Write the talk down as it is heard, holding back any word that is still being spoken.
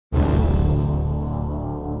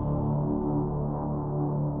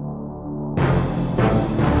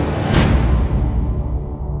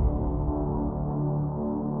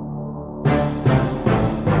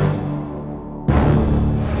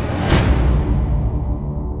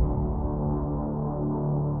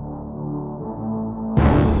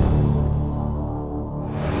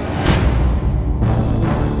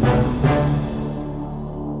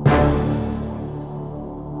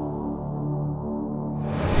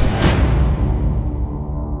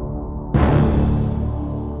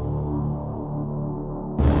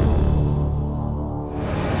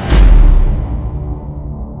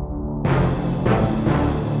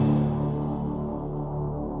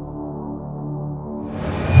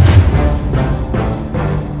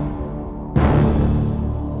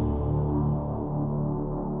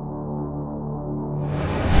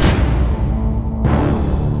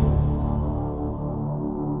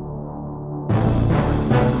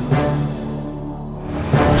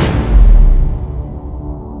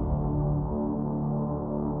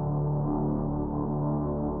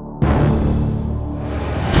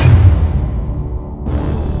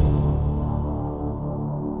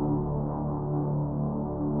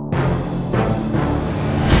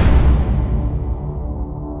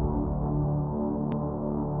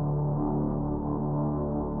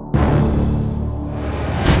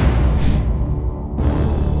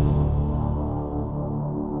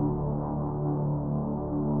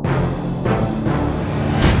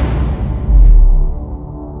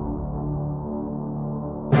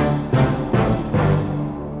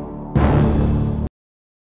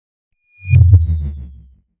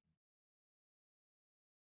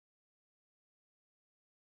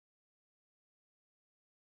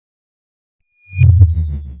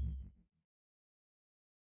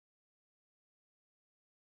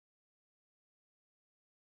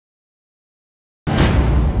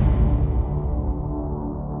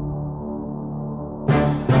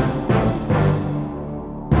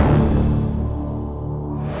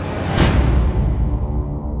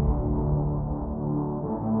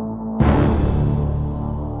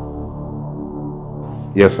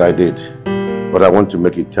Yes, I did. But I want to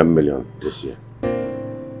make it 10 million this year.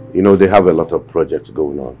 You know, they have a lot of projects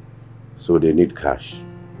going on, so they need cash.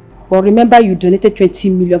 But remember, you donated 20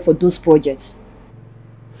 million for those projects.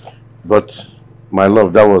 But, my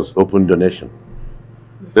love, that was open donation.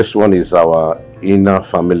 This one is our inner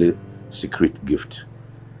family secret gift.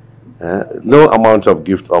 No amount of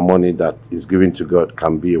gift or money that is given to God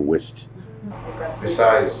can be a waste.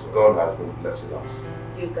 Besides, God has been blessing us.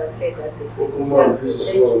 You can say that. Come on, this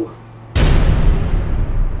is wrong.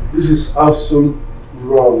 This is absolutely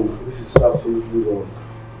wrong. This is absolutely wrong.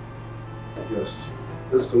 Yes.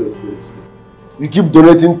 Let's go, let's go, let's go. You keep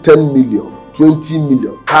donating 10 million, 20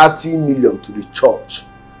 million, 30 million to the church.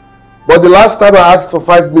 But the last time I asked for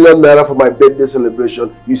 5 million naira for my birthday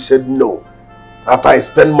celebration, you said no. After I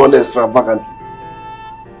spend money extravagantly.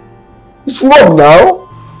 It's wrong now.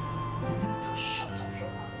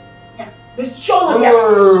 Shut up.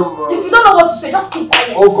 No. If you don't know what to say, just keep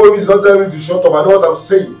quiet. Oko is not telling me to shut up. I know what I'm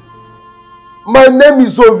saying. My name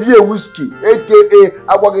is OVIE Whiskey, aka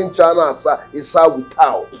Abwagin Chana Isa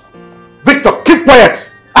without. Victor, keep quiet!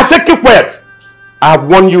 I said keep quiet! I have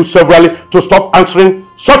warned you severally to stop answering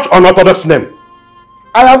such unorthodox name.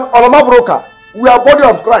 I am Oloma broker. We are body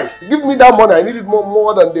of Christ. Give me that money. I need it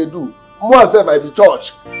more than they do. More as if I be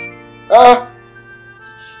church.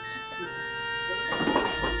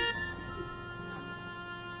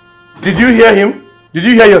 Did you hear him? Did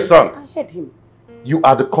you hear your son? I heard him. You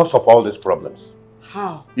are the cause of all these problems.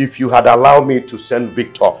 How? If you had allowed me to send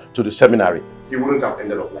Victor to the seminary, he wouldn't have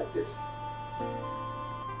ended up like this.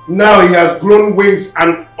 Now he has grown wings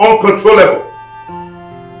and uncontrollable.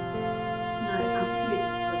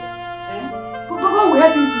 God will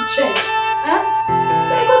help him to change.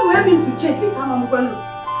 God will help him to change.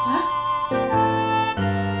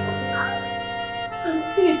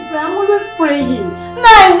 I'm always praying. No,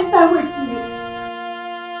 wait, please.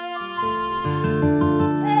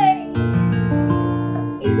 Hey,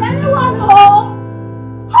 is anyone home?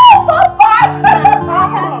 Oh, Papa!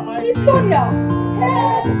 It's Sonia.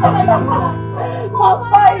 Hey,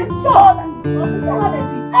 Papa is short.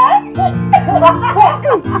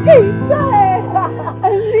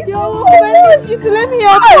 I miss you to let me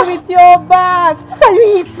help you with your bag. What are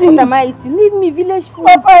you eating? What am I eating? Leave me village food.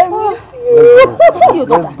 Papa, I miss you.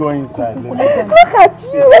 Let's go inside. Look at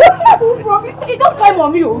you. You don't climb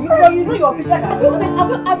on me. You know you're bigger than me.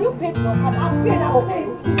 Have you paid your card? I've paid.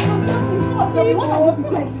 What are you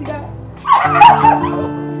doing?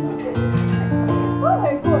 Oh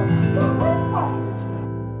my God.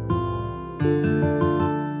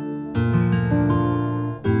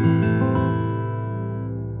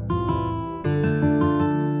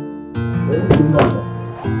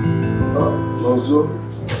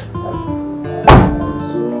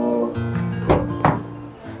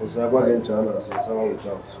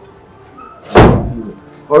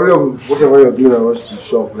 Hurry up with whatever you're doing and rush to the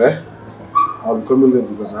shop, eh? I'll be coming late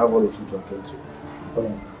because I have 1 or 2 to attend to.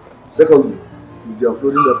 Secondly, if they are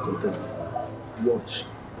uploading that content, watch,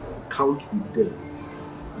 count with them.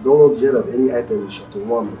 I don't want to hear that any item is short of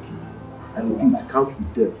 1 or 2. I repeat, count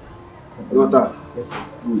with them. You got that? Yes, sir.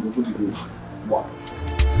 Good, open the page. Wow.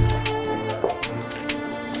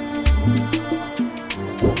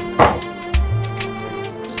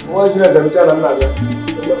 Why did I do that?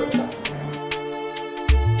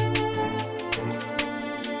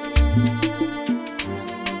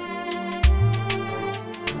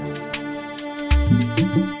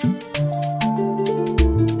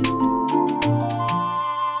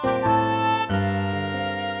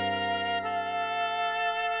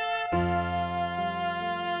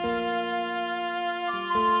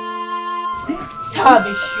 I'll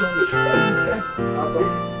be sure. Awesome.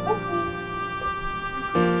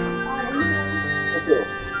 What's up?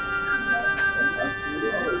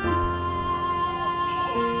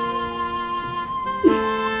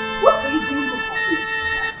 What are you doing?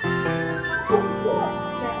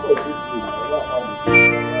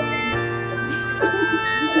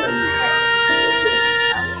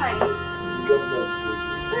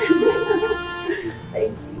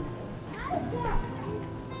 Thank you.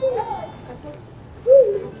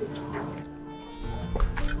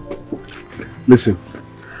 Listen,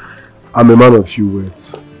 I'm a man of few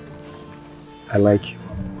words. I like you.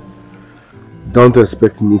 Don't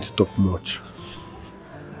expect me to talk much.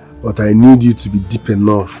 But I need you to be deep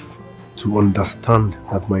enough to understand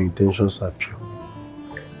that my intentions are pure.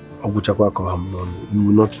 You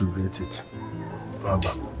will not regret it.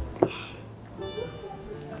 Baba.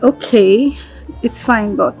 Okay, it's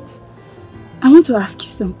fine, but I want to ask you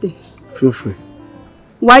something. Feel free.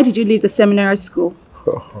 Why did you leave the seminary school?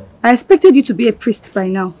 I expected you to be a priest by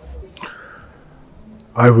now.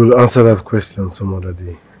 I will answer that question some other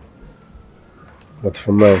day. But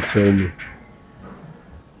for now, tell me,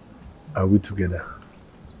 are we together?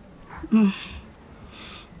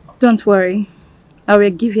 Don't worry. I will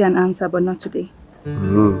give you an answer, but not today.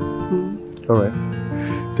 Alright.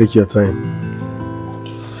 Take your time.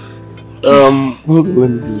 Hold on, let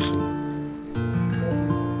me do this.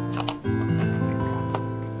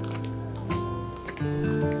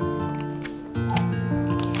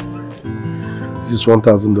 This is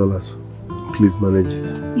 $1,000. Please manage it.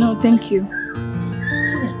 No, thank you.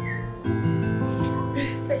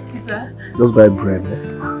 Thank you, sir. Just buy bread.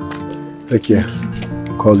 Take care.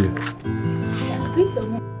 I'll call you. Please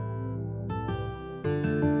don't.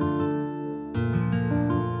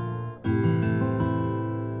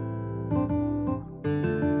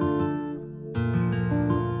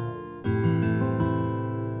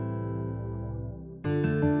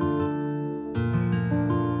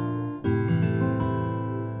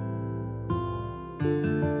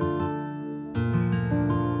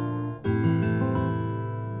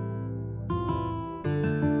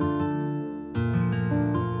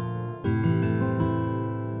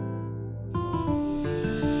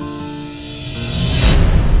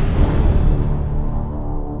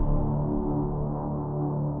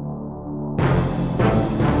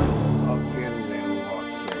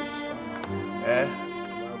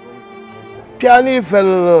 Piani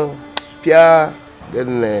fellow, Pia,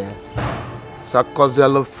 Gene,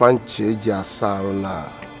 Sakozelo Fanche, Jasarona,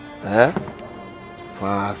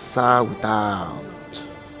 for sa without.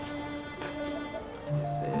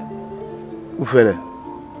 Who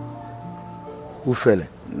fell?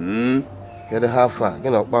 Get a half far,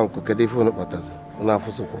 get a bank, get a phone up at us.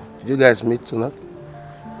 Did you guys meet tonight?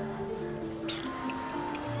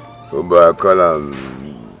 But I call him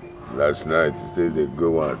last night. He said they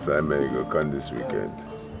go on assignment, he go come this weekend.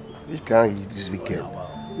 Which can he this weekend?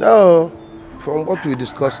 No, from what we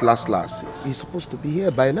discussed last, he's supposed to be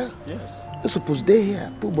here by now. Yes. He's supposed to be here,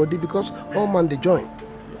 poor body, because all man they join.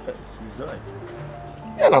 Yes, he's right.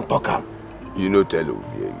 Yeah, I'm talking. You know, tell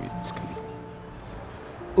OVIE WHISKY.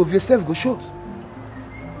 OVIE self go show.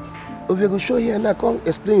 OVIE go show here and now come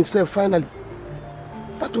explain himself finally.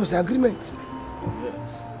 That was the agreement.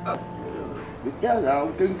 Yes. Yeah, now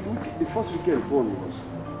the first weekend born was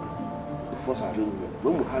the first arrangement.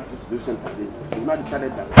 When we had this recent arrangement, we now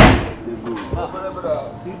decided that they go.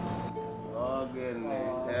 See?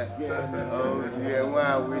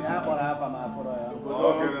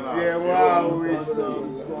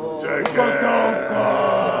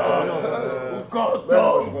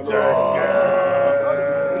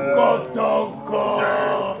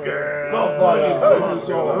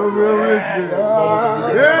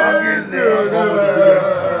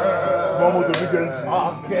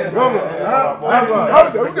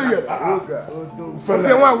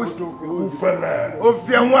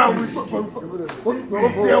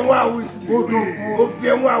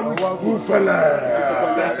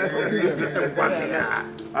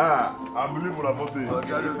 Unbelievable about it.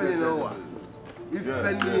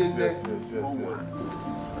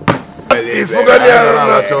 If you got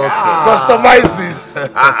customize this.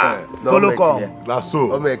 Follow come. That's so.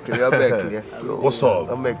 What's up?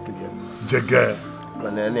 Jagger.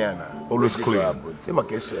 Always clean.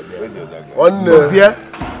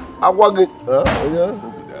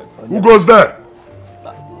 Who goes there?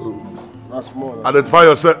 Identify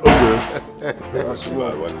yourself. Okay.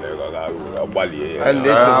 And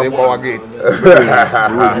they power gate.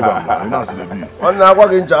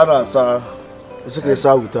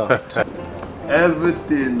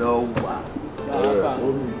 Everything no wow.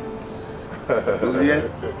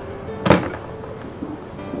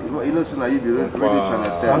 You know, so now you be ready to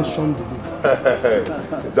sanction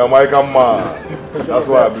Jamaican man. That's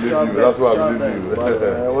why I believe you. That's why I believe you.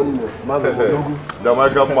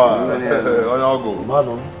 Jamaican man. On your go.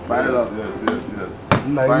 Pilot.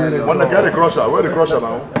 Yes. Want to get the crusher? Where the crusher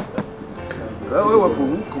now?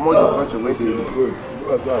 Come on, the crusher. Where the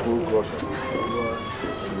crusher?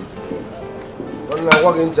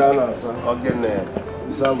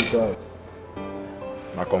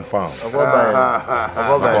 I confirm. I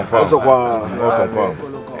confirm.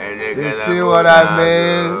 You see what I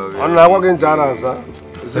mean? I'm not working China, sir.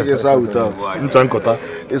 It's a case out without.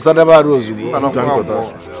 It's not about Rose. I'm not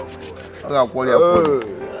going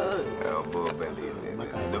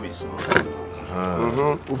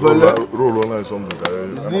to roll on something.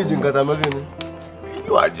 It's needing Katamagin.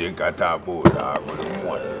 You are Jinkata.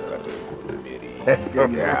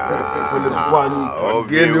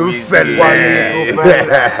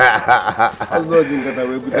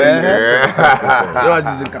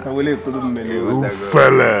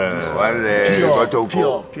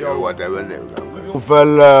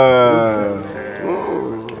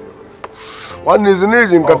 One is an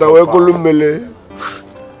agent Katawe Columbele.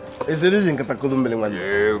 Is it in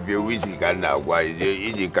Katakulumele? If you wish you can now, why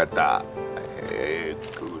is it Kata?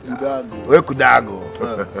 Where could I go?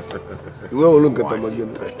 You will look at them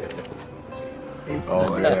again.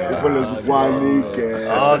 Oh, yeah.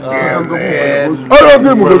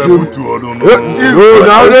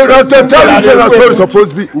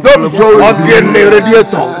 Supposed to be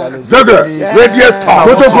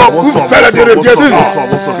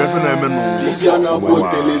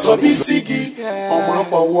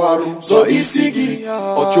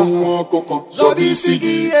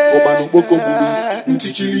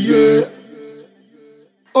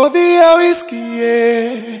OVIE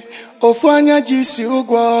whiskey, ofanya jisi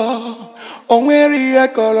ugwo, onweri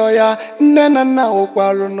ekolo ya, nena na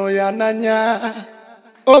ukwalo no ya nanya.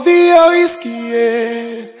 OVIE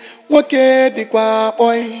whiskey, nwoke dikwa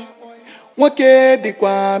boy, nwoke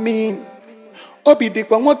dikwa mi, obi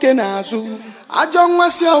dikwa nwoke nazu. Ajo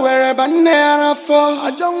nwasi owere ba nne arafo,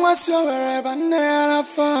 ajo nwasi owere ba nne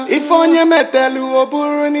arafo. Ifonye metelu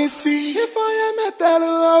oburu nisi, ifonye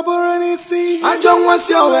metelu oburu nisi. Ajo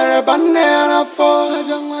nwasi owere ba nne arafo,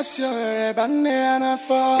 ajo nwasi owere ba nne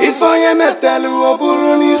arafo. Ifonye metelu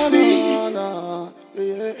oburu nisi.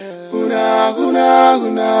 Una una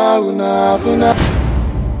una una una.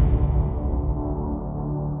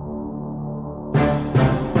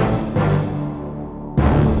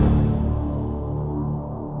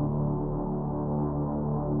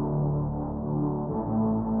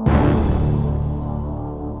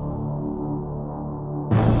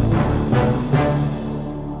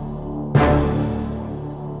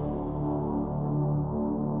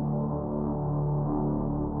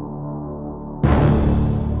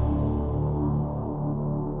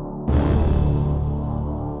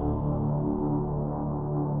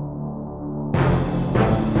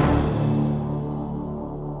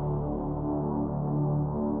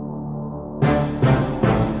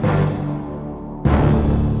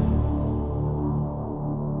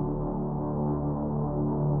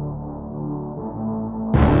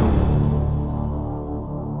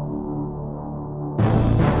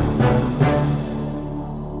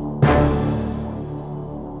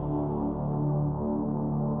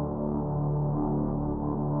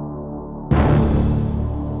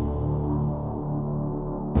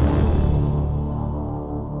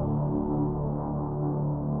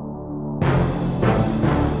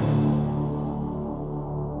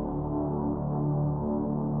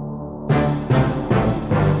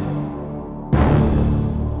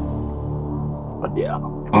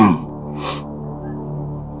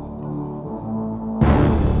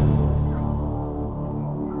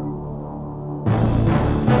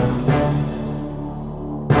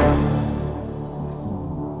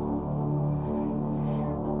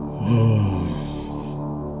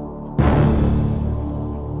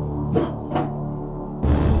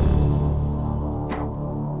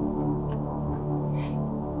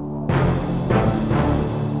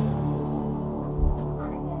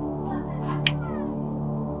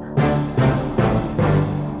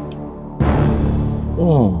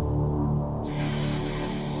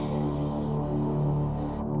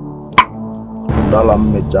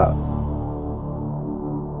 Dalam meja.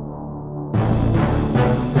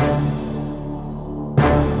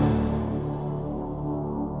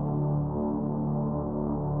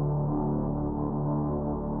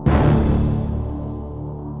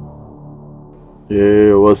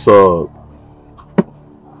 Hey, what's up?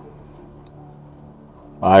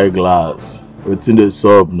 Eyeglass. What's in the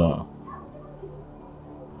sub now?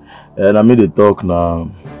 And I made the talk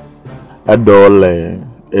now. Adole,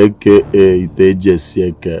 aka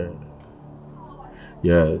Itejesieke.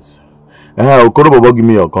 Yes. I'll call Baba, give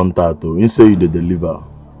me your contact. You say you deliver.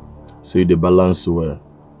 So you balance well.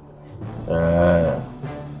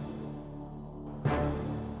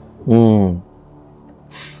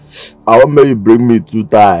 I want you bring me 2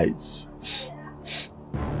 ties.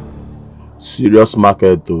 Serious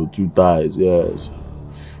market to 2 ties, yes.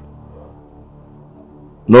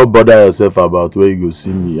 No bother yourself about where you go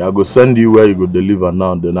see me. I go send you where you go deliver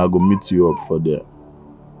now, then I go meet you up for there.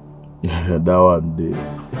 That one day.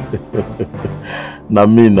 Now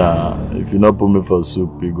me nah, if you not put me for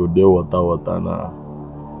soup, you go there water now.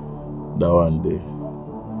 That one day.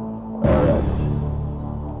 Alright.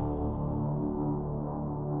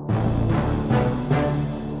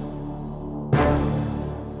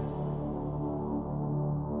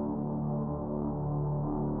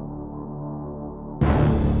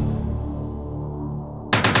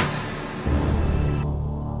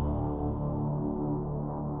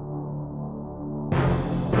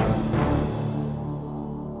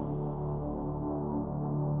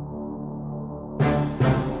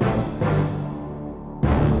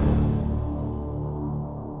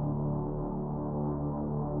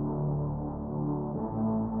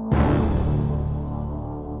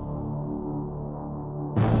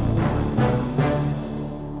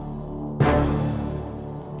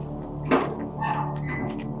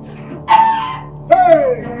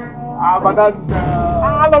 Abadan.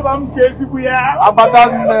 All of them crazy we are.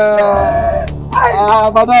 Abadan.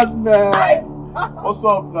 What's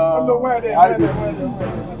up now?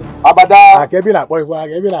 Abada. Kebina boy,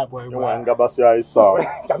 Kebina boy. You want Gabasia is so.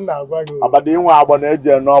 Abadi wa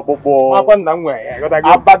aboneje no popo. Abanda nwe.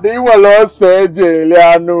 Abadi wa lo seje le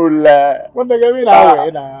anule. What the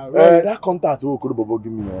Kebina na? That contact we could bobo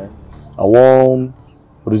give me. I want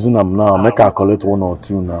reason I'm now. Make I collect 1 or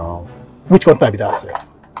 2 now. Which contact be that, sir?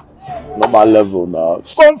 Normal level now.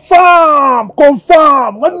 Confirm.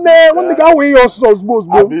 When the guy we your source boss,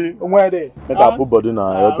 bro. Where they? Make I put body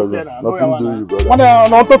now. Nothing do you, brother. When I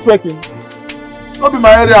not trekking. Not be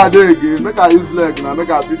my area day again. Make I use leg now. Make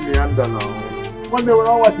I feed me under now. One day we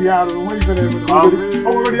know what you are. When you gonna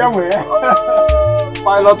already away.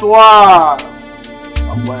 Pilot 1.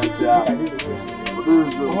 I'm going to say.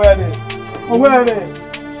 Where they?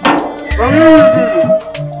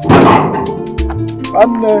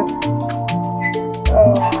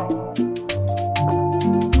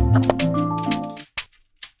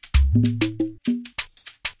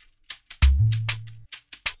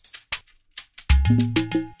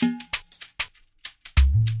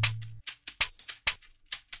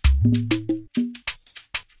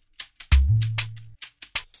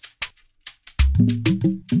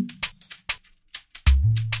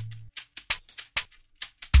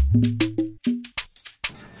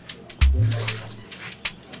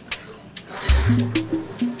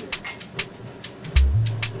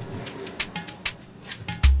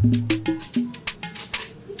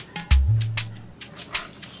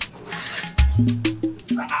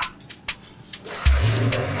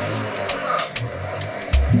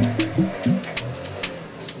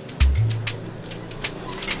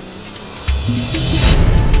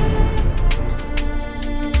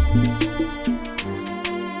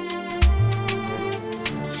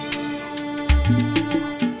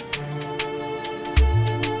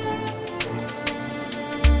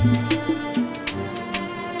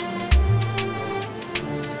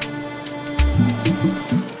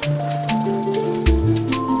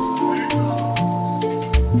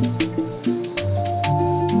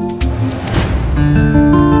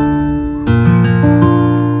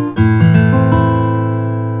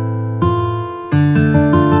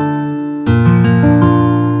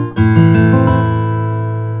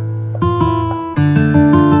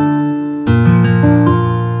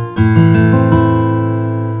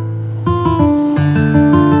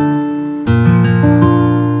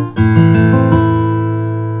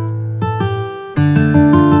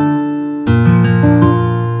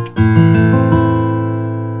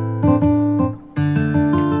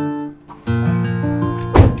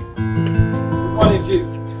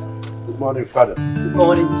 Father. Good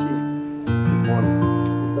morning, Chief. Good morning.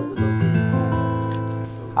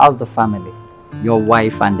 How's the family? Your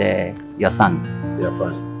wife and your son? They are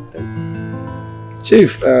fine. Thank you.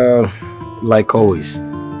 Chief, like always,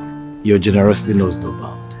 your generosity knows no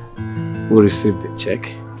bound. We received the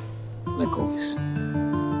check, like always.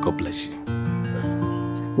 God bless you.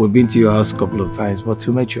 We've been to your house a couple of times, but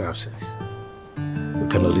to make your absence, we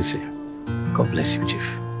can only say, God bless you,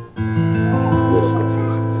 Chief.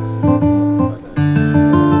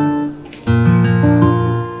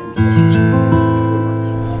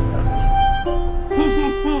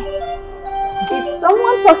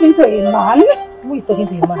 Talking to a man? Who is talking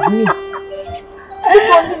to a man? Me.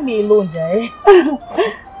 Leave me alone, Jay.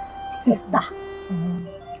 Sister.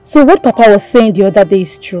 So what Papa was saying the other day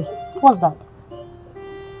is true. What's that?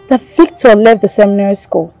 That Victor left the seminary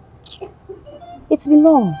school. It's been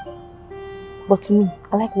long. But to me,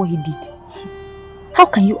 I like what he did. How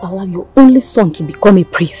can you allow your only son to become a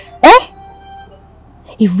priest? Eh?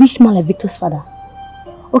 A rich man like Victor's father.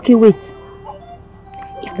 Okay, wait.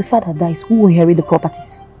 If the father dies, who will inherit the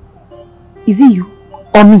properties? Is it you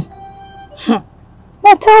or me?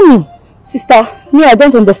 Now tell me. Sister, me, I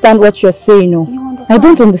don't understand what you're saying. No. I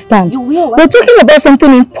don't understand. We're talking about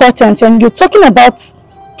something important and you're talking about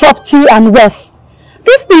property and wealth.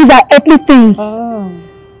 These things are earthly things.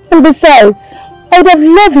 And besides, I would have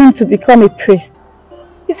loved him to become a priest.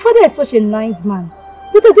 His father is such a nice man,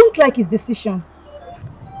 but I don't like his decision.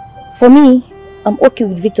 For me, I'm okay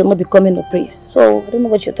with Victor not becoming a priest. So, I don't know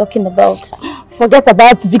what you're talking about. Forget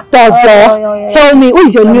about Victor, Joe. Tell me, who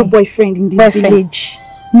is your new boyfriend in this village?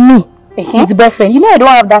 Me. It's boyfriend. You know I don't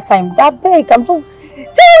have that time. That big. I'm just... Tell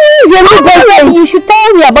me who is your new boyfriend. You should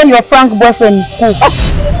tell me about your Frank boyfriend in school.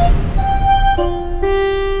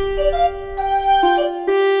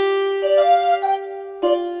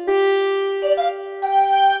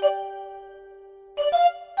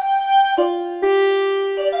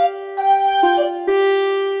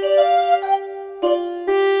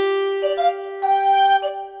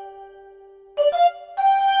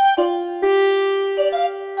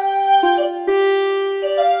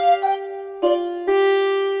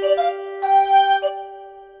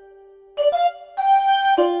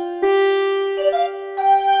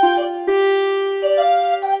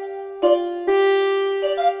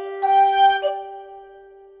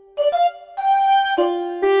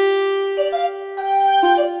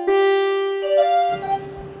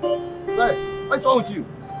 wrong with you?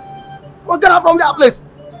 Come on, get out from that place.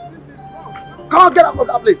 Come on, get out from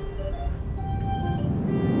that place. Get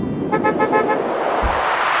out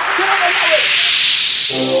from that way.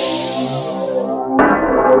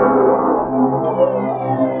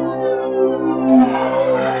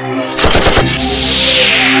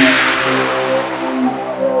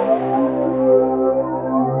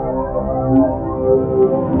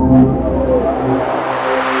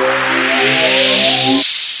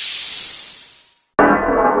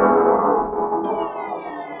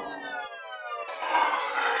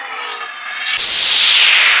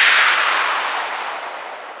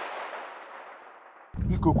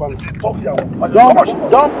 Don't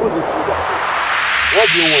put it through that. What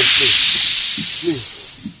do you want, please?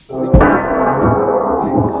 Please.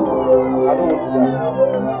 Please. I don't want to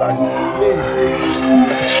die. Please.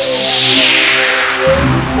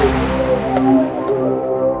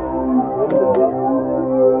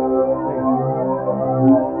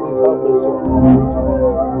 Please have mercy on me.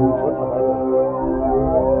 What have I done?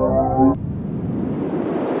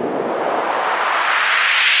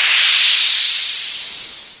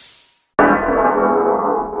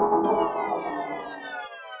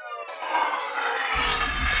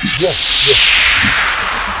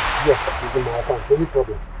 Yes, it's in my account. Any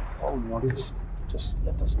problem? All we want is just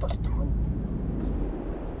let us touch the money.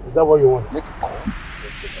 Is that what you want? Make a call.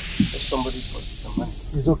 Let somebody touch the money.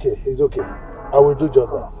 It's okay. It's okay. I will do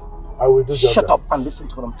just that. I will do just that. Shut up and listen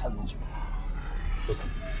to what I'm telling you. Okay.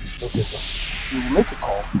 Okay, sir. You will make a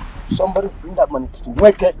call. Somebody bring that money to the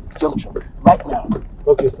Weke Junction right now.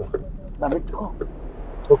 Okay, sir. Now make the call.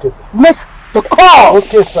 Okay, sir. Make the call!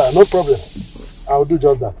 Okay, sir. No problem. I will do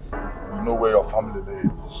just that. You know where your family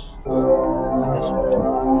lives. Guess what?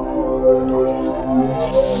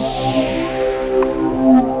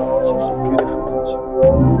 She's so beautiful, isn't she?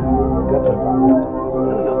 Get my family out of this Your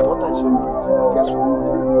place. daughter is so beautiful. Guess what?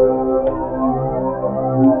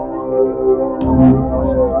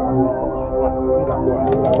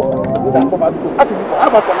 You can do everything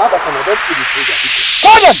else.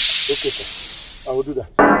 Call them! Okay, sir. I will do that.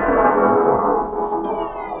 My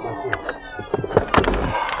phone.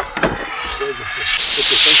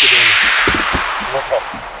 Okay, thank you very much. No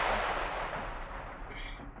problem.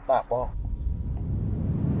 Nah, ball.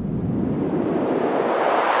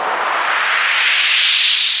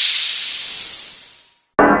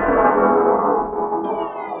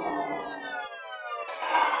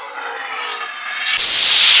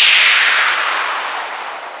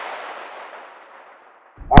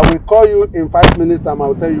 I will call you in 5 minutes time. I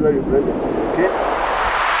will tell you where you bring them. Okay?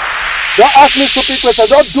 Don't ask me stupid questions.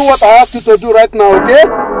 Don't do what I ask you to do right now, okay?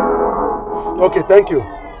 Okay, thank you.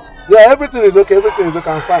 Yeah, everything is okay. Everything is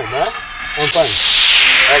okay. I'm fine, huh? I'm fine.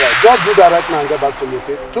 Alright, just do that right now and get back to me,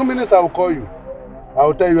 okay? 2 minutes I will call you. I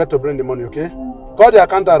will tell you where to bring the money, okay? Call the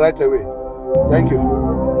accountant right away. Thank you.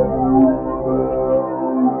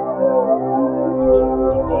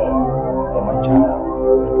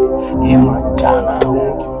 Imagine.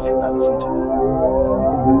 Now listen to me. You're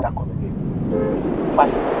going to make that call again.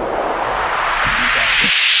 Fast.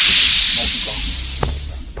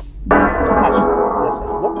 The cash. Yes, sir.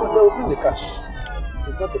 No problem. They will bring the cash.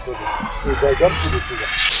 It's not a problem. Please, I don't put the figure.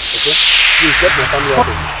 Okay? Please get my family out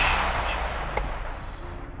of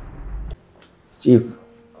this. Chief,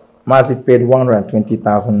 Mazi paid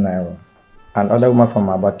 120,000 naira. Another woman from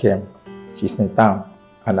Aba came. She's in town,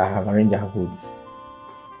 and I have arranged her goods.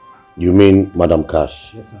 You mean Madam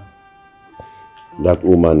Cash? Yes, sir. That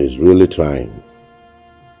woman is really trying.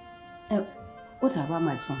 What about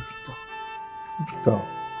my son, Victor? Victor,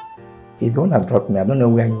 he's the one that dropped me. I don't know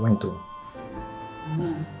where he went to.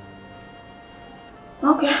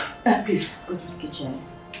 Okay. Please, go to the kitchen.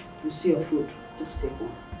 You see your food. Just take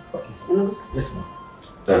one. Okay, sir. You know? Yes, ma'am.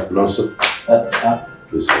 No, sir. Sir.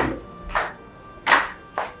 Please come.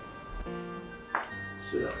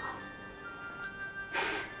 Sit down.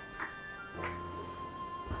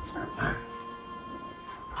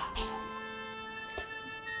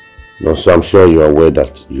 No, so I'm sure you're aware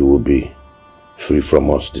that you will be free from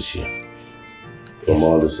us this year. From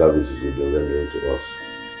all the services you've been rendering to us.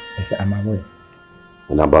 Yes, sir, I'm aware.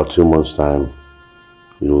 In about 2 months' time,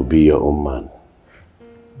 you will be your own man.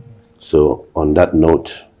 So, on that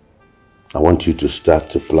note, I want you to start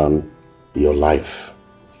to plan your life,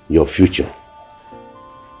 your future.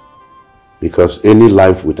 Because any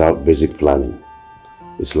life without basic planning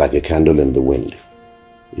is like a candle in the wind.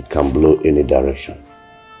 It can blow any direction.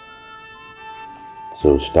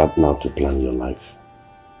 So start now to plan your life.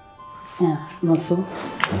 Yeah, also,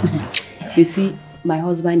 you see, my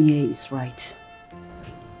husband here is right.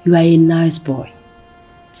 You are a nice boy.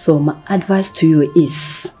 So my advice to you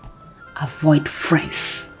is, avoid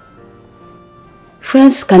friends.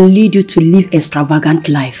 Friends can lead you to live extravagant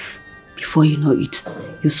life. Before you know it,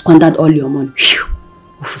 you squandered all your money.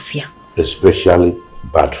 Especially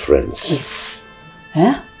bad friends. Yes.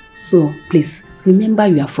 So please, remember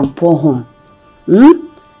you are from poor home.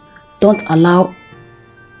 Don't allow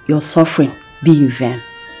your suffering be in vain.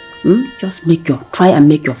 Just try and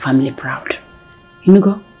make your family proud.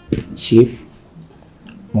 Inugo? Chief,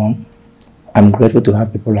 Mom, I'm grateful to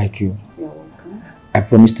have people like you. You're welcome. I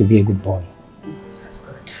promise to be a good boy. That's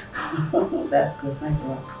good. That's good. Nice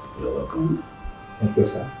work. You're welcome. Thank you,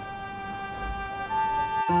 sir.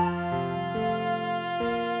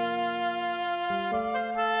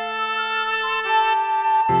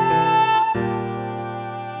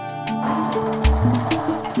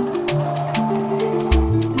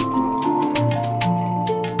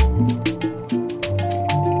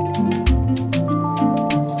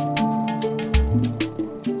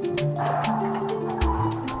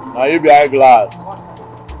 Now you be eyeglass.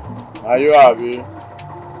 Now you happy.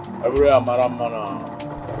 Everywhere I'm around, man.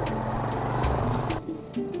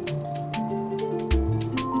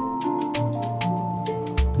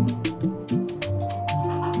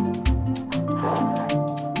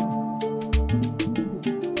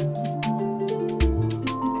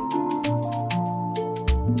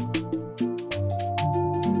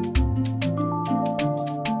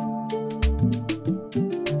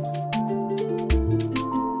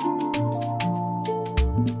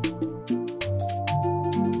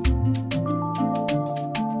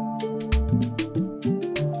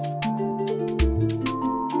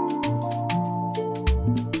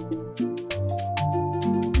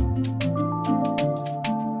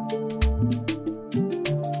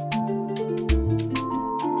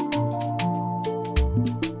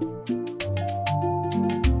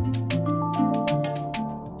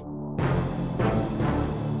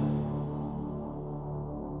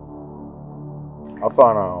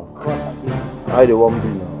 How now? How they want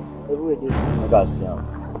me now? Everywhere they I got see him.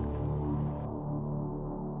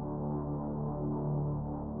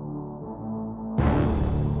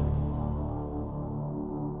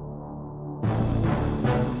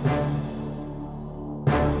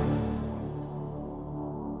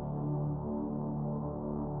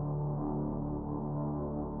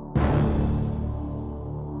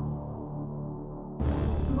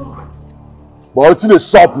 But what's in the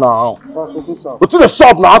shop now? Boss, what's this up? What's in the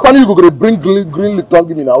shop now? How can you go bring green leaf? Don't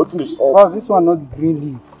give me now. What's in the shop? Boss, this one not be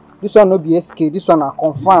green leaf. This one not be SK. This one I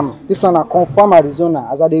confirm. This one I confirm Arizona.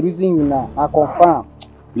 As I the reason you now, I confirm.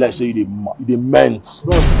 You like say you the meant.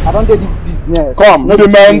 Boss, I don't do this business. Come, you the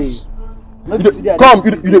meant. Come,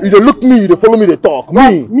 you look me, you follow me, they talk.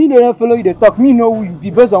 Boss, me don't follow you, they talk. Me know who you be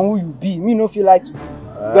based on who you be. Me no feel like to.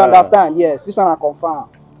 You understand? Yes, this one I confirm.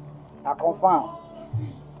 I confirm.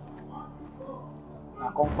 I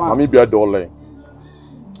confirm. Me be a dollar.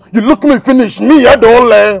 You look me finish me a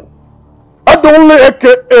dollar. A dollar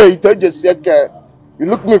aka Jessica. You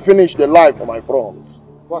look me finish the life on my front.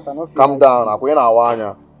 Boss, I not feel calm like down. I go in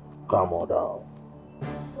Awanya. Calm on down.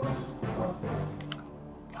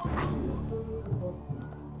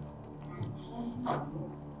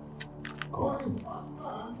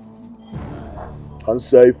 Can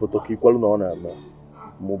say for to equal no na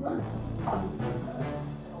Mugu.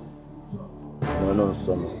 No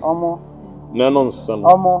son. No son.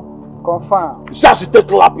 confirm. You say take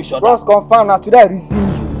clap each other. Bros, confirm now. Today I reason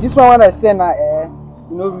you. This one when I say now,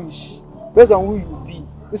 you know reach. Based on who you be.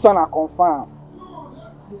 This one I confirm.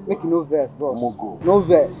 Make you no verse, boss. No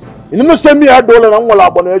verse. You know say me I don't let am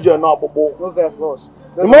abon eje na abobo. No verse, boss.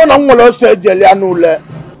 You know na am say jeli anu le.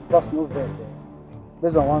 Boss, no verse.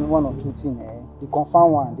 Based on one or two things, the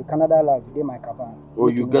confirm one, the Canada life, they my cabin. Oh,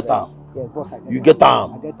 you get am. Yes, boss, I get you get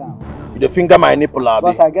am. I get am. You dey finger my nipple abi.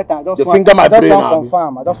 Boss, I get am. The finger my brain abi.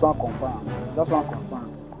 I just want confirm.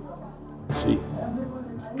 See,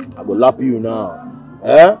 I go lap you now.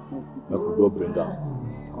 Eh? Make we go bring down.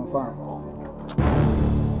 Confirm.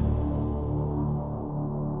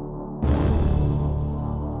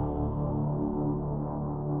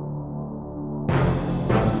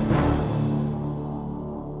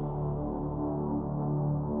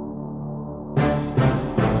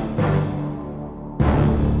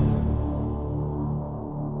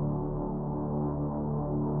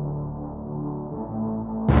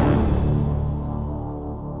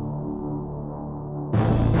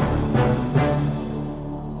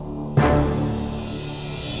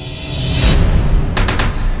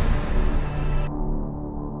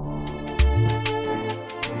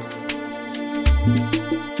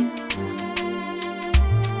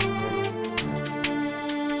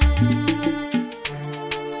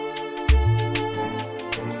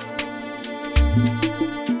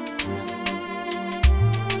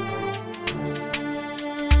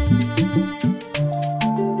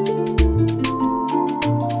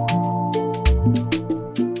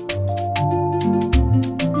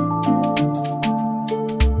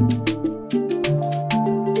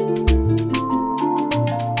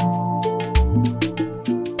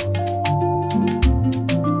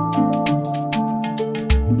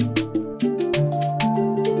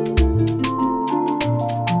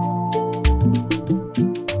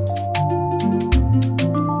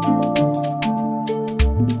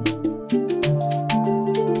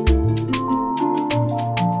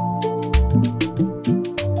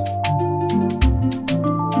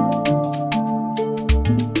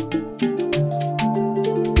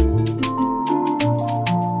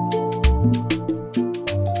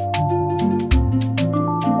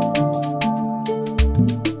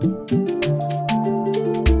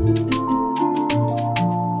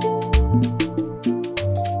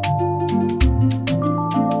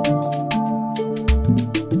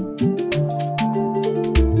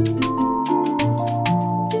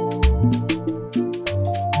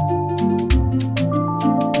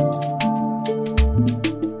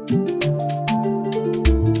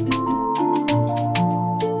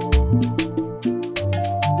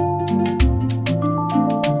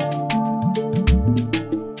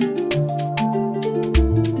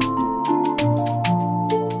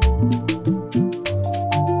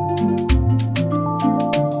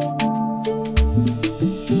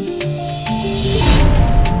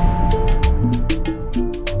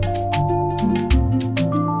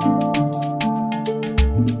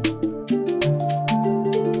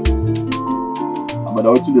 But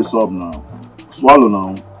what's the sub now? Swallow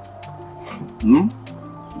now.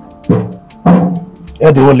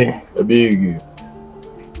 Yeah, the only. A big.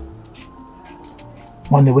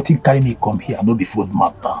 When they waiting carry me come here, no be food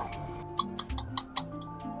matter.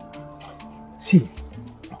 See,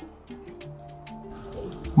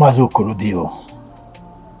 Mazo Korodio.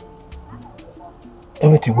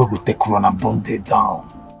 Everything we go take run, I'm done day down.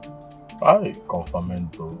 Aye,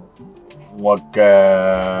 confirmento. What?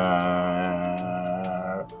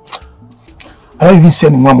 I don't even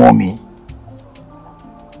send one mommy.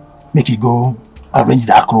 Make it go arrange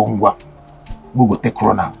the akrongwa. We go take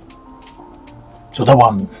run. So that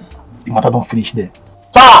one, the matter don't finish there.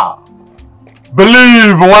 Ta!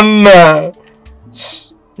 Believe one.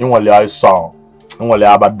 You want the ice song. You want the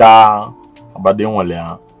abada. Abada you want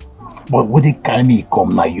the. But when they carry me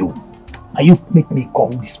come now you. Now you make me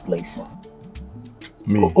come this place.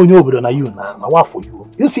 Me? Oh no, but now you now what for you?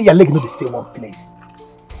 You see your leg no dey stay one place.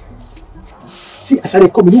 See, as I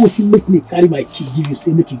come, you know what you make me carry my key, give you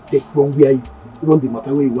say make you take from where you run the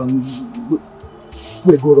matter where you want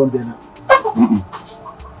where go run there now.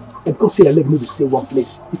 And because say your leg no dey stay one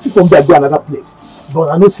place. If you come there go another place. But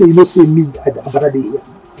I know say you know say me about day here.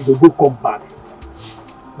 You go come back.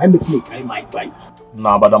 I make me carry my bike.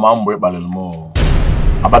 Nah, but I'm on wait more.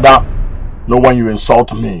 Abada, no one you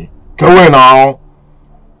insult me. Get away now.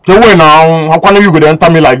 Get away now. How can you go to enter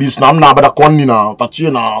me like this? Now I'm not about to call you now. Touch you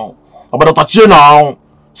now. About to touch you now.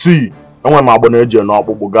 See, I want my bonnet no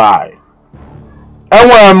abu guy. I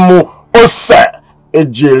want mu ose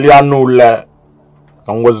ejelia nule.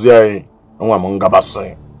 And was there? I want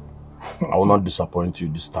mangabase. I will not disappoint you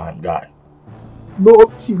this time, guy.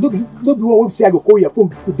 No, see, no be one say I go call your phone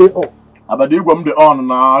today off. Abada you go the on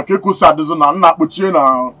na ke ku sa dizo na na kpochie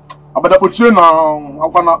na. Abada kpochie na,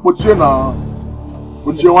 akwa na kpochie na.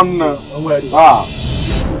 Kpochie one. Ah.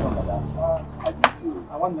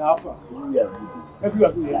 I want the offer.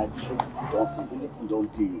 Everywhere go here. Everything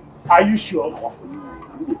don't do. Are you sure? I want for you.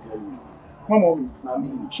 I need to tell you. One mommy. I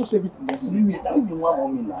mean, just everything don't see. I mean, one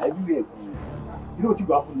mommy now. Everywhere go. You know what you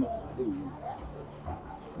go happen now?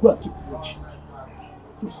 Go and keep watching.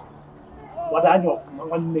 Just what I know of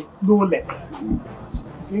one no let. If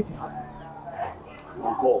anything happen.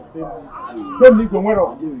 Go. Don't leave go where.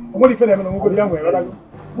 I'm going to defend them and I'm going to go down where.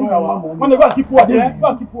 Man, go and keep watching. Go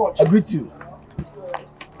and keep watching. I greet you.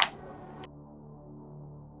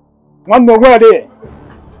 One no where there.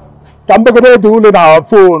 Come back to do it on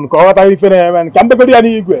phone. Call what I defend them and come back to the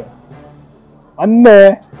anigwe. And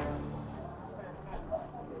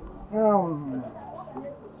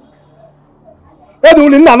Edu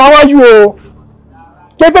ni na wa you o.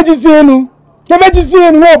 Kefe ji senu. Kefe ji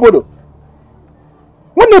senu no obodo.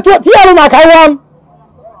 When the ti alu na kai one.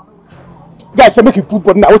 Guys, say make you put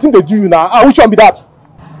body now. Wetin dey do you now? Ah, which one be that?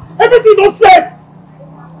 Everything don set.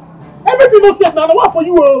 Everything don set now. Na what for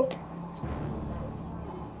you o?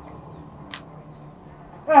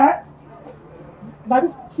 Now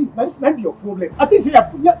this might be your problem. I think see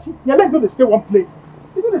your leg no dey stay one place.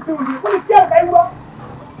 You no dey stay when you carry kai one.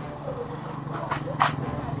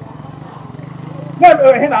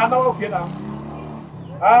 Here now, okay now.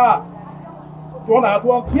 Ah. Tuona,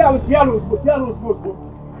 tialo.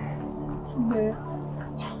 Ne.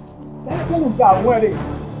 Dai não tá, ué.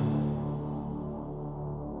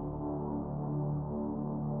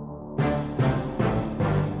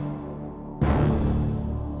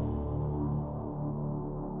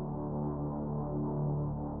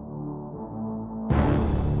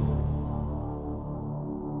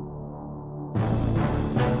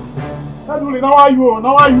 Now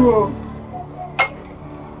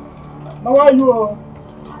are you?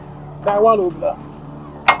 That one over there.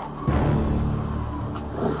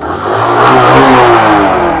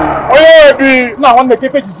 Oh yeah, now one the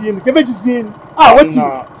cabbage is in. Ah, what you?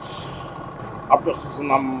 After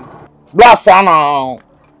some blast now.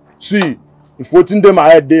 See, if waiting them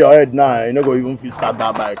ahead day ahead now, you not go even feel start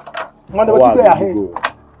that bike. What you ahead?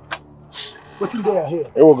 What you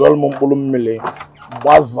ahead? It will go mumble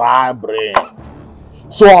bazaar brain.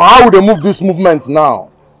 So how would they move this movement now?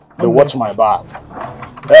 They watch my back.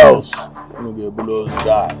 Else, you get below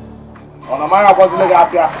sky. On a man was like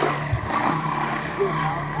after.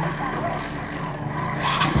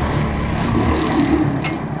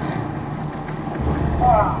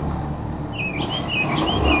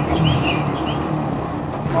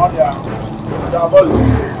 Oh yeah, double.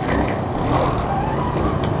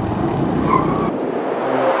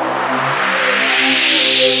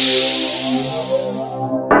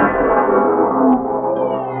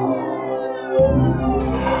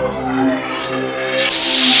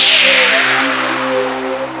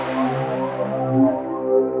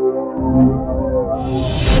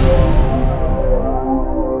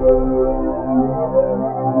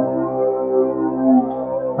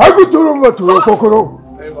 Kokoro.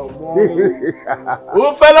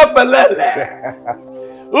 Ufele.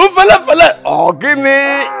 Ogini.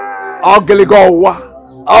 Ogeligowa.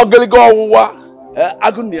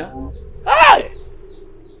 Agunia. Hey.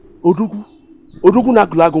 Odugu na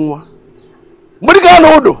kulagu nwa. Mbika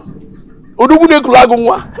na odo. Odugu na kulagu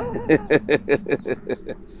nwa.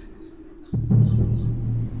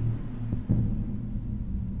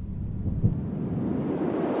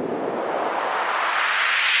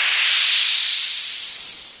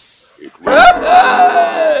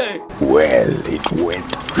 Well, it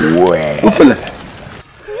went well. Ufele.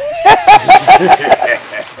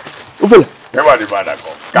 Everybody bad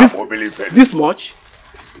go. Believe it. This much?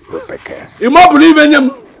 You might believe in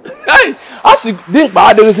him. Hey, I see. Think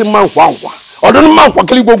bad. There is a man kwa. I don't man kwa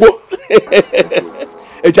kili gogo.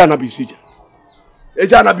 Ejana bisija.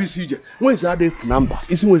 When is that number?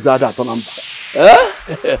 Is when is that number?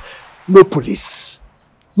 No police,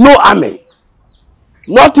 no army,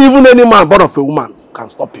 not even any man born of a woman can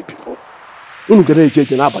stop people. No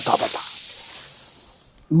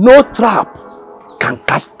trap can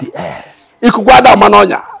catch the air.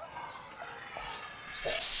 Manonya.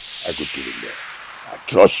 I could do it there. I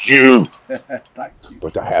trust you. Thank you.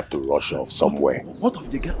 But I have to rush off somewhere. What of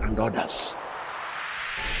the girl and others?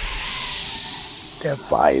 They're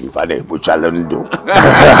fine, but they do.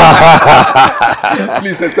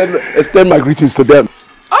 Please extend my greetings to them.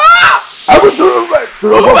 I will do it right.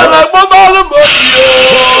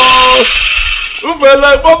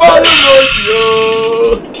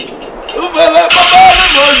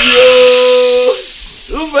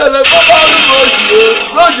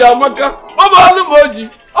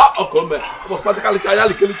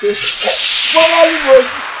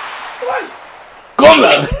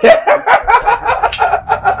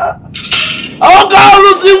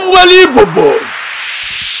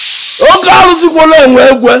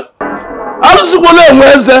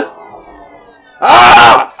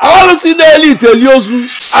 Alusi na elite eliozu,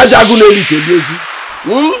 ajagu na elite eliozu.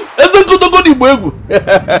 Ezenkuto di gbegu.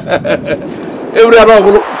 Every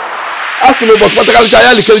another. Asime boss patakali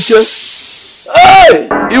chaya likelche. Hey,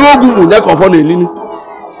 iwo ogun nya kon fo na elini.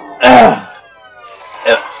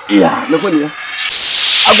 Yeah, me kwani ya.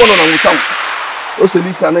 Agbono na nwucha. O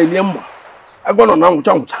selisi ana elie mma. Agbono na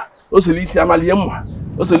nwucha. O selisi ana lie mma.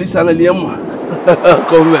 O selisi ana lie mma.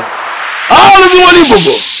 Come here. Alusi woni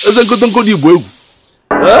bobo. Ezenkuto di gbegu.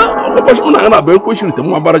 Okoposh na na be kweshiri te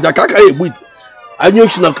mma baraja kaka egbu ite. Anyo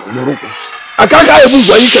shi na yoroko. Akaka egbu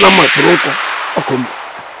gwa yike na mma toroko. Okom.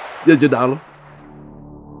 Jeje dalo.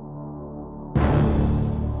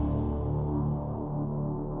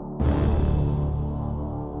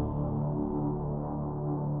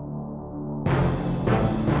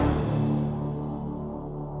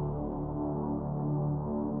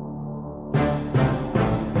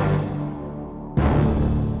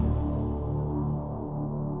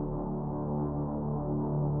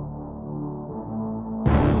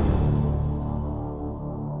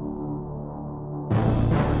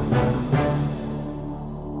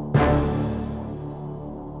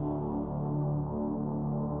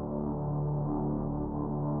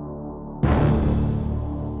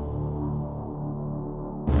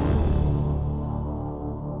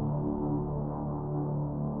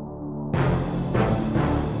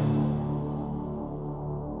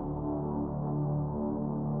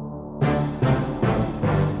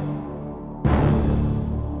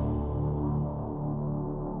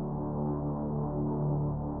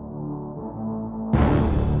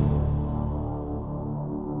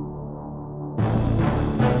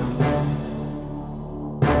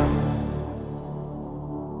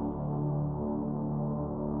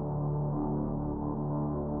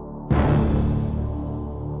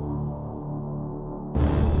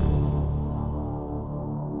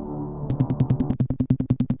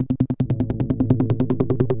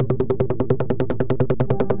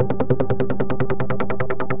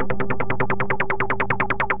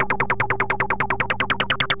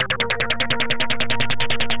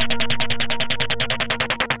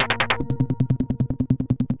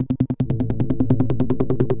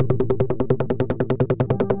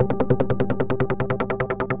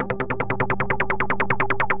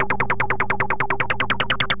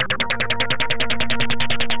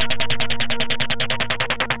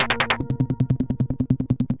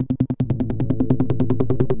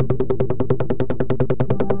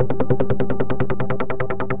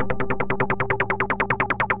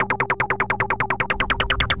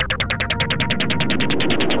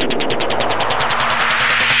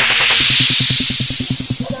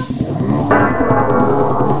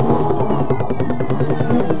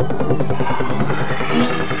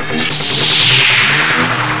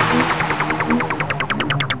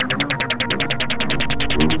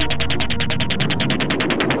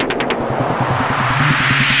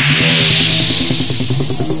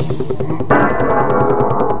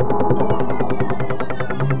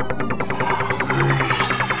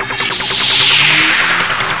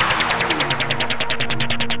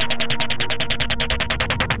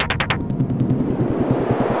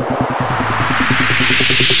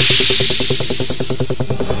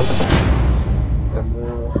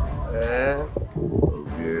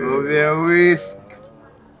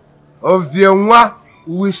 OVIE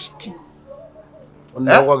whiskey. On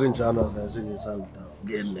the working channels, I say it's out.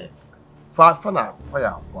 Again, far fire.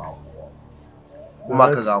 Wow.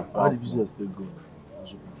 How the business they go?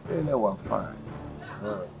 They were fine.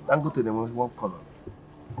 Don't go to the most one color.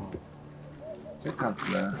 Check out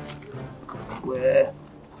there. Where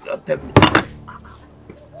you tell me.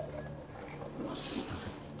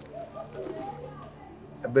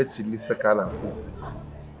 I bet you leave a can of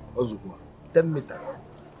food. 10 meters.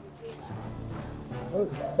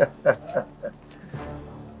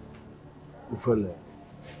 Ufele.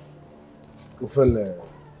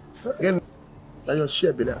 Again, I your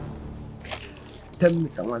share be that. 10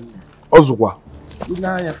 meters one day. Ozugwa. You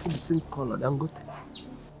know you have the same color. Don't go.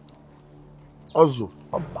 Ozu.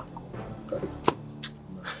 Come back.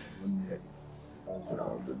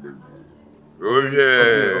 Oh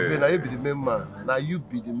yeah. Now you be the main man. Now you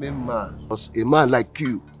be the main man. Because a man like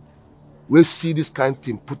you, we see this kind of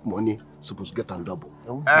thing, put money, supposed to get on double.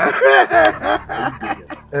 But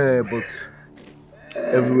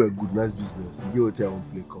everywhere good, nice business. You go tell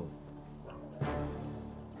play call.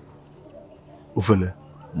 Ufele.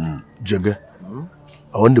 Jagger.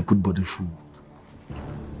 I want to put body full.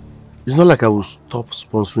 It's not like I will stop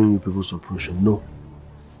sponsoring you people's operation, no.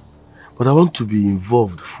 But I want to be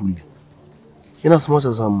involved fully. In as much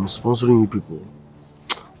as I'm sponsoring you people,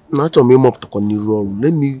 not to make up to role.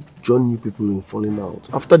 Let me join you people in falling out.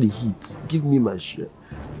 After the heat, give me my share.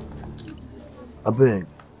 I beg.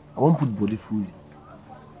 I won't put body fully.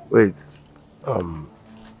 Wait.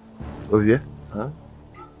 OVIE? Huh?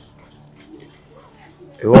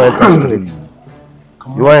 You want to enter street?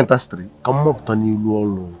 You want to enter street? Come up to new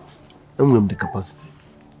role. I have the capacity.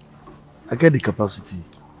 I get the capacity.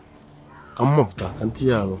 Come up to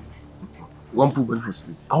Antiaro. One put body for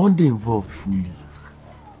street. I want to be involved fully.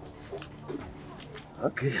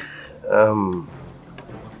 Okay.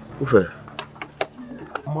 Ufe.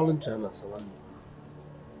 I'm all in China, so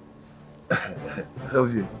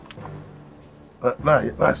OVIE.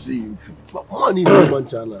 I see you. But money is in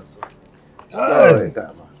China, so.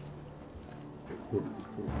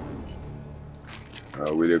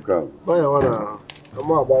 Will they come? Buy one. I'm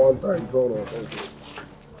about one time phone.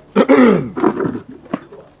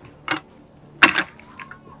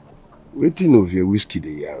 Waiting of your whiskey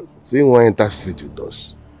the young. Saying why enter street with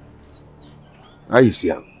us. How you see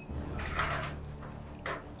him?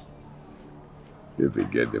 If you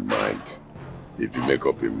get the mind, if you make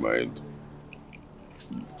up your mind,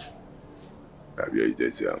 have you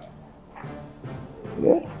just young?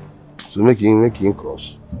 Yeah. So make him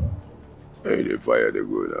cross. Hey, the fire they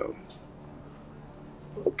go now.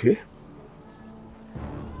 Okay.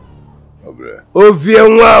 OVIE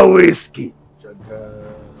whiskey.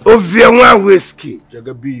 OVIE whiskey.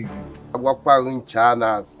 Jaga big. I walk by in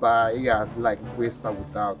China, so yeah, like waste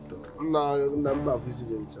without. No, I'm not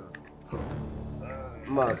visiting China.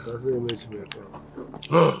 Mass, I very much better.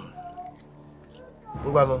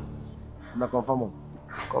 Ngwano. Na confirm.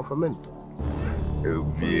 Confirmation.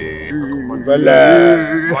 OVIE.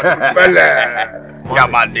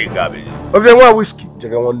 OVIE whiskey.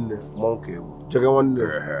 Jaga one monkey. Jaga one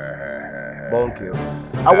monkey.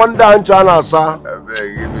 I want down China, sir.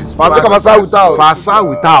 Fasa without. Fasa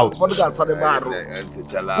without. What do you say about?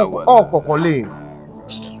 Oh, Kokole.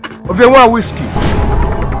 OVIE whiskey.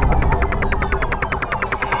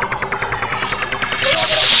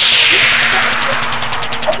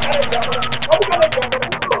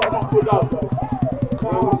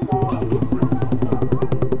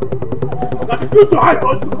 Use your height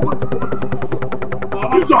also.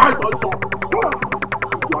 Use your height also.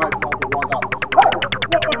 Use your height also.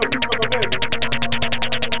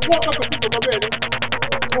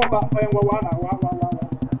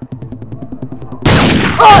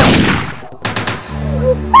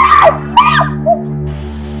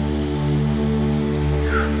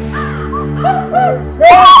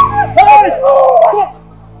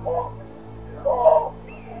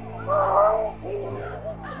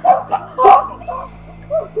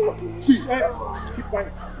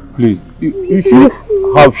 Please, you should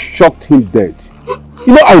have shocked him dead.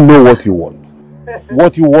 You know I know what you want.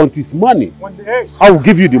 What you want is money. I will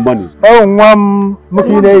give you the money. I will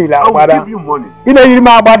give you money.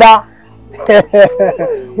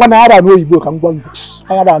 When I don't know you can go.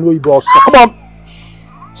 I don't know you boss. Come on.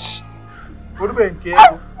 What do you mean?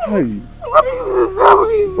 Hey.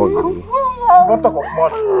 Don't talk of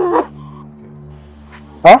money.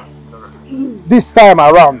 Huh? This time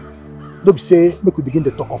around, don't say make we begin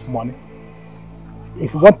to talk of money.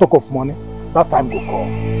 If you want to talk of money, that time will come.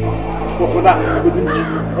 But for that, I go do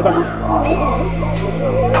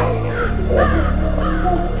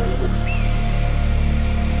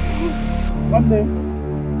One day.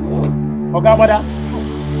 Oga Bada.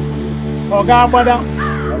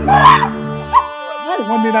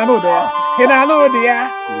 One day I know there. And I know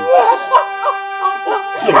there.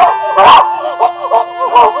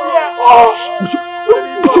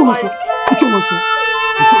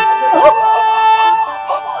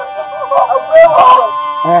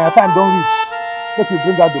 Time don't reach. Let me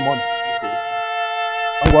bring out the money.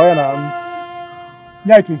 I'm going to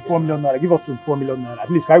yeah, 24 million naira. Give us 24 million naira. At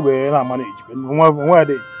least I will manage. Where are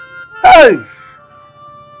they? Hey!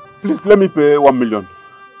 Please let me pay 1 million.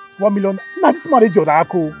 1 million? Nah, this marriage is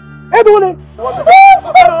Ako. Hey, do it.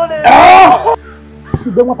 See,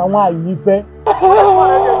 they want to want you live.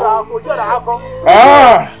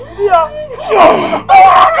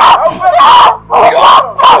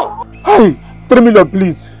 Hey, 3 million,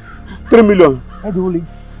 please. 3 million. Hey, do it.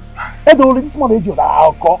 This marriage is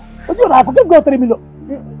Ako. Get go 3 million.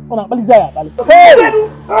 Hey!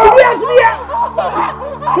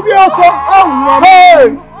 Hey!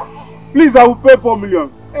 Please, I will pay 4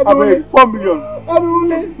 million. I beg, 4 million. 5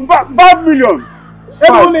 million.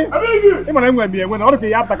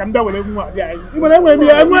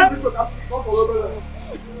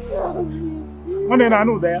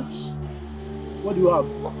 What do you have?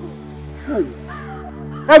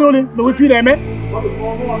 Hey, Dolly, do we feed them?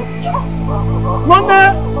 One day.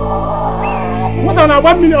 What on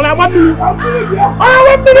 1 million? 1 million. 1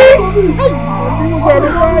 million.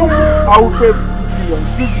 I will pay 6 million.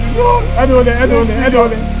 6 million.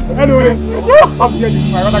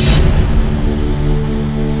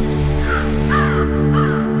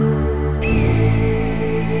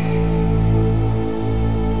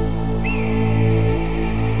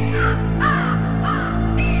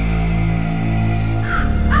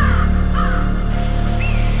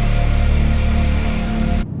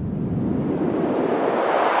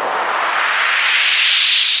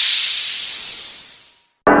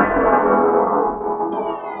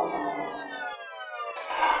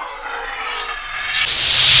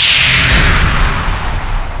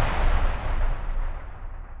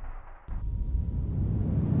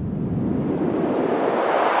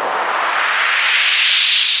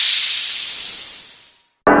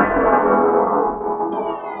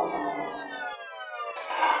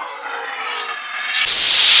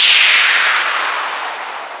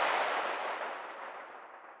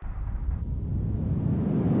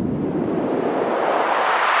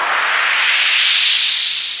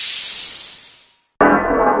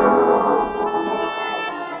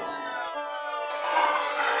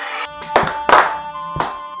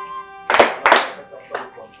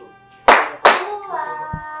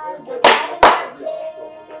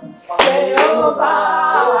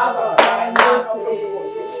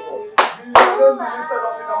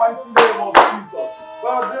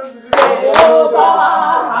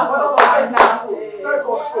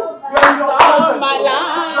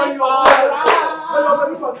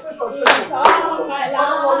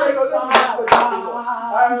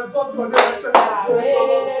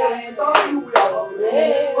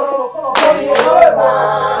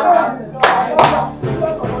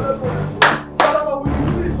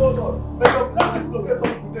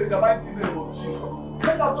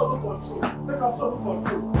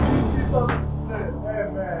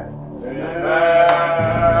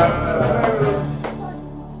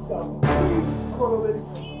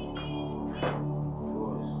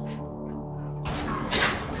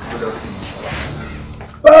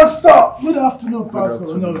 Pastor! Good afternoon, Pastor.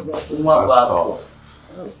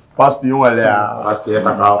 Pastor, you want to Pastor, you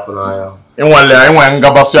want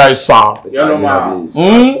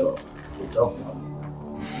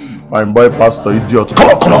my boy, Pastor, idiot.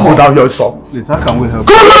 Come on, go down here, son. Please, how can we help?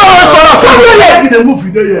 Come on, son. In the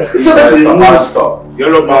movie, there. Pastor,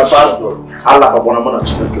 yellow pastor. I like a one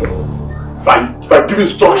chicken. If I give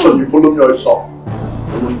instruction, you follow me, son.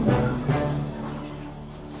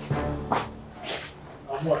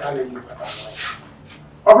 I'm not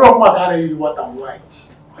telling you what I'm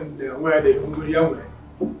right. And where they go the young way.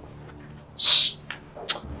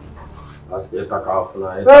 That's the attack of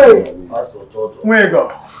life. Hey! Where you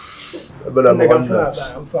go?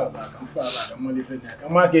 I'm far back. I'm only for that.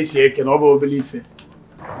 I'm not getting shaken. I will believe it.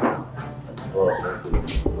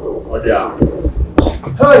 Oh, yeah.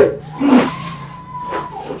 Hey!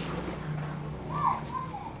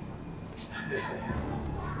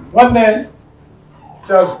 One day,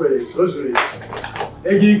 Charles Perez, Rosary,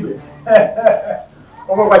 Egigwe.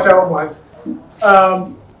 I'm going to watch out once.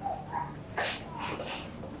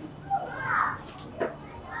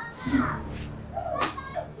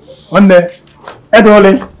 One day,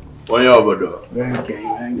 Edwally. When you're over there. Okay,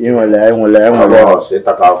 you will say,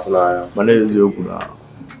 take off now. My name is Yokuna.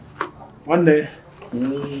 One day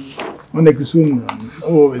soon.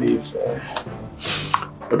 Oh, believe.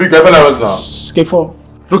 Maybe Kevin Evans now. Skefo.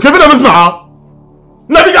 No, Kevin Evans now.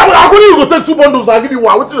 Now, I'm going to go take 2 bundles. I'll give you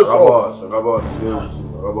one. What's the song?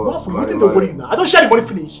 I don't share the money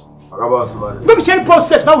finish. Maybe sharing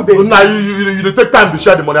process now. Now you take time to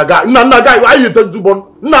share the money. I got. No, guy, why you take 2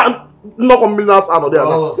 bundles? No, not a million out of there.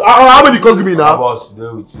 How many you give me now? Boss,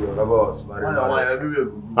 there with you. Boss,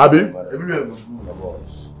 Abi? Everywhere.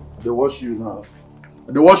 Boss. They wash you now.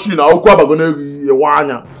 They wash you now. Okwa bagone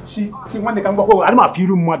wanya. See when they can go. I don't feel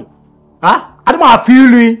you mad. Huh? I don't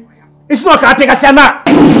feel you. It's not gonna take us now.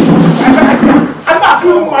 I don't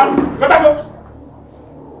feel you mad.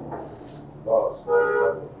 Boss.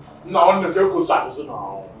 Now on the go service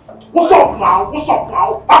now. What's up now?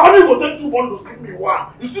 I only go take 2 bundles. Give me one.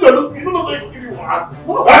 You still look. You don't know so you give me one.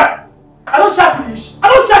 I don't share finish.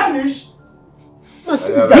 Every time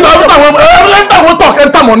we talk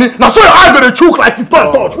enter money. Now so your eye gonna choke like if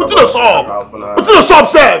not touch. What do the sub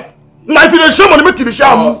serve? Now if you dey share money, make you dey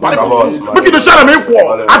share make you dey share them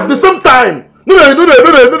equal at the same time. No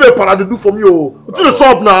para dey do for me. What do the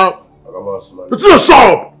sub now? What do the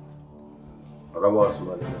sub?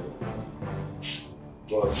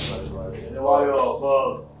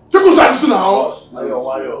 Take us like this now.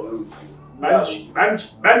 Manji.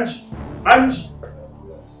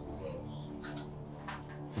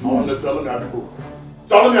 I'm not telling you people.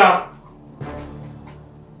 Telling you.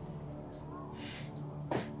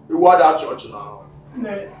 You are that church now.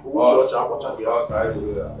 Church outside.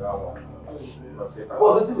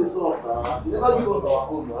 Boss, this is up now. You never give us our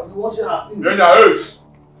own. You want share our thing.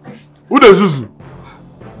 Who the Zuzu?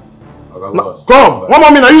 Come, one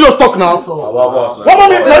more minute, you just talk now. One more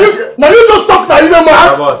minute, now you just talk now, you know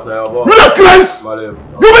man. You the Christ. You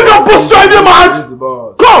make a post you know man.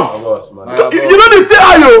 Come. You know the say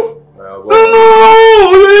ayo.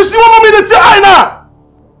 No, you see one more minute say ayo now.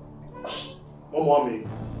 One more minute.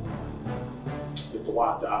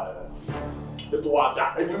 Little water.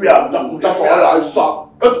 Everywhere, tap all I saw.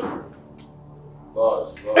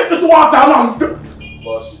 Boss. Little water now.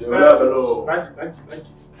 Boss, hello. Thank you.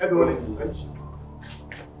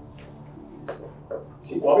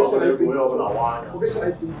 See, no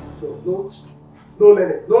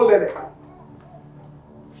let it.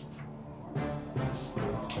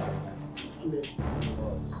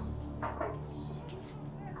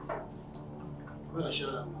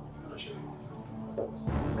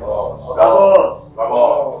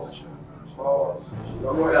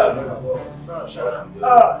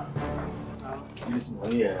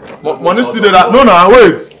 Money still there. No,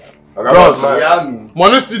 wait. Gross.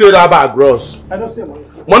 Money still there that bag, gross. I don't say money.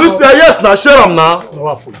 Money still there, yes, now share them now. No,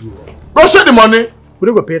 what for you? Go share the money. We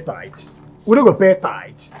don't go pay tithe.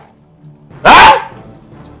 Huh?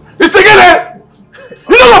 It's again eh?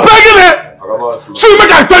 You don't go pay again eh? So you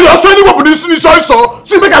make I tell you, I saw anyone this in so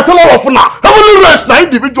you make I tell all of now. Heavenly rest now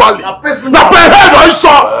individually. Now pay head I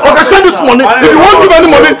saw. Okay, share this money. If you won't give any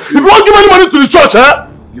money, to the church,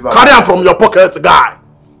 carry them from your pocket, guy.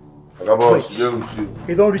 Wait,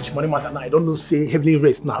 you don't reach money matter now. I don't know say heavenly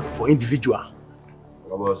rest now for individual.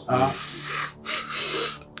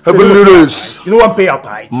 Heavenly rest. You know what pay out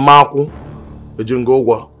tithe? Marco, the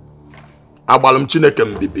jingo. Abalum Chineke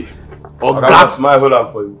mbibi. Oga, smile hold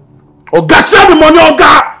up for you. Oga, share the money,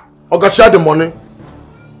 Oga, share the money.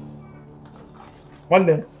 One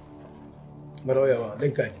day.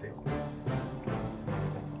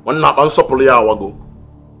 One na unsupple ya wago.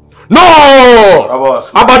 No!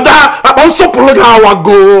 Abada, unsupple ya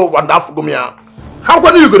wago. Wonderful me. How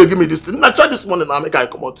can you gonna give me this thing? Now try this money now make I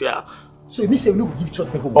come out here. So you mean say we no go give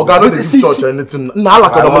church people? Oga, no give church anything. Na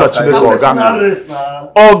alaka na mo na Chineke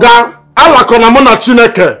Oga. Alaka na mo na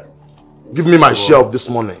Chineke. Give me my share of this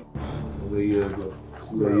money.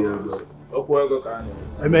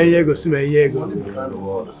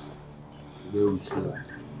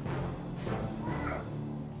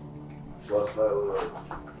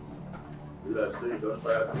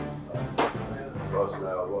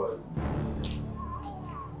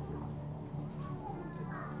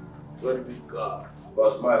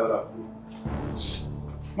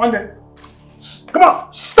 One day. Come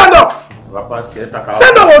on, stand up. Stand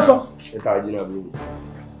up also.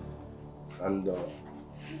 And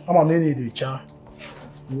I'm on any day, cha.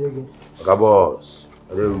 Okay, boss.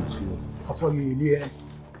 I dey with you. That's all you hear.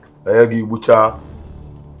 I give bucha.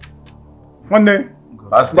 One day.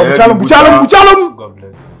 Pastor, Buchalum. God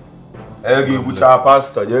bless you. I give bucha,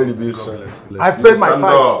 Pastor. I paid my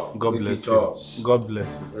tithe. God bless you. God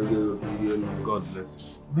bless you. God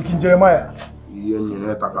bless you. Deacon Jeremiah.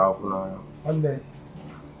 One day.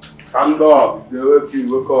 Stand up. They wake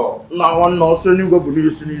you, wake up. Now one no say you go believe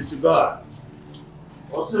in cigar.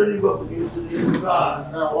 Or say you go believe in cigar.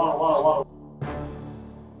 Now one.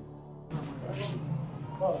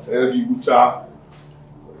 Egi Bucha.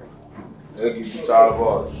 Egi Bucha,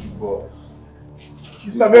 boss.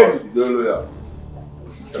 Sister Mary. You don't know ya.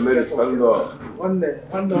 Sister Mary, stand up. One day.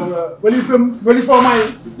 Will you for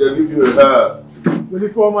mine? They give you a hair. Will you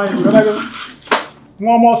for mine?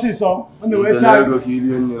 One more sister. On the way, child. I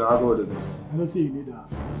don't see you need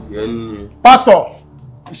that. Pastor,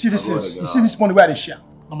 you see this money where they share.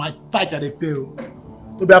 On my tithe they pay.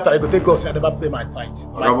 So after I go take us, I never pay my tithe.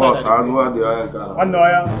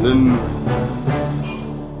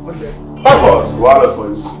 One day. Pastor, what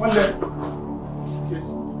police? One day.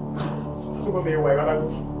 Two me away. Gotta go.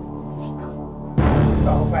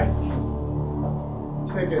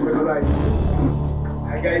 Take it, right.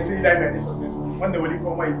 I got it 3 times successful. One day will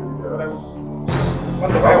for my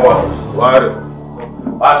one day what?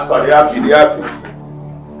 Pastor, they happy.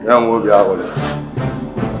 Young will be out.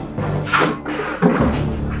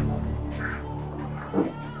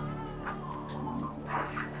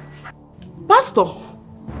 Pastor,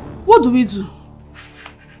 what do we do?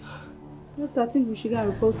 Yes, I think we should get a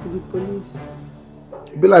report to the police.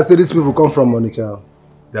 Be like say these people come from Onitsha.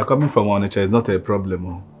 They are coming from Onitsha. It's not a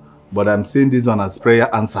problem. But I'm seeing this one as prayer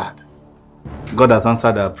answered. God has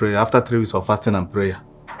answered our prayer after 3 weeks of fasting and prayer.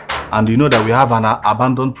 And you know that we have an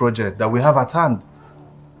abandoned project that we have at hand.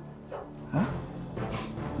 Huh?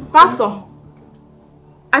 Pastor,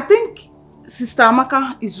 I think Sister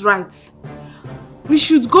Amaka is right. We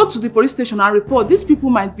should go to the police station and report. These people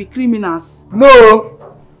might be criminals. No!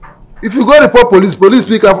 If you go report police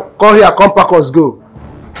people come here, come pack us, go.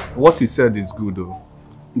 What he said is good though.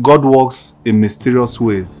 God works in mysterious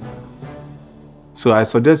ways. So I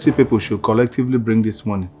suggest you people should collectively bring this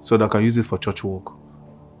money so that I can use it for church work.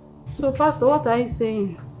 So Pastor, what are you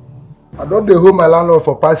saying? I don't hold my landlord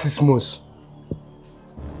for past 6 months.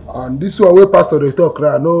 And this one where Pastor they talk,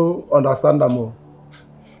 I no understand them more.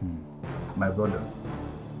 My brother,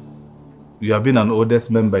 you have been an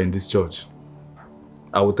oldest member in this church.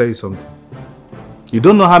 I will tell you something. You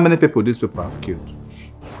don't know how many people these people have killed.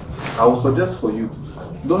 I will suggest for you,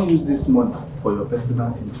 don't use this money for your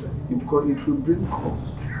personal interest because it will bring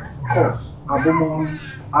cost.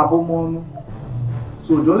 Abomon.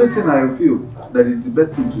 So the only thing I feel that is the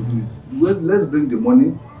best thing to do is let's bring the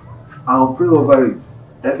money. I'll pray over it.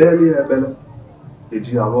 Ebele,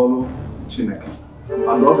 Eji Arolo, Chineke. And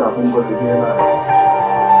Lord Abon got the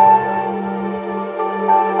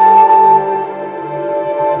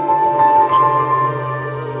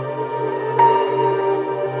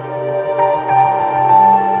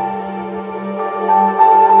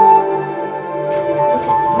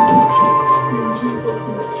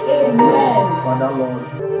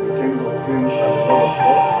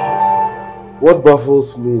What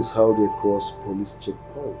baffles me is how they cross police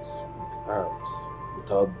checkpoints with arms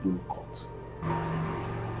without being caught.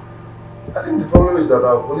 I think the problem is that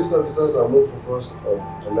our police officers are more focused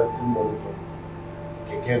on collecting money from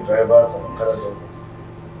keke drivers and car drivers.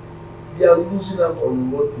 They are losing out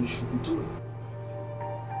on what we should be doing.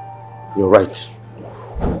 You're right.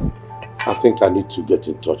 I think I need to get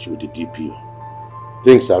in touch with the DPO.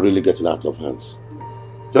 Things are really getting out of hands.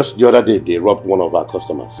 Just the other day, they robbed one of our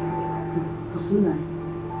customers.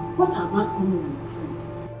 What about Omo, my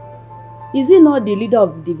friend? Is he not the leader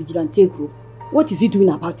of the vigilante group? What is he doing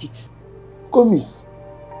about it? Komis,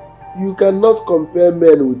 you cannot compare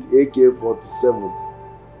men with AK-47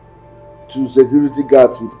 to security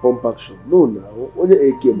guards with pump action. No, now, only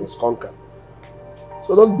AK must conquer.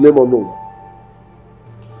 So don't blame on no one.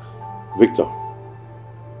 Victor,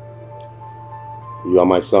 you are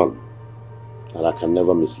my son, and I can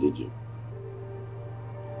never mislead you.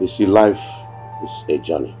 You see, life is a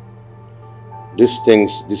journey. These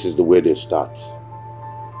things, this is the way they start.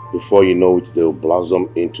 Before you know it, they'll blossom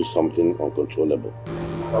into something uncontrollable.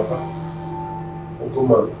 Papa, Uncle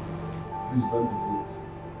Man, please don't do it.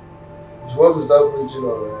 If you want to start preaching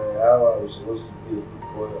on how I'm supposed to be a good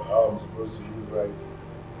boy, or how I'm supposed to live right,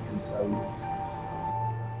 please, I will leave this place.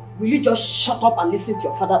 Will you just shut up and listen to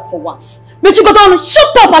your father for once? But you go down and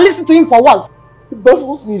shut up and listen to him for once. It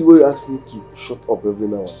baffles me the way you ask me to shut up every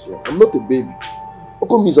now and then. I'm not a baby.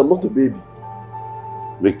 Uncle means I'm not a baby.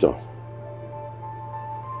 Victor,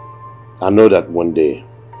 I know that one day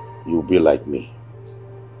you'll be like me.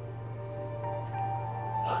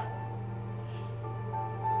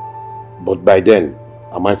 But by then,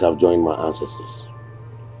 I might have joined my ancestors.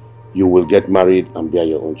 You will get married and bear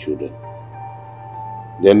your own children.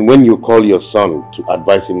 Then when you call your son to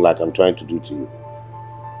advise him like I'm trying to do to you,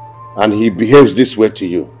 and he behaves this way to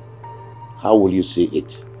you, how will you see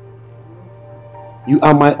it? You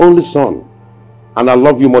are my only son, and I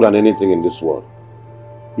love you more than anything in this world.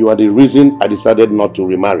 You are the reason I decided not to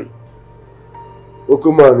remarry.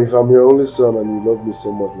 Okuman, if I'm your only son and you love me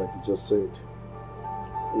so much like you just said,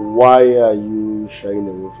 why are you shying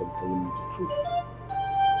away from telling me the truth?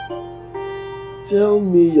 Tell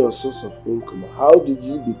me your source of income. How did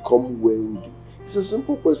you become wealthy? It's a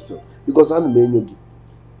simple question. Because I'm a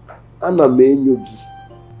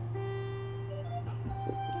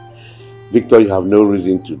Victor, you have no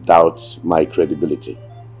reason to doubt my credibility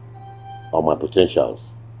or my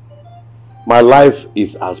potentials. My life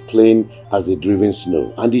is as plain as the driven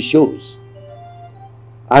snow, and it shows.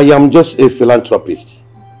 I am just a philanthropist.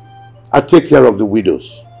 I take care of the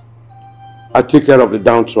widows. I take care of the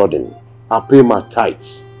downtrodden. I pay my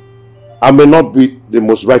tithes. I may not be the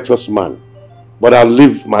most righteous man, but I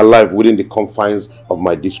live my life within the confines of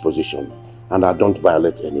my disposition, and I don't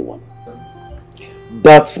violate anyone.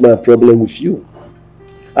 That's my problem with you.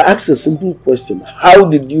 I asked a simple question. How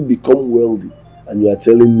did you become wealthy? And you are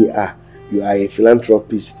telling me, you are a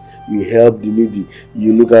philanthropist, you help the needy,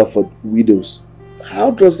 you look out for widows. How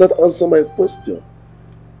does that answer my question?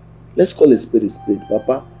 Let's call a spade,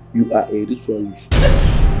 Papa. You are a ritualist.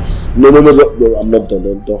 No, I'm not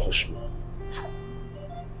done. Don't hush me.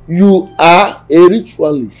 You are a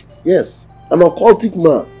ritualist. Yes, an occultic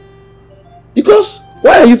man. Because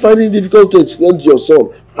why are you finding it difficult to explain to your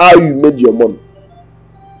son how you made your money?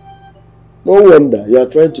 No wonder you are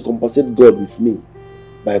trying to compensate God with me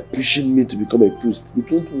by pushing me to become a priest. It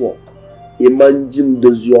won't work. Imagine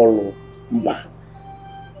does your mba.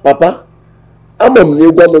 Papa, I'm a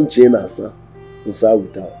nigga chain asa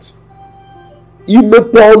without. You may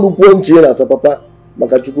pawn one chain asa papa.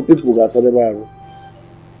 Makachuku people got some. What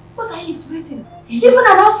are you waiting? Even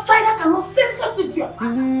an outsider cannot say something to your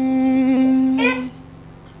father.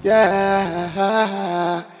 Yeah.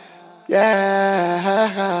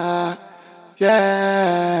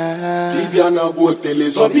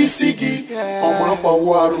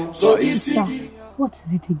 What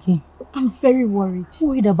is it again? I'm very worried.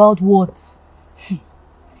 Worried about what?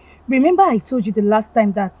 Remember I told you the last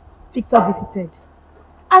time that Victor visited?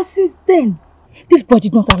 And since then, this boy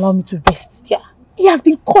did not allow me to rest. Yeah. He has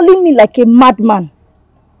been calling me like a madman.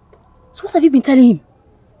 So what have you been telling him?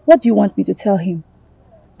 What do you want me to tell him?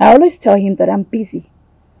 I always tell him that I'm busy.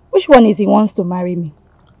 Which one is he wants to marry me?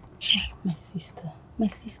 My sister.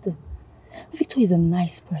 Victor is a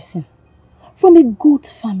nice person. From a good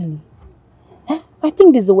family. I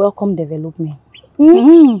think this is a welcome development.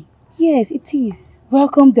 Yes, it is.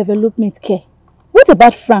 Welcome development, Ke. What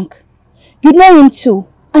about Frank? You know him too,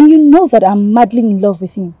 and you know that I'm madly in love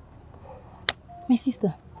with him. My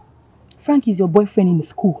sister, Frank is your boyfriend in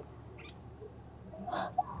school.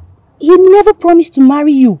 He never promised to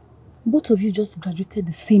marry you. Both of you just graduated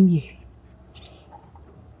the same year.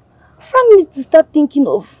 Frank needs to start thinking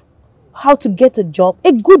of how to get a job,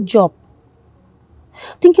 a good job.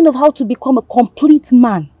 Thinking of how to become a complete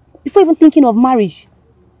man before even thinking of marriage.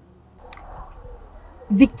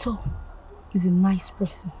 Victor is a nice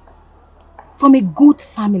person. From a good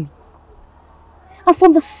family. And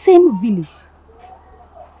from the same village.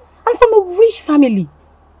 And from a rich family.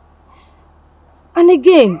 And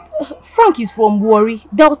again, Frank is from Warri,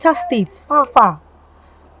 Delta State, far.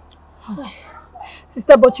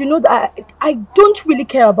 Sister, but you know that I don't really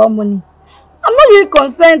care about money. I'm not really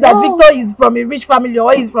concerned that Victor is from a rich family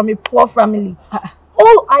or he's from a poor family.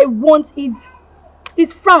 All I want is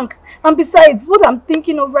Frank. And besides, what I'm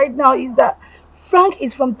thinking of right now is that Frank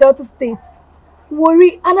is from Delta State,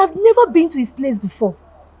 Warri, and I've never been to his place before.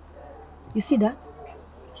 You see that?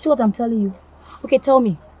 See what I'm telling you? Okay, tell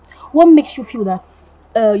me. What makes you feel that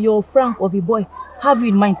your Frank or the boy have you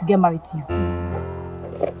in mind to get married to you?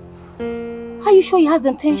 How are you sure he has the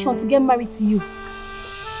intention to get married to you?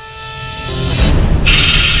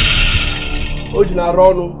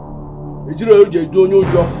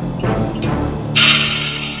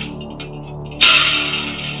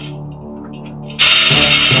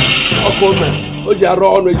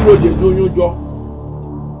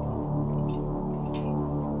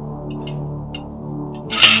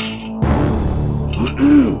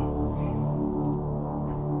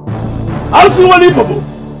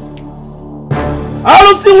 I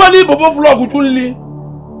don't see one Bobo vlog with Julie.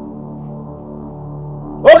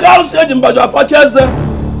 Okay, I'll say him by your fatches.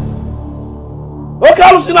 Okay,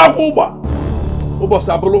 I'll see now Cuba. Obo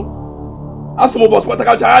Sabolo. Ask him about what I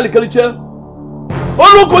got. Culture.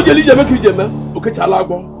 Oh, look, what you leave make you jemma. Okay,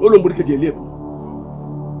 Chalago. Oh, look, what you leave.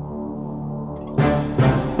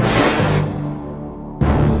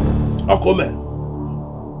 Oh, come.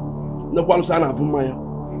 No one sana from Maya.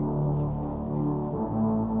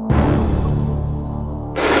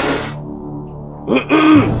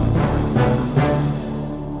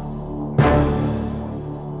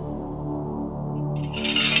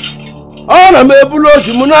 Ana m ebulu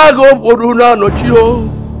oji m na-aga obodo na-anọchi o.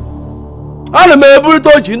 Ana m ebulu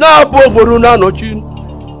oji na-abụ obodo na-anọchi.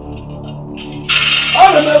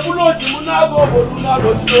 Ana m ebulu oji m na-aga obodo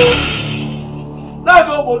na-anọchi o.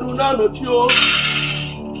 Na-aga obodo na-anọchi o.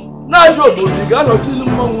 Na-aja obodo ga-anọchili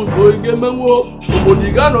mmanwụ ụzọ ige menwo. Obodo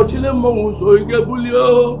ga-anọchili mmanwụ ụzọ ige bulie o.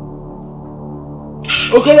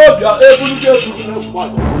 Okolobịa ebulu na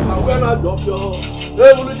mmadụ na wee na-adọ ọfịa.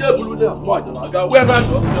 Ebulu na mmadụ ga wee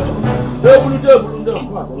na-adọ ọfịa. Ebulu na mmadụ ga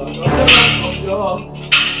wee na-adọ ọfịa.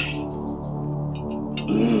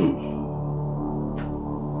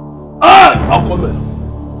 Ah, akome.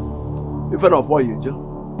 Ife na ọfọ yeje.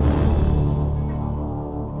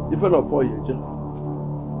 Ife na ọfọ yeje.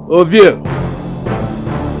 OVIE,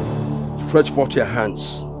 stretch forth your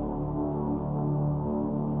hands.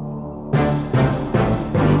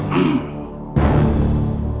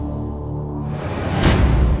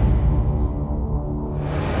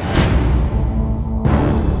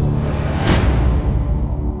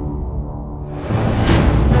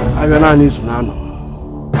 Ayana ni sunano.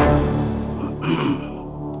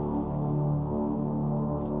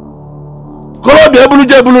 Kolo bi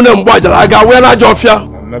ebulu na mgba jara aga we na jofia.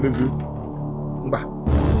 Mba.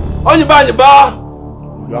 Onyi ba ni ba.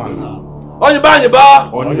 Onyi ba ni ba.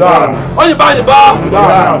 Onyi ba ni ba.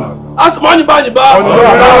 Asma onyi ba ni ba.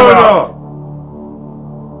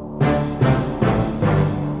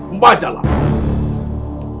 Mgba jala.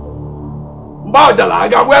 Mgba jala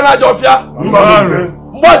aga we na jofia.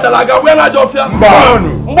 Mgba jala aga we na jofia.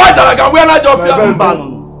 Mgba jala aga we na jofia.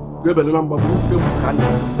 Gebele na mgba bu fe mu kan.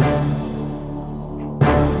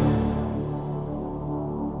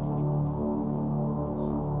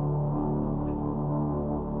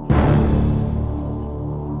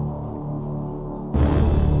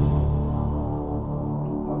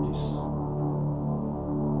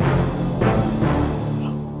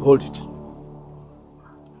 Hold it.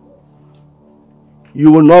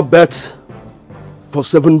 You will not bet for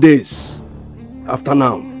 7 days after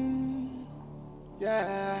now.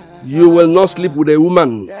 You will not sleep with a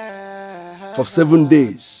woman for 7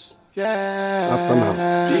 days after now.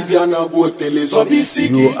 You are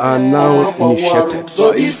now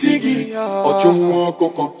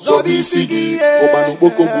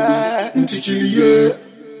initiated.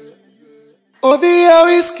 OVIE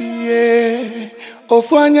whiskey,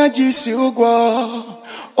 ofanya jisi ugwo,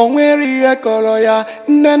 onweri ihe kọrọ ya,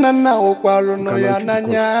 nne na nna ụkwarụ nọ ya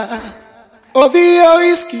n'anya. OVIE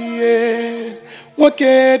whiskey,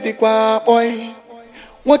 nwoke dịkwa boy,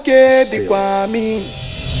 nwoke dịkwa mi,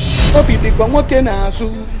 obi dịkwa nwoke n'azụ.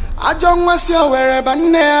 Ajọ nwa si owere ba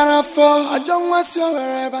nne ya n'afọ, ajọ nwa si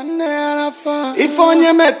owere ba nne ya n'afọ. Ife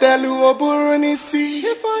onye metelu o buru n'isi,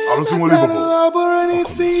 ife onye metelu o buru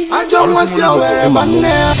n'isi. Ajọ nwa si owere ba nne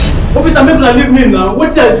ya. Officer, make una leave me now.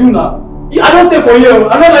 What I do now? I don't take for you.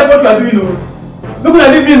 I don't like what you are doing. Make una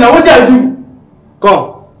leave me now. What I do?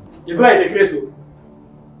 Come. You go like the grace.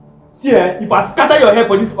 See, if I scatter your head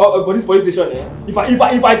for this police station, if I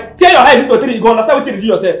tear your head into three, you go understand what you do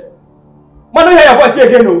yourself. Man, don't hear your voice here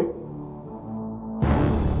again, no.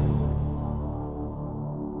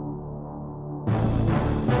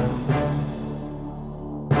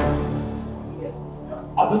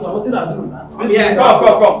 What did I do, man? Yeah,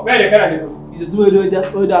 come. Where the hell are you? It's where you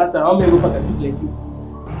do that answer. I'm going to go back to plenty.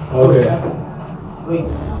 Okay. Wait.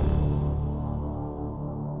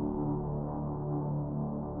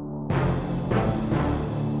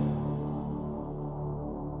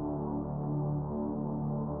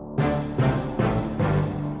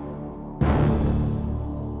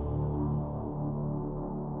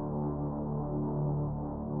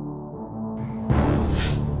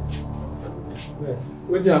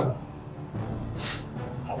 What's up?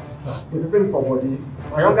 They're preparing for body.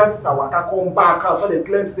 My younger sister Waka come back so they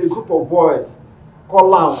claim say a group of boys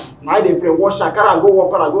call am. Now they brainwash her, carry and go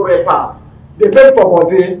walk and go rape her. They pay for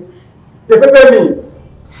body. They prepare me.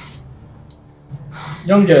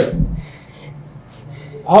 Young girl,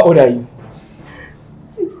 how old are you?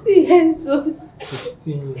 16 years old.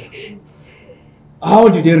 16 years. How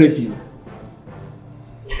did they rape you?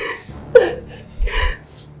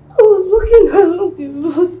 I was walking along the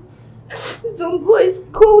road. Some boys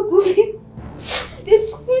called me. They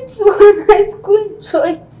took me to an ice cream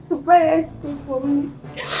joint to buy ice cream for me.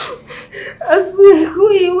 As we were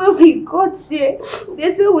going, when we got there,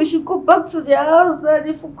 they said we should go back to their house and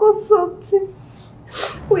they forgot something.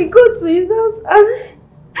 We got to his house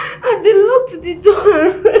and they locked the door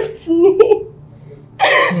and raped me.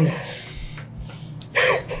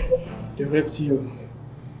 They raped you.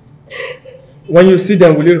 When you see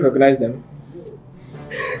them, will you recognize them?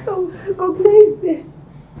 I will recognize them.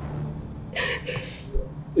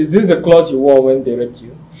 Is this the clothes you wore when they raped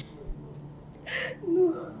you?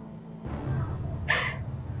 No.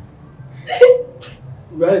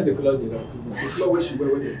 Where is the clothes you wore? The clothes where she wear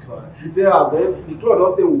when they try. You tell her, the clothes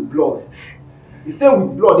don't stay with blood. It stay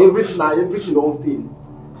with blood, everything don't stain.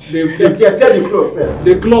 They tear the clothes.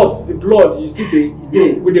 The cloth, the blood, you still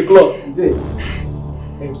there with the cloth. There.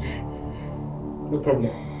 Thank you. No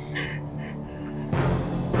problem.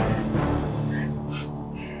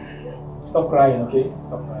 Stop crying, okay?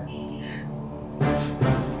 Stop crying.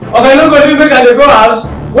 Okay, no go leave me at the go house.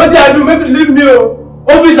 What did I do? Make leave me,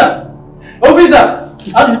 officer. Officer.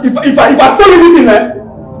 If I stole anything, man.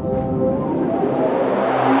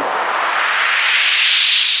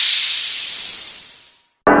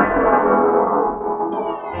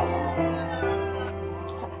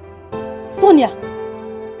 Sonia!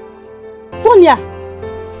 Sonia!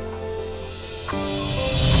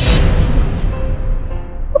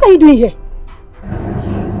 What are you doing here?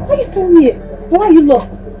 Why are you standing here? Why are you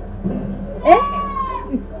lost? Eh?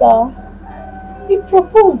 Sister, he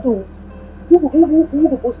proposed though. Who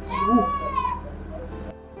proposed to you?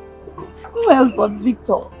 Who else but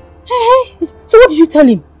Victor? Hey, so what did you tell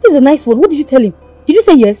him? This is a nice one. What did you tell him? Did you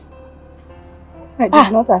say yes? I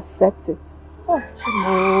did not accept it. Oh.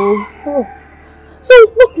 So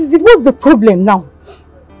what is it? What's the problem now?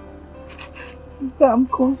 Sister, I'm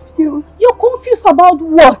confused. You're confused about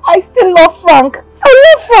what? I still love Frank. I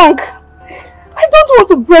love Frank. I don't want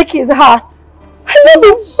to break his heart. I love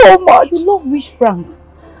him so much. You love which Frank?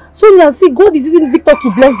 Sonia, see, God is using Victor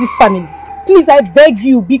to bless this family. Please, I beg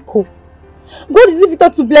you, Biko. God is using Victor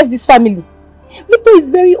to bless this family. Victor is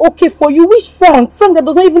very okay for you. Which Frank? Frank that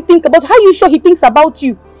does not even think about. How are you sure he thinks about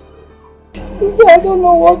you? I don't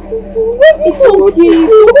know what to do. It's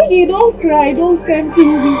okay, don't cry, everything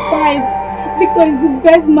will be fine. Victor is the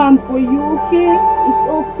best man for you, okay? It's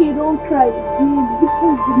okay, don't cry. Victor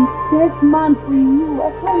is the best man for you. I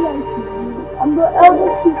can't lie to you. I'm your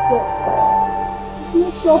elder sister. I'm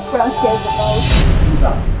not sure Frank cares about you.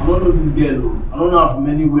 Lisa, I don't know this girl. I don't know her from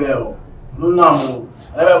anywhere. I don't know her.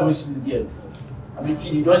 I never even see this girl before. I mean,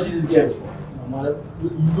 you don't see this girl before. You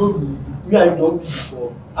know me. Me and you don't meet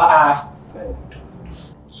before.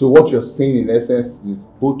 So what you're saying in essence is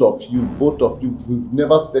both of you, you've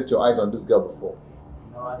never set your eyes on this girl before.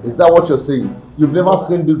 Is that what you're saying? You've never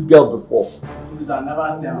seen this girl before? I never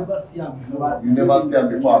see her. Before. You never see her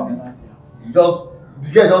before, Abi? You just, the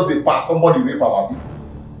girl just they pass, somebody rape her, Abi?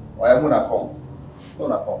 Or I'm gonna come.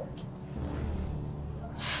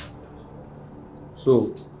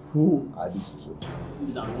 So, who are these two?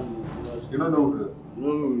 You don't know who?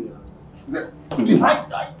 No.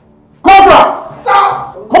 Cobra!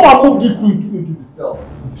 Stop! Come and move these two into the cell.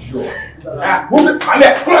 Sure. Move it. Come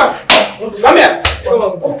here. Come here.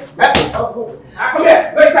 Come here.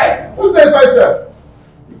 Go inside. Who's the inside, sir?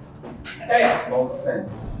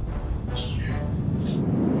 Nonsense.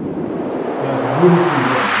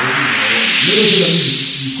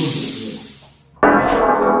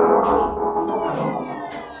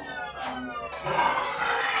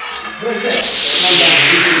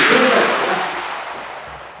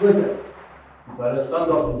 Listen. You better stand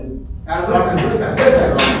up and do.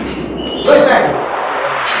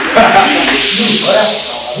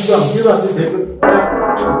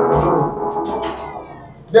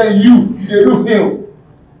 Then you don't him.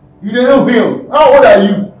 You don't him. How old are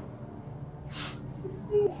you?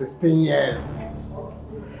 16 years.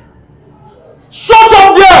 Shut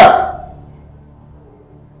up there!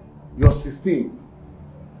 You're 16.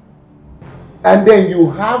 And then you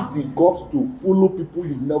have the guts to follow people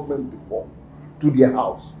you've never met before to their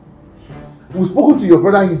house. We've spoken to your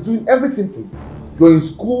brother, he's doing everything for you. You're in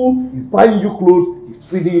school, he's buying you clothes, he's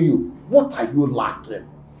feeding you. What are you lacking?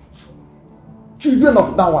 Children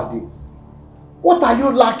of nowadays. What are you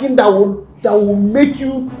lacking that will make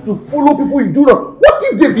you to follow people you do not? What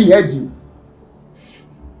if they behead you?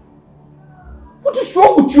 What is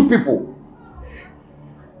wrong with you people?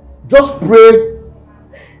 Just pray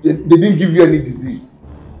they didn't give you any disease.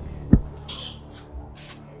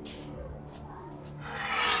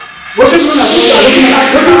 What is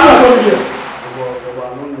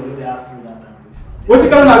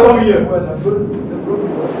going on here?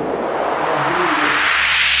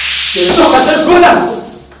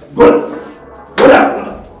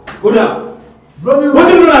 Go down.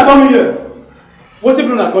 What you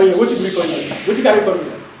come here? What you carry come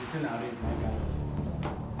here?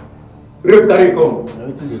 Rape carry come.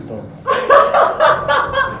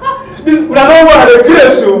 This una know what the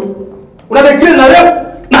grace so. Una the grace na rape.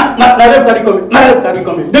 Na Now them carry coming. Now them carry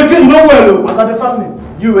coming. They came nowhere. I got the family.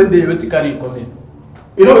 You went there, what you carry coming?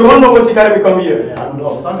 You know, you won't know what you carry me come here. Yeah, I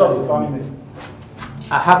know. Stand up the family.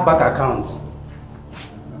 I hack back accounts.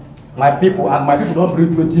 My people don't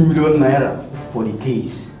bring 20 million naira for the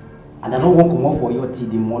case. And I don't want to come out for your till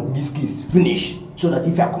the month this case finish. So that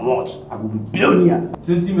if I come out, I will be billionaire.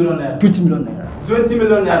 20 million naira. 20 million naira. 20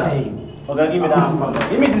 million naira. Okay, give me that phone.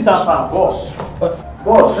 Give me this phone, boss.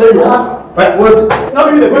 Boss, hey, right, what? Now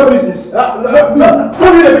be the business. Now be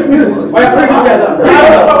the business. Why bring it here down? Bring that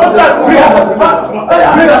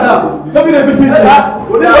down. Now be the business.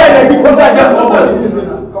 This guy they give us just one body.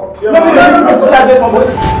 Now be the business just one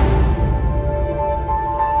body.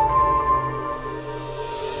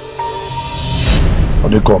 How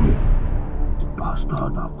they call me? The bastard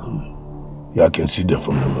are coming. Yeah, I can see them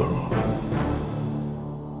from the mirror.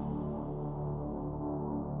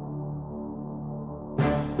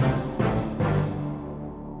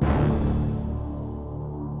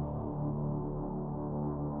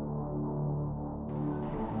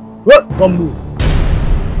 What? Don't move.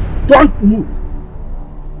 Don't move.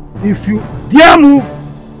 If you dare move,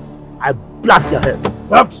 I blast your head.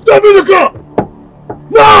 Stop in the car!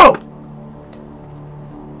 No!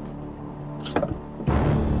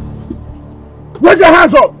 Raise your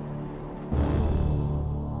hands up!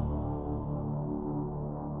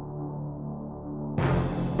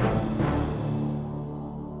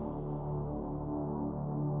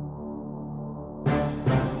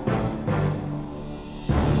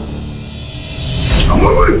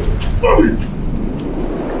 Move it! Move it!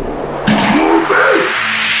 Move it!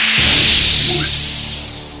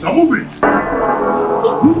 Now move it!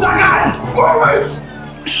 Move that guy! Move it!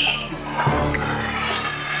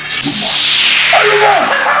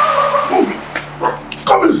 Move it!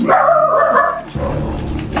 Come this way!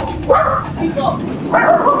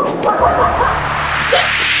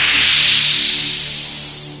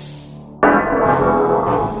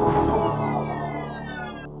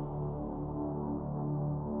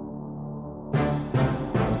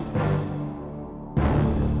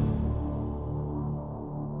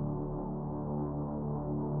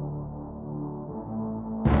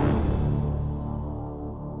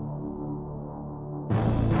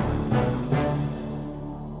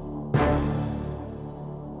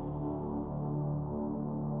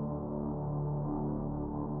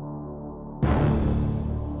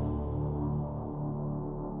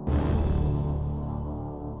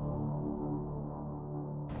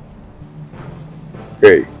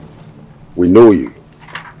 Hey, we know you,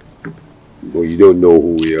 but you don't know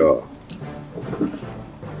who we are.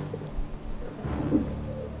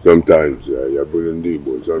 Sometimes you're Burundi,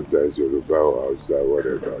 but sometimes you're Yoruba outside,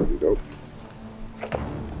 whatever, you know.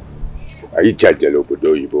 Are you charging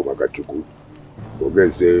Obodo Yibo Makachuku? We're going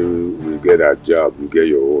to say we get our job, you get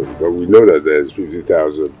your own, but we know that there's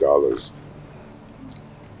 $50,000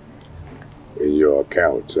 in your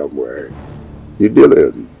account somewhere. You deal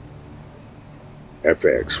in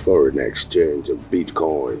FX, foreign exchange, and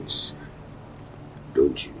bitcoins,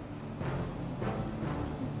 don't you?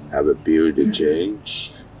 Have a bill to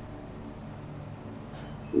change?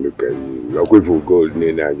 Look at you. You're going for gold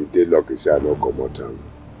now, you take lucky say I no come out time.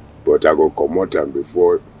 But I go come out time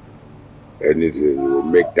before anything, you will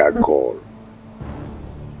make that call.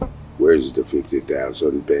 Where's the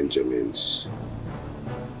 50,000 Benjamins?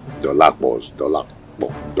 Dollar boss, dollar.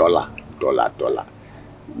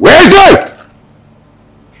 Where's that?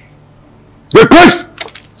 The question!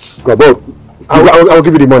 Gabo, I'll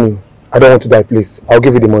give you the money. I don't want to die, please. I'll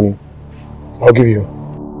give you the money. I'll give you.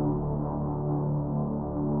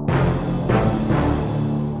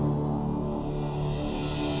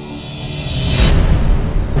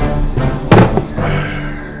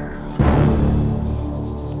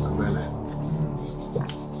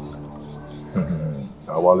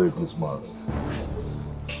 Awale Christmas.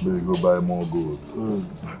 Maybe go buy more gold.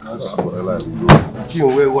 You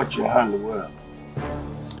will watch your hand well.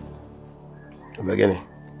 I'm beginning.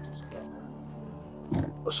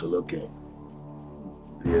 What's okay?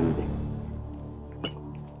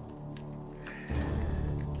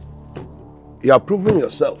 You are proving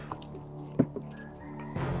yourself.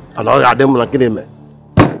 And all of them are getting me.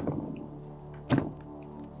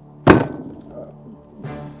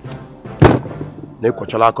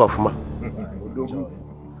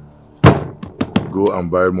 Go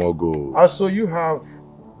and buy more gold. So you have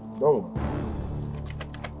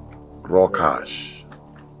Raw cash.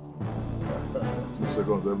 2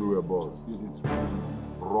 seconds everywhere, boss. This is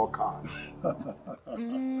raw cash.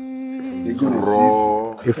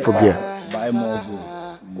 Raw. If forget. Buy more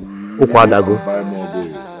gold. Ukwadago. Buy more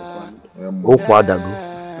gold. Ukwadago.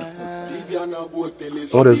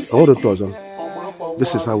 All the thoughts.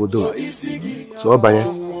 This is how we do it. So, Obanye,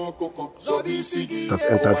 that's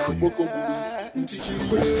entered for you.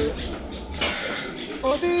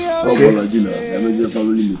 Okay. No.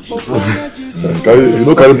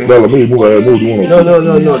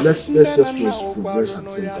 Let's just progress at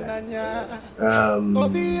the same time.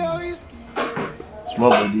 Small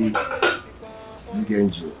body, big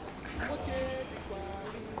angel.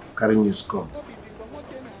 Carry news come.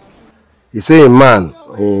 He say a man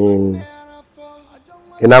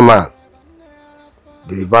in a man.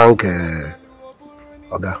 The bank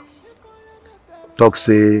Oga talk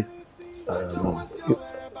say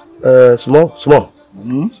small.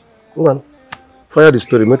 Go on. Fire the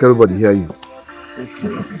story, make everybody hear you.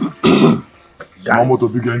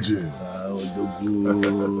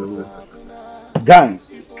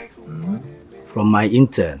 Guys, from my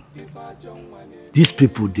intel, these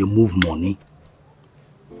people they move money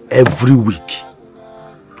every week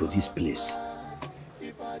to this place.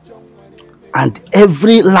 And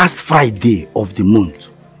every last Friday of the month,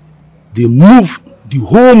 they move the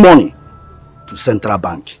whole money to Central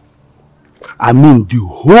Bank. I mean the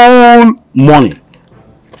whole money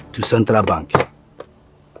to Central Bank.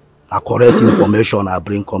 A correct information I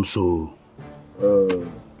bring comes so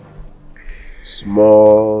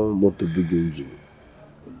small motor big engine.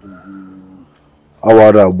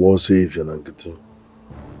 Our was safe and getting.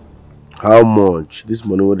 How much this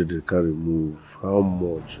money what did they carry move? How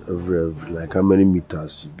much every like how many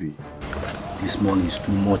meters it be? This money is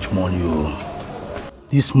too much money. Oh.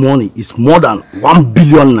 This money is more than 1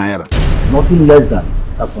 billion naira. Nothing less than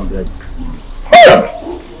 500.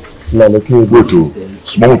 No, okay, go to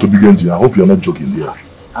small to big engine. I hope you're not joking there.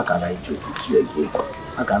 How can I joke with you again?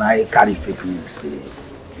 How can I carry fake news?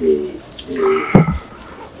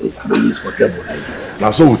 Police for trouble like this. Now,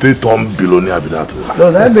 so we take Tom billionaire be that.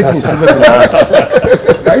 No, that make me see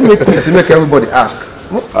that make me see make everybody ask.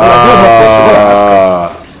 I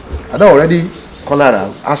don't already call her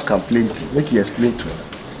and ask her plenty. Make you explain to her.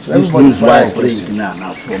 So this news why I bring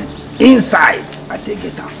now from inside I take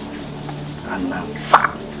it out. And I'm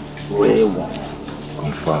fat. Way one.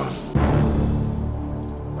 I'm fat.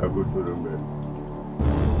 I go to the man.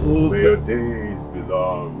 May your days be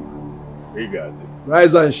long. We got it.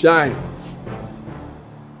 Rise and shine.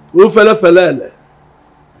 Who fele.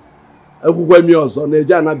 Ekwukwe mi ọzọ na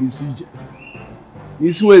eje anabi isi ije.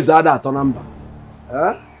 Isi we za ada atọ na mba.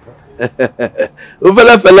 Who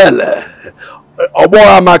fele. Ogbo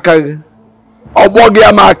amaka gị. Ogbo gị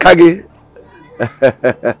amaka gị.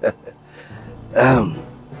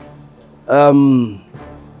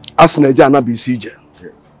 Asị na eje anabi isi ije.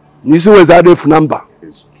 Isi we za ada efu na mba.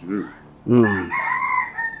 It's true.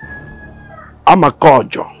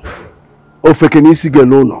 Amakojo ofeke n'isi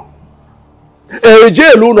gele ụlọ eje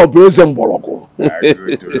elu ụlọ bụ eze mgbọrọgwụ.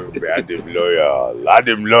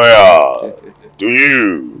 Adam loyal to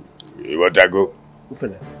you. What I go?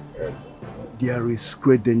 Yes. There is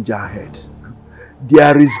great danger ahead.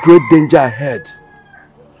 There is great danger ahead.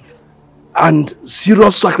 And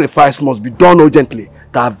serious sacrifice must be done urgently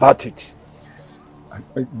to avert it.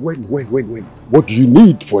 When? What do you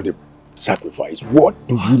need for the sacrifice? What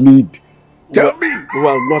do you need? Tell me.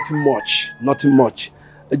 Well, nothing much.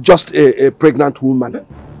 Just a pregnant woman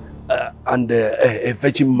and a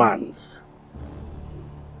virgin man.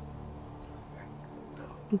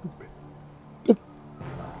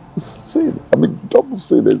 Sin. I mean, double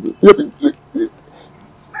sin is it? I mean,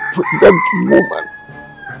 pregnant woman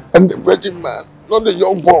and a virgin man, not a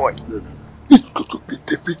young boy. It's going to be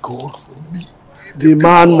difficult for me. The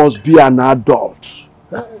man must be an adult.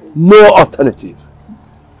 No alternative.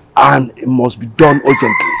 And it must be done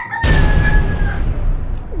urgently.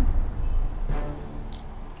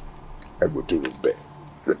 I go to the bed.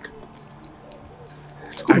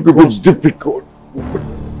 It's going to be most difficult.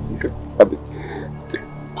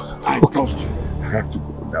 I trust you. I have to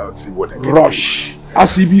go now and see what I can Rush.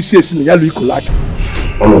 As CBC is in the yellow ecolage.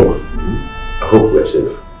 Oh, I hope we are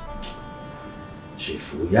safe.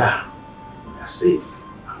 Chief, we are safe.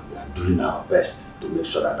 We are doing our best to make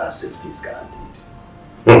sure that safety is guaranteed.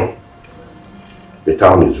 The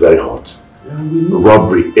town is very hot. Yeah, we know.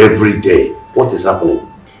 Robbery every day. What is happening?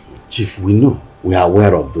 Chief, we know. We are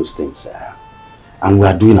aware of those things. And we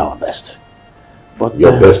are doing our best. But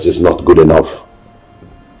your best is not good enough.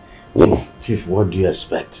 Chief, what do you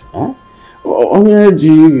expect? Only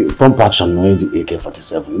the pump action and the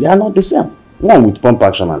AK-47, they are not the same. One with pump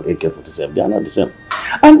action and AK-47, they are not the same.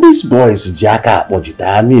 And these boys, Jaka,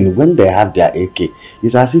 I mean, when they have their AK,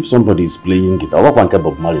 it's as if somebody is playing guitar.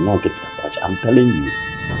 I'm telling you.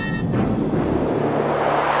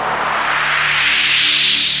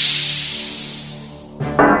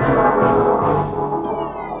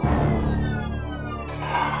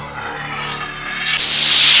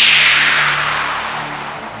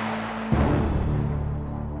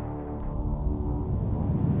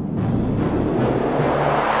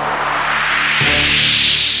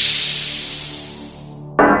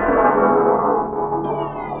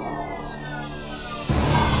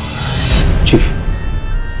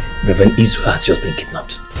 Reverend Izu has just been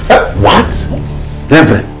kidnapped. What?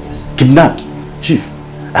 Reverend? Kidnapped? Chief,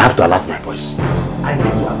 I have to alert my boys. I need to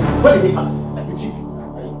alert. What did they happen? Chief.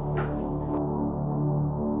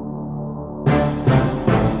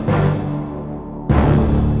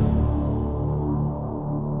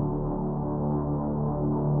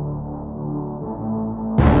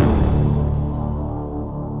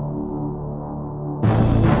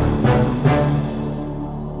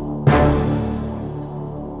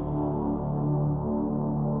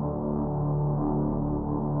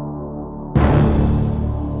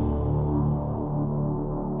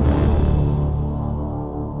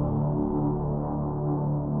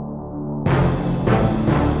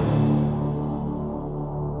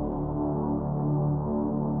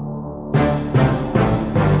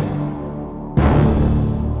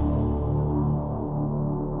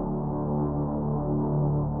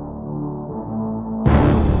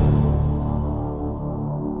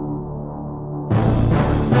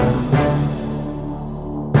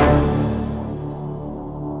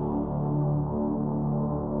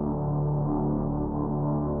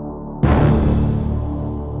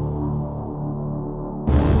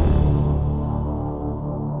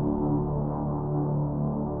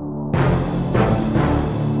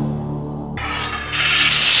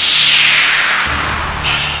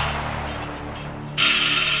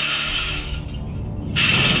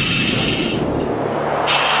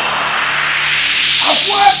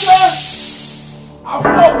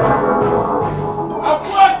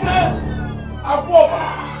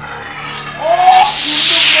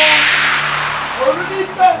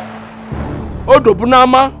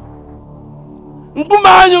 Bunama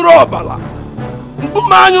Mbumanyu Robala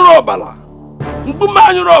Mbumanyu Robala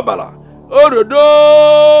Mbumanyu Robala Orodo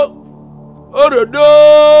Orodo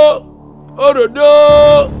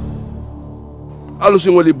Orodo Alusi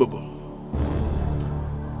Wali Bobo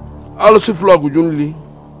Alusi Flogu Junli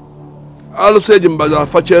Alusi Jimbaza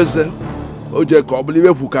Facheze Oje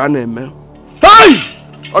Kobliwe Pukane me Hey!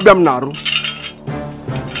 Obiam Naru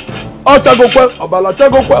Otagokwe,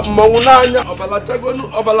 Obalachagokwe, Mongunanya, Obalachagonu,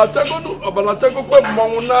 Obalachagonu, Obalachagokwe,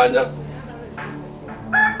 Mongunanya.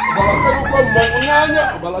 Obalachagokwe, Mongunanya,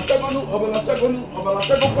 Obalachagonu, Obalachagonu,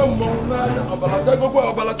 Obalachagokwe, Mongunanya, Obalachagokwe,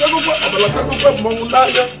 Obalachagokwe, Obalachagokwe,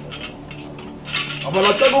 Mongunanya.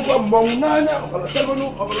 Obalachagokwe, Mongunanya, Obalachagonu,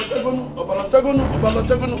 Obalachagonu, Obalachagonu,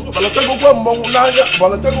 Obalachagonu, Obalachagokwe, Mongunanya,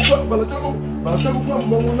 Obalachagokwe, Obalachagokwe,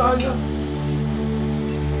 Mongunanya.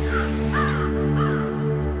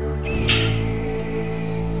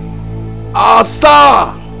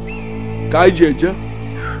 Asa Kaijeje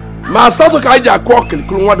Masa to Kaija Kokil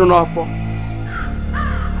Kulwado no afọ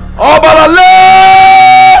Obalale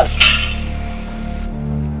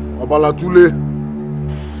Obalatule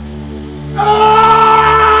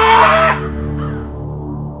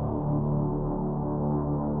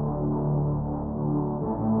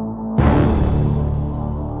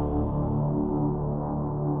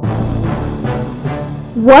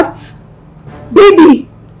What? Baby!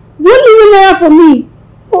 1 million naira for me.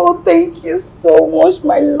 Oh, thank you so much,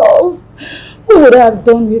 my love. What would I have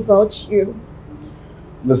done without you?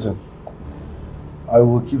 Listen, I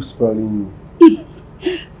will keep spoiling you.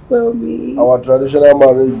 Spoil me. Our traditional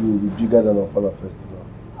marriage will be bigger than our father festival.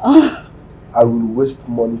 I will waste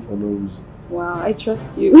money for no reason. Wow, I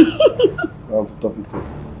trust you. Now to top it up.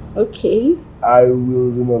 Okay. I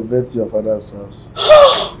will renovate your father's house.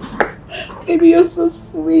 Baby, you're so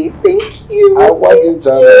sweet. Thank you. I want in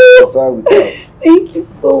China to sign with that. Thank you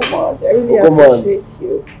so much. I really appreciate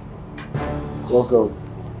you. Welcome.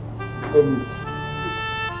 Come, miss.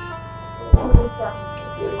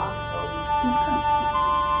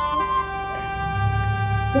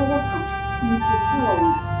 You're welcome. Thank you. How are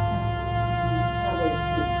you? How are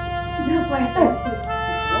you? You're fine. Thank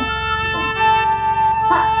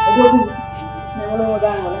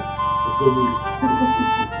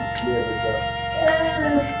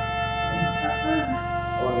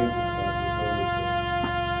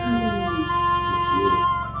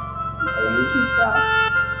you, sir.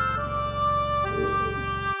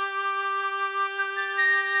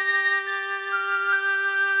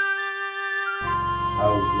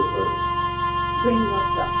 How is your brother? Bring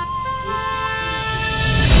yourself.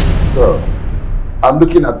 So, I'm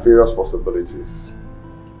looking at various possibilities.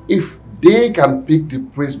 If they can pick the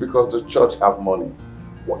priest because the church have money,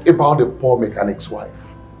 what about the poor mechanic's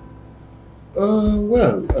wife?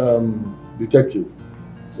 Detective.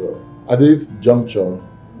 So, at this juncture,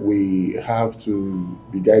 we have to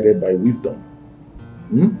be guided by wisdom.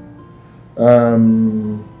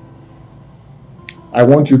 I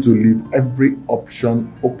want you to leave every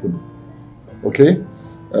option open. Okay?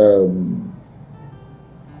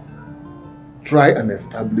 try and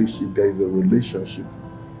establish if there is a relationship,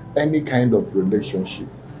 any kind of relationship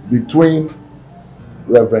between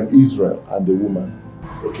Reverend Israel and the woman.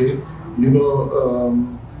 Okay? You know,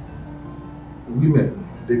 women,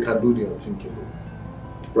 they can do the unthinkable.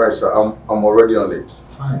 Right, sir. I'm already on it.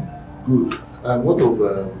 Fine. Good. And what of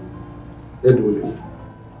Edwin?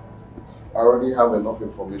 I already have enough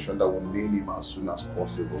information that will nail him as soon as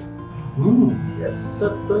possible. Yes,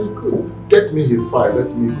 that's very good. Get me his file.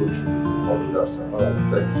 Let me go through. I'll do that, sir. All right,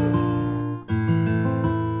 thank you, sir.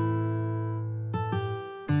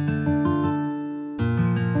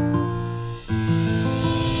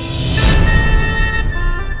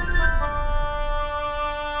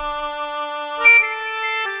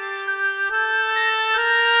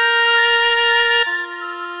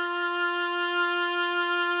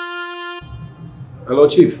 Hello,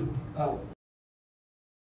 Chief.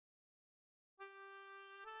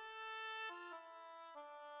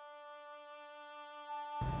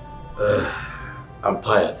 I'm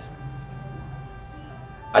tired.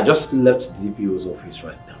 I just left the DPO's office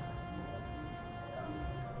right now.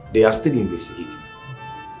 They are still investigating.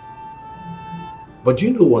 But do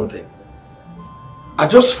you know one thing? I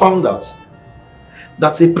just found out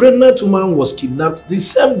that a pregnant woman was kidnapped the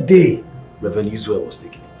same day Reverend Israel was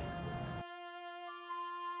taken away.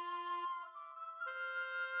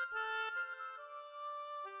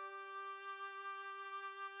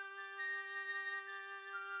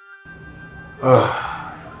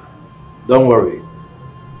 Don't worry,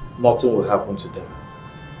 nothing will happen to them.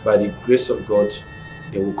 By the grace of God,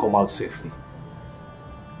 they will come out safely.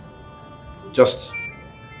 Just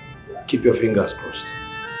keep your fingers crossed.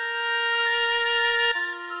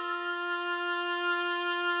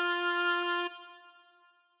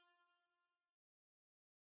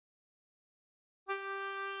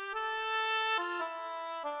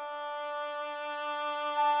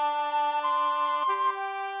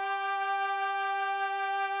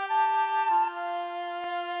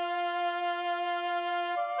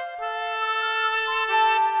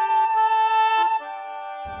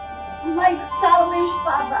 My darling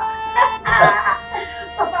father.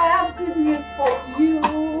 Papa, I have good news for you.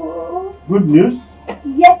 Good news?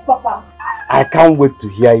 Yes, Papa. I can't wait to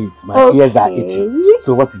hear it. My ears are itching.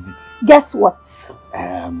 So what is it? Guess what?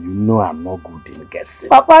 You know I'm not good in guessing.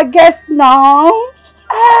 Papa, guess now.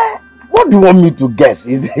 What do you want me to guess?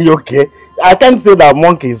 Is it okay? I can't say that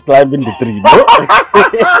monkey is climbing the tree, no?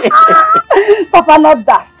 Papa, not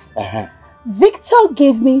that. Victor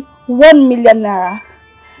gave me 1 million naira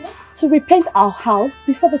to repaint our house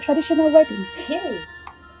before the traditional wedding. Hey.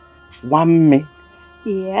 1 million?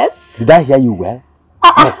 Yes. Did I hear you well?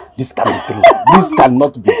 No, this can't be true. This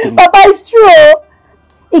cannot be true. Papa, it's true.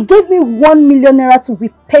 He gave me 1 million naira to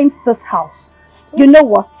repaint this house. You know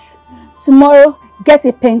what? Tomorrow, get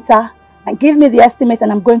a painter and give me the estimate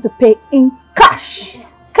and I'm going to pay in cash.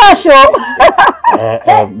 Cash, oh!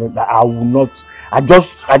 I will not. I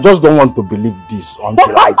just don't want to believe this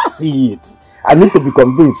until I see it. I need to be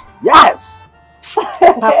convinced. Yes.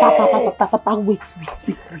 Papa, wait.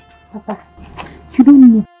 Papa, you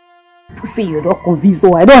don't need to say you're not convinced.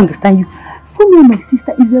 Oh, I don't understand you. Sonia, my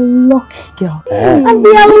sister, is a lucky girl. And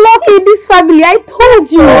we are lucky in this family. I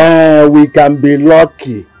told you. We can be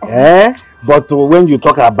lucky. But when you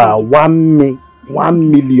talk about 1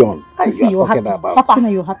 million, I see you're happy. Papa,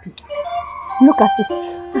 Sonia, you're happy. Look at it.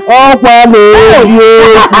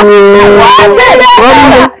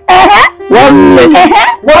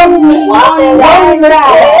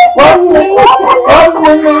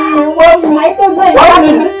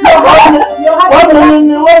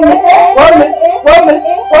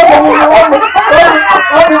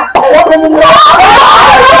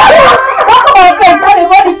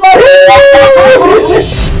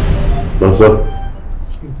 Doctor,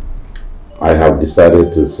 I have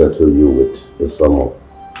decided to settle you with a sum of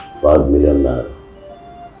 5 million naira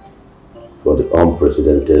for the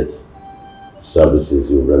unprecedented services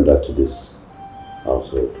you render to this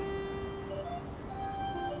household.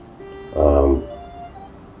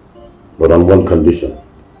 But on one condition.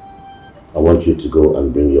 I want you to go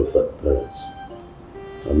and bring your parents.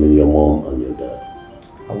 I mean your mom and your dad.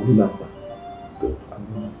 I will do that, sir. Good. I will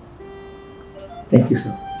do that, sir. Thank you,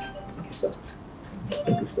 sir. Thank you, sir.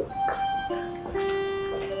 Thank you, sir.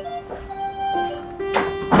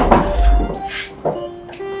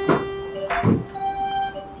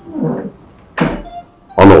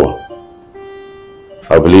 Honour,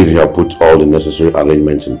 I believe you have put all the necessary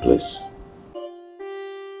arrangements in place.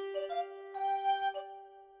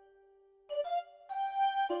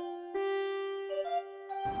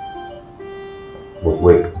 But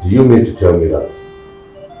wait, do you mean to tell me that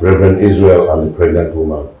Reverend Israel and the pregnant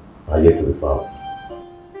woman are yet to be found.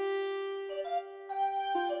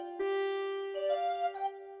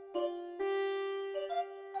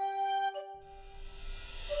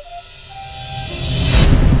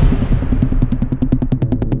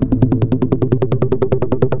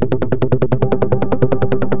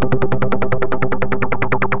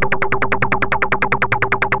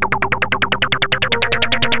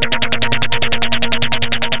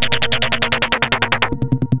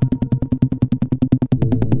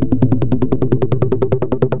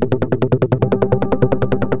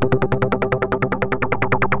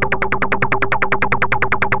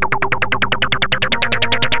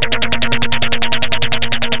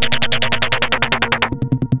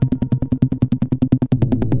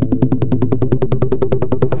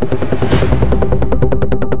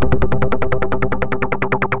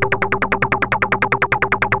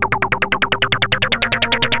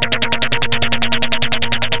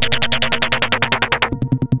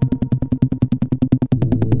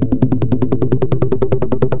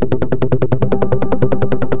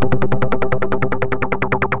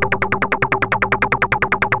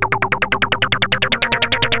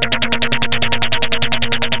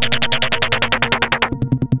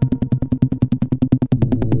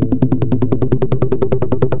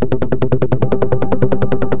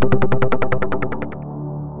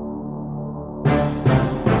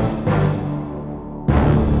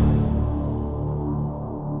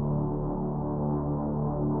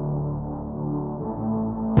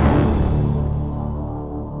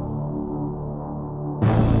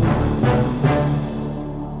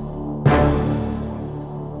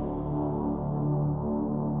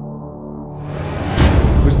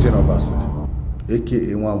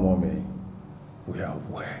 aka one woman, we are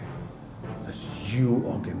aware that you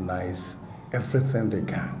organize everything the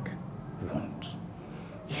gang want.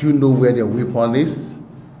 You know where their weapon is.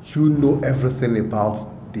 You know everything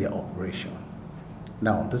about their operation.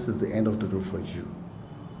 Now, this is the end of the road for you.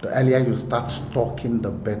 The earlier you start talking, the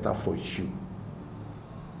better for you.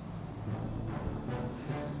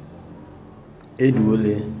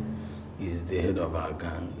 Edwole is the head of our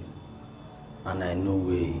gang, and I know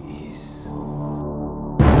where he is.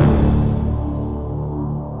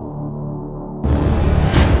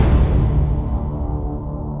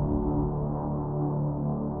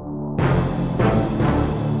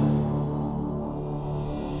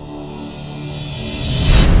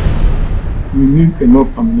 We need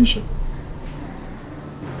enough ammunition.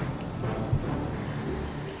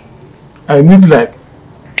 I need like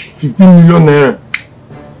 15 million naira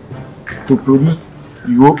to produce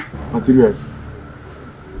your materials.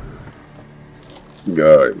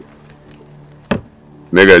 Guy,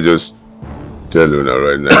 make I just tell you now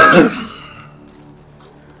right now.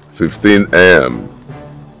 15 AM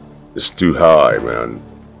is too high, man.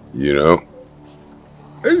 You know?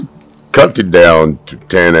 Let's cut it down to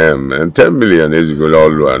 10 M, man. 10 million is good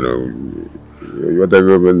all one. What I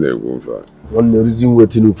go in there for? One reason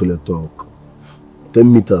waiting for the talk.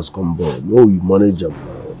 10 meters come by. No, you manage them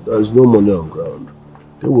now. There is no money on ground.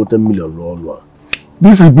 They will 10 million all one.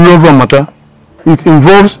 This is beyond matter. It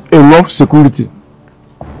involves enough security.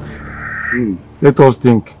 Let us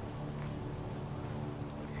think.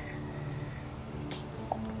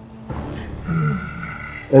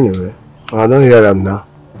 Anyway, I don't hear them now.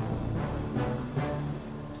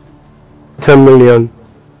 10 million,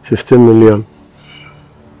 15 million.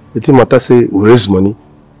 The thing matter say we raise money,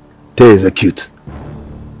 they execute.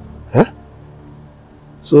 Huh?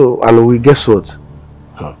 So, and we guess what?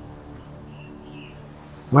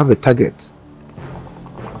 We have a target.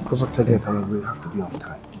 Because of target, and we have to be on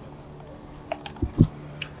time.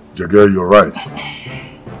 Jagger, you're right.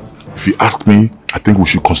 If you ask me, I think we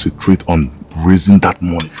should concentrate on raising that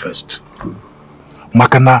money first.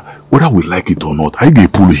 Makana, whether we like it or not, I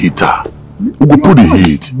get pull a hitter. We will put the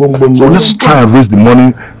heat. So let's try and raise the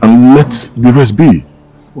money and let the rest be.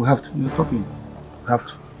 We have to. You're talking. We have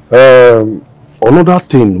to. Another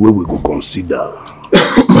thing we will go consider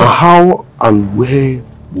how and where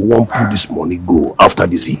we want to put this money go after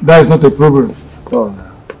this heat. That is not a problem. At all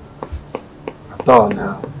now. At all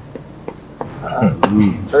now.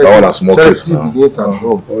 That one a small case now.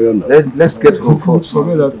 Let's get home first.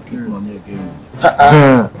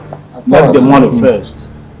 Let the money first.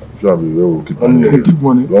 Sure, we will keep money. Keep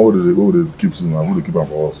money. Who will keep it now? Who will keep it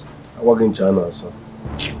for us? I work in China, sir.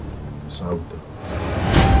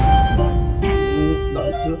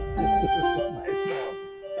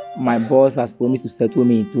 My boss has promised to settle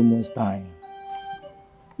me in 2 months' time.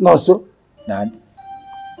 No, sir. Dad?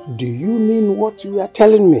 Do you mean what you are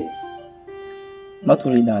telling me? Not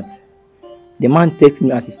only that, the man takes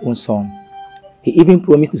me as his own son. He even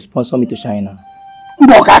promised to sponsor me to China.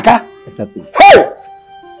 Mbokaka. Exactly. Hey!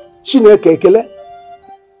 Chineke ekele.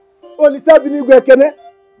 Olisa binigwe ekene.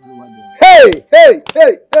 Hey! Hey!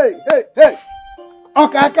 Hey! Hey! Hey! Hey!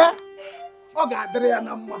 Okaka. Oga adịrị ya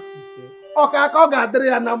na mma. Okaka ọ ga-adịrị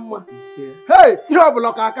ya na mma. Hey! Ihe ọbụla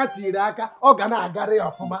Okaka tiri aka, ọ ga na-agarị ya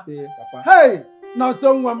ọfụma. Hey!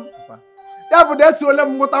 Nọsọ nwa m. Ya bụ desi ole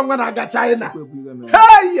m mụta nwa na-aga China.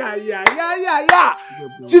 Hey! Ya!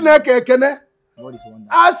 Chineke ekene.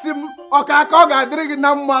 Asị m Okaka ọ ga-adịrị gị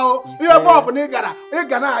na mma o. Ihe bụ ọbụla ị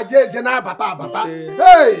ga na-aje eje na-abata.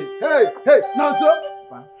 Hey! Nọsọ.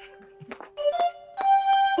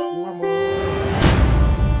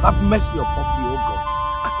 Have mercy upon me, O God,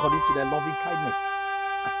 according to thy loving kindness,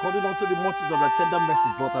 according unto the multitude of thy tender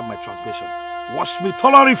mercies blot out my transgression. Wash me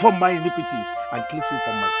thoroughly from my iniquities and cleanse me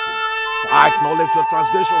from my sins. For I acknowledge your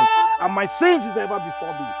transgressions, and my sins is ever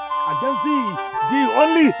before thee. Against thee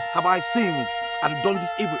only have I sinned and done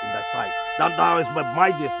this evil in thy sight, that thou hast by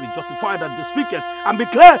mightest be justified and speakest, and be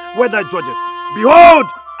clear where thou judgest. Behold,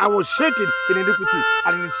 I was shaken in iniquity,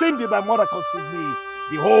 and in sin did my mother conceive me.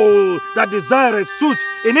 Behold, that desireth truth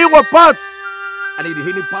in inward parts, and in the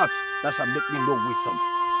hidden parts that shall make me know wisdom.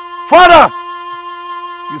 Father,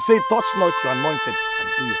 you say, touch not your anointed and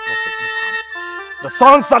do your prophet no harm. The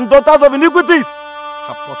sons and daughters of iniquities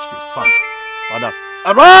have touched your son. Father,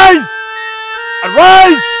 arise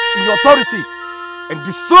in your authority and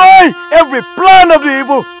destroy every plan of the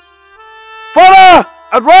evil. Father,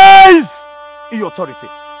 arise in your authority.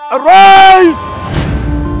 Arise!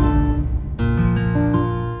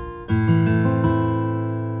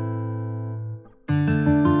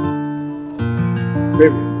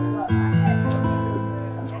 Baby.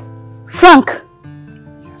 Frank!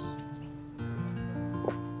 Yes.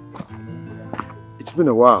 It's been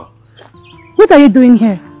a while. What are you doing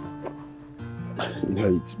here? You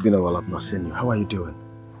know, it's been a while I've not seen you. How are you doing?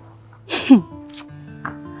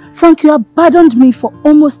 Frank, you abandoned me for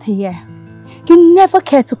almost a year. You never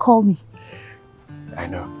cared to call me. I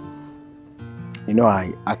know. You know,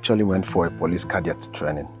 I actually went for a police cadet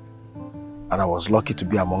training. And I was lucky to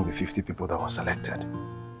be among the 50 people that were selected.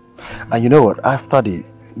 And you know what? After the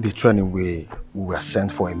training, we were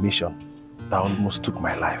sent for a mission that almost took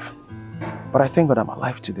my life. But I thank God I'm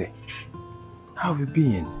alive today. How have you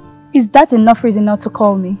been? Is that enough reason not to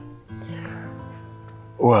call me?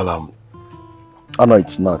 Well, I know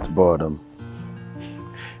it's not, but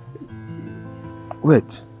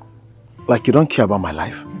wait. Like you don't care about my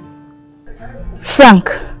life? Frank,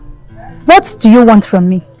 what do you want from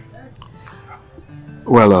me?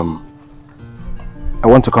 Well, I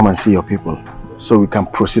want to come and see your people so we can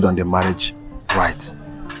proceed on the marriage rights.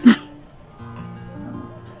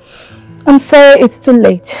 I'm sorry it's too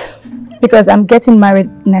late because I'm getting married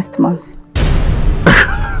next month.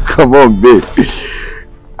 Come on, babe.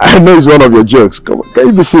 I know it's one of your jokes. Come on, can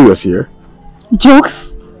you be serious here?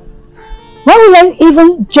 Jokes? Why would I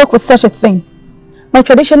even joke with such a thing? My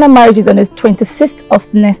traditional marriage is on the 26th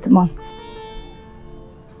of next month.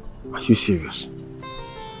 Are you serious?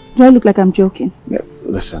 Do I look like I'm joking? Yeah,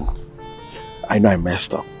 listen, I know I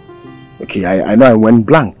messed up. Okay, I know I went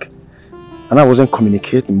blank. And I wasn't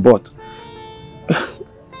communicating, but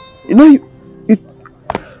you know,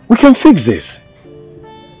 we can fix this.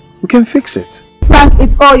 We can fix it. Frank,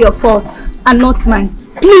 it's all your fault and not mine.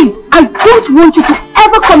 Please, I don't want you to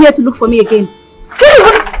ever come here to look for me again. Don't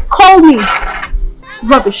even call me.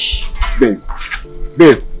 Rubbish.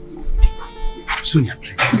 Babe. Sonia,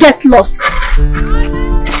 please. Get lost.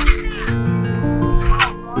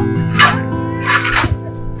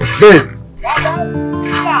 Babe.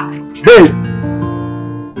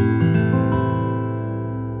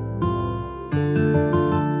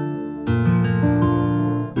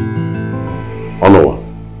 Onowa,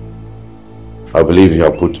 I believe you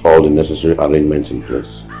have put all the necessary arrangements in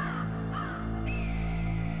place.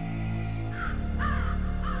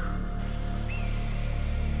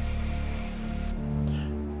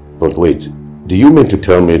 But wait, do you mean to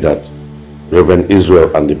tell me that Reverend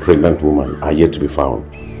Israel and the pregnant woman are yet to be found?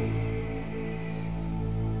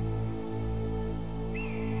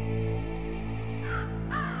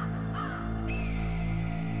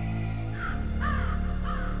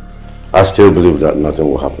 I still believe that nothing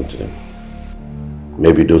will happen to them.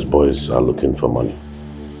 Maybe those boys are looking for money.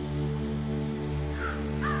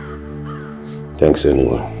 Thanks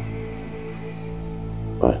anyway.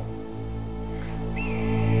 Bye.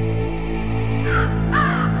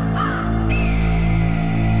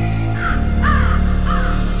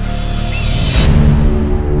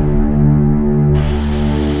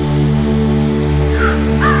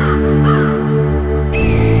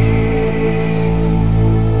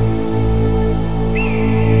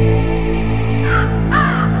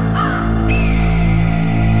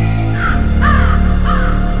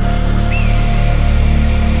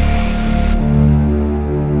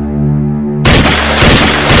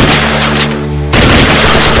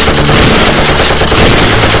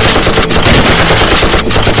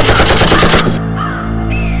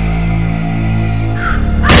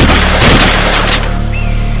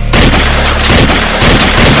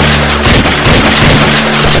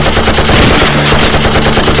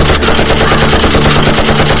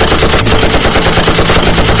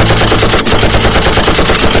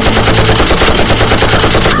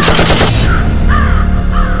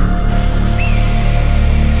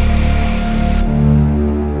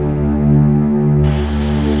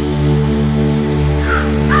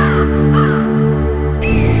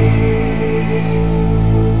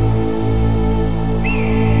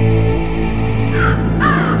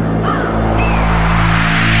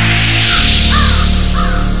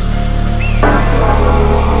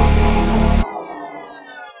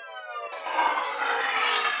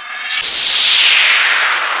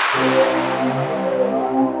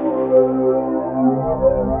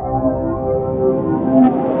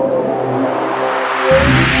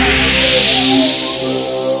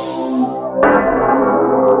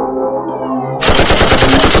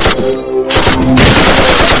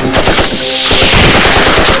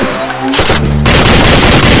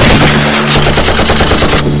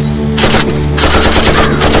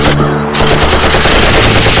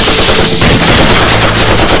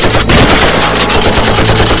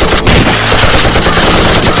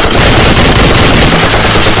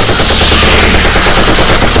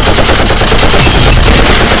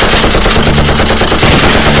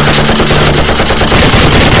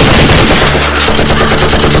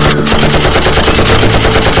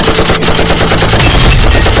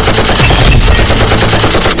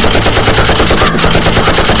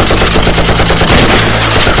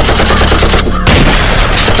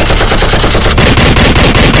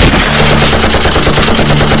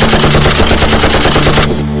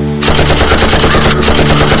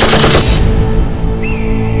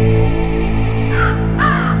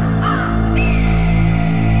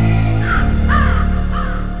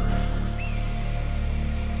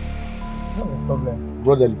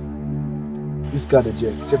 brotherly. This guy the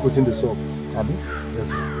check within the shop. Abi? Yes,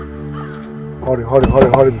 sir.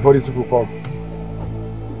 Hurry before these people come.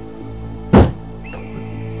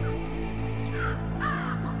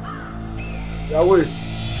 Yeah, wait.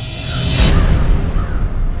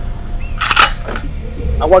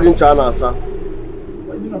 Agwagin China, sir.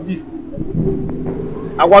 Why do you have this?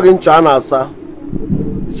 Agwagin China, sir.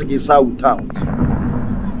 It's a without.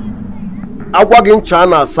 Agwagin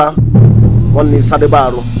China, sir. One is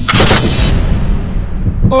Sadebaro.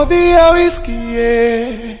 OVIE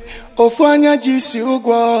WHISKY, Ofanya jisi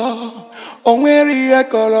ugwo. Onweri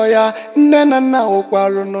ekolo ya, nena na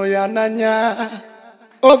ukwalu no ya nanya.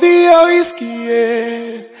 OVIE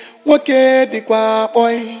WHISKY, wake dikwa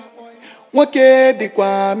boy, wake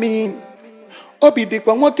dikwa min, obi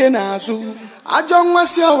dikwa wake nazu. Ajong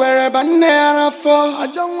wasyo wherever nerafo,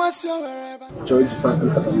 ajong wasyo wherever. George, you can't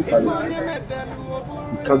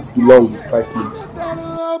belong with 5 minutes.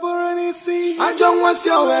 Ajong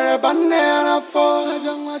wasyo wherever nerafo,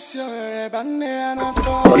 ajong wasyo wherever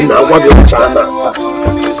nerafo. In our one China, sir.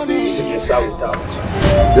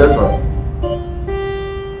 Yes, sir.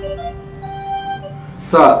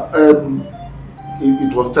 Sir,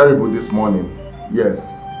 it was terrible this morning.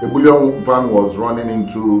 Yes, a bullion van was running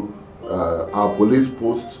into our police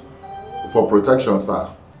post for protection, sir.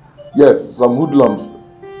 Yes, some hoodlums,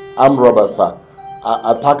 armed robbers, sir,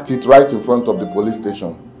 attacked it right in front of the police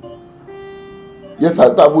station. Yes,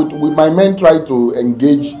 sir. With my men tried to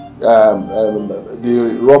engage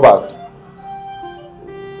the robbers.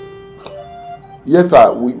 Yes,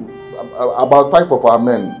 sir. About 5 of our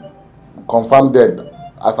men confirmed dead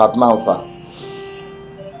as at now, sir.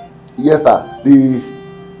 Yes, sir.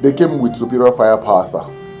 They came with superior firepower, sir.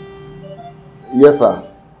 Yes, sir.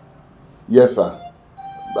 Yes, sir.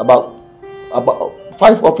 About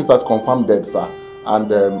 5 officers confirmed dead, sir,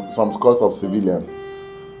 and some scores of civilians.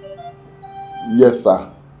 Yes, sir.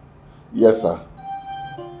 Yes, sir.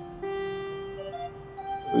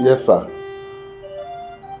 Yes, sir.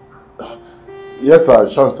 Yes, sir.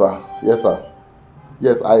 Sure, sir. Yes, sir.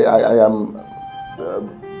 Yes, I am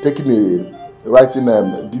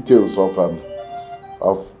writing details of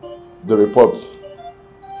the report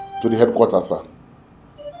to the headquarters, sir.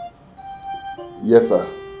 Yes, sir.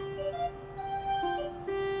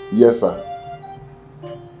 Yes, sir.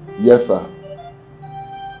 Yes, sir.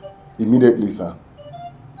 Immediately, sir.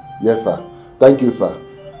 Yes, sir. Thank you, sir.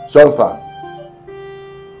 Sure, sir.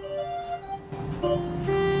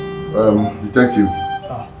 Detective.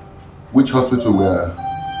 Sir. Which hospital were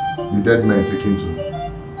the dead men taken to?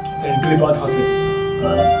 St. Gilbert Hospital.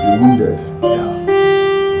 The wounded? Yeah.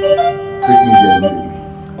 Take me there immediately.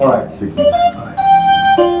 Alright. Take me there. Alright.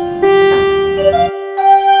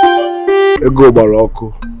 Ego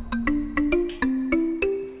baloko.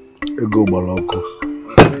 Ego baloko.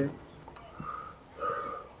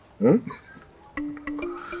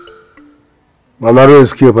 My narrow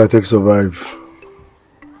escape, I take survive.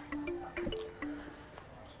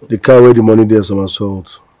 The car where the money there's some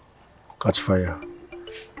assault. Catch fire.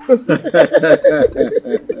 Think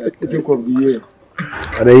of the year.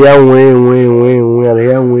 And the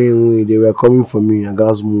young way, they were coming for me. I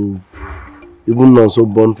got move. Even not so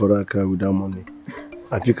born for that car without money.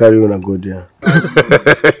 I think carry when I go there.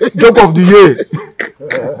 Joke of the year.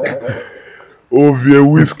 OVIE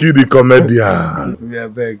WHISKY the comedian. I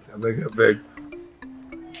beg.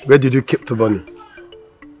 Where did you keep the money?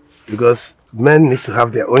 Because men need to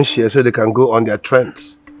have their own share so they can go on their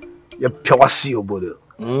trends. You pure see your body.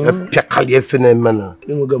 You pure clear manner.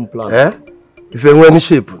 Eh? If you want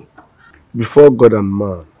shape, before God and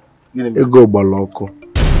man, you go baloko.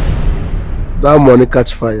 That money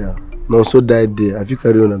catch fire. No, so died there. Have you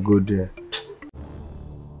carry on and go there?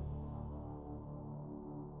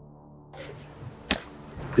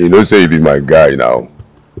 You don't say you be my guy now.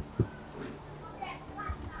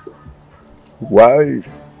 Why?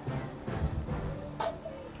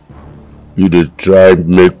 You just try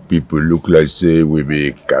make people look like say we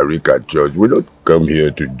be caricatures. We don't come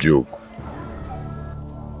here to joke.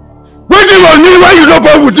 Where's the money? Why you not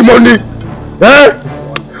come with the money? Eh?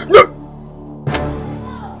 No.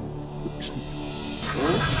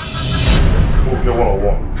 OVIE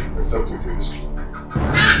 101, except OVIE WHISKY.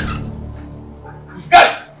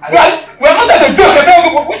 We're not at a joke.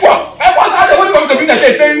 Which one? I was at the one from the business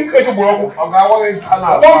saying, okay, I want to OVIE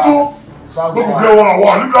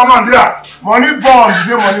 101, look at man there. Money born, you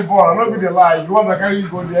say money born. I'm not going to lie. You want to carry you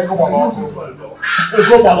go there, go baloko.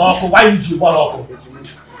 Go baloko. Why you go baloko?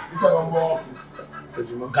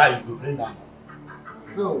 Guy, you bring that.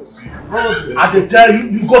 No, see. I can tell you,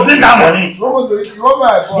 you go bring that money. You want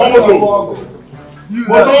my Small motor.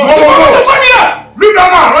 Come here. Leave that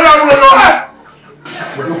man!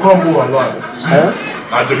 But you can't move alone. See?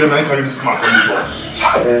 Now, Jagger, I carry this man from the doors.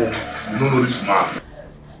 You don't know this man.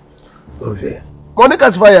 Okay. Money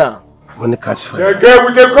catch fire. Money catch fire. Jagger,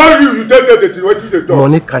 we can call you. You tell them what you talk.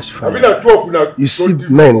 Money catch fire. You see,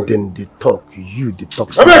 men, then they talk. You, they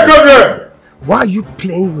talk. Why are you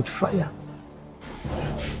playing with fire?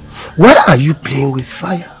 Why are you playing with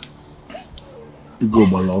fire? Ego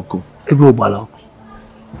Baloko. Ego Baloko.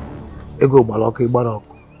 Ego Baloko, Baloko.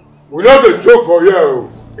 We know the joke for you.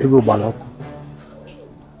 Ego Baloko.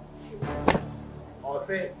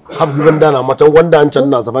 Have given down a matter one dance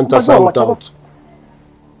and now Savanta sound out.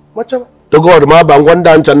 To God, my bang one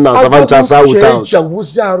dance and now Savanta sound out.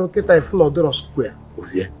 Was Yaro get a flood square?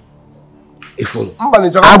 If you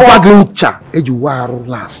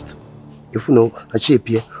last. If you know a shape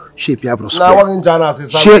here square. Shape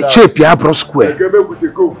here square.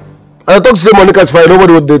 I don't say Monica's fine.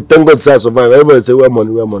 Nobody would thank God to survive. Everybody say where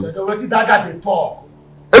money. Ego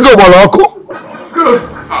Baloko.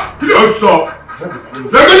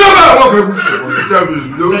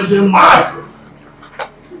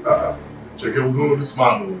 Check it, we don't know this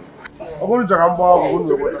man. I'm going to check him out.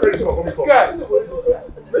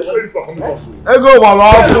 Ego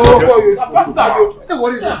Baloko.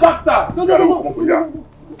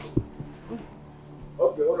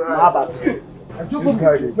 Okay, all right. Don't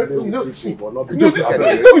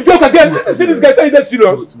be joke again. See this guy saying that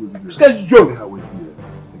serious. This guy is joke.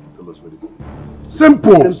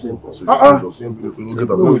 Simple. Take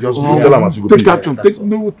that tune. Take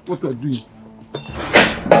know what you are doing.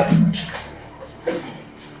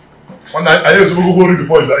 One night, I used to go read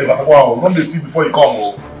before you run the tea before you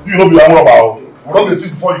come. You know, be a about. Run the tea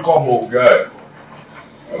before you come. Yeah.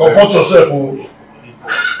 Comport yourself.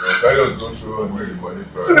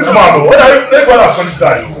 See this man, what are you for this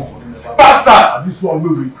guy? Bastard! This one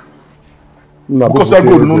will be. Because I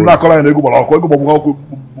go to no call and go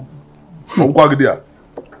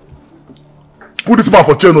put this man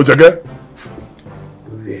for chain, no Jagger.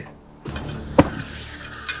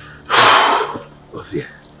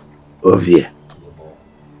 Ovie,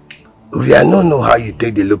 I don't know how you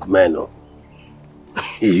take the look, man. No.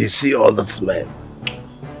 You see all this, man.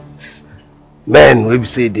 Men, we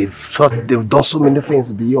say they've done so many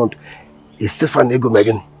things beyond a safe and ego,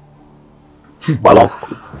 Megan. Balok.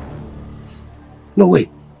 No way.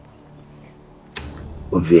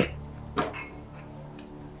 Ovie.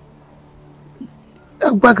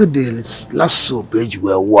 Back at the last soap page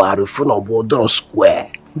where we are in front of Odoro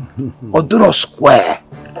Square. Odoro Square.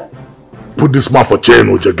 Put this man for chain,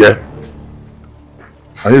 Ojage.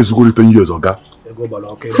 I used to go 10 years, Oga. Ego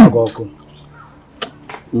Balok, Ego.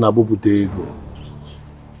 Na bupute ego.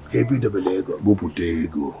 Hebi double ego. Bupute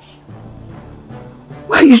ego.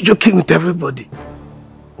 Why are you joking with everybody?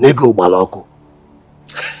 Nego Baloko.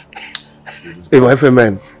 Hey, my friend,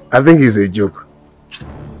 man, I think it's a joke.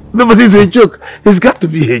 No, but it's a joke. It's got to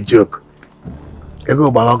be a joke. Ego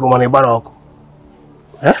Baloko, money Baloko.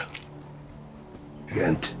 Huh?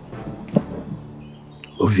 Gent.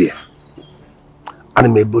 Ovie.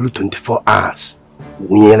 And may bolu 24 hours.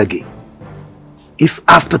 We if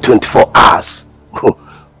after 24 hours,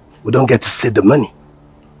 we don't get to see the money,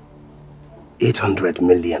 800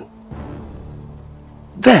 million,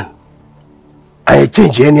 then I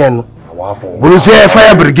change any and we say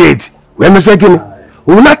fire brigade. We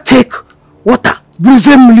will not take water. We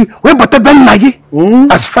say we better than Maggie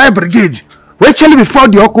as fire brigade. We actually before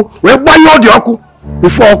the Oku, we buy all the Oku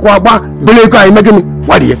before Okwaba, Belego, I make me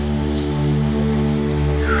what year?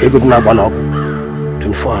 A good now,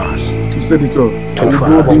 24 hours. You said it all. 24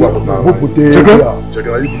 hours. Check it.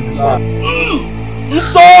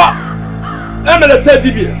 Nso emelete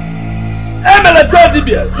dibia.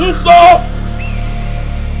 Nso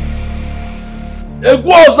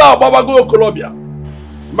egwu ọzọ agbabago okolobia.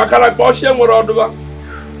 Makara gba ohie nwere ọdụba.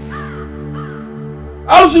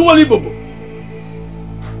 Arụsị nwere ibobo.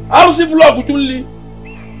 Arụsị flọg junli.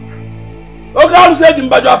 Oke arụsị eji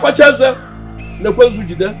mbajọ afacha eze na-ekwenzu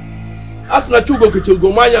jide. Asina chugo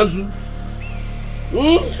kechego manya nzu.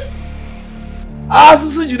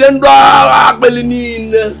 Asisi jide ndo akpeli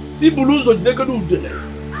niile si bulu ụzọ jide kedu udene.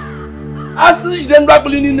 Asisi jide ndo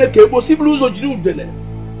akpeli niile ka egbo si bulu ụzọ jide udene.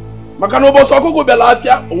 Maka na ụbọchị ọkụkọ bịara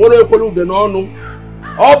afịa o nwere ekwele udene ọnụ.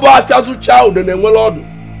 Ọ bụ afịa zụcha udene nwere ọdụ.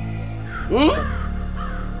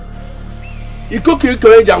 Iko ka ike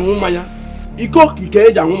eji anwụ mmanya. Iko ka ike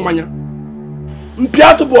eji anwụ mmanya. Mpi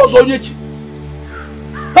atụ bụ ọzọ onye chi.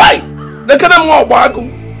 Hey! Nekene mwa ọgbagụ.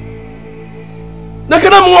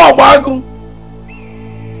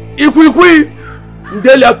 Ikwi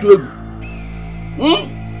ndeli atụ egwu.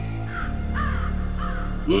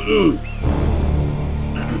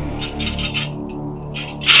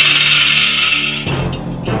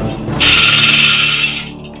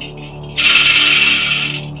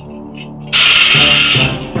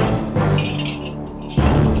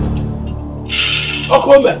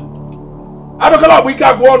 come. I don't know we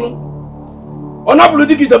can go on. On a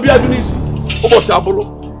politique to be a Tunisi. Almost a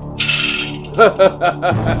bolo.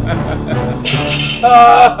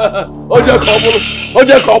 Oja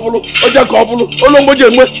couple. Olombo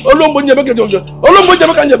jeme ke jojo. Olombo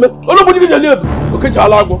jeme kan jeme. Olombo jeme jale. Okay,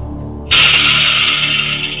 chalago.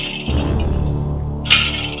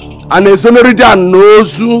 An exonerity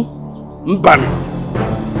nozu mban.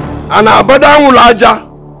 An abada ulaja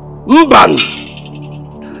mban.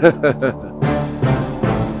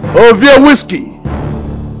 OVIE whiskey.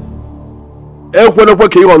 Ekwene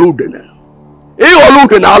ke iholudene.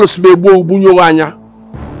 Iholudene alusmegbo bunyo anya.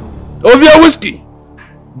 OVIE whiskey.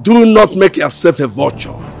 Do not make yourself a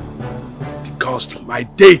vulture, because my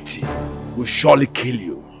deity will surely kill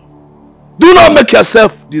you. Do not make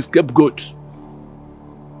yourself the scapegoat.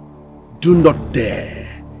 Do not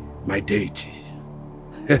dare my deity.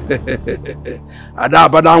 Ada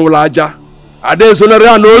abadan ulaja. Ada sonere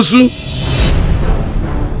anosu.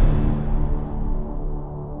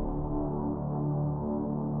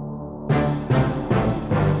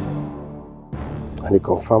 And he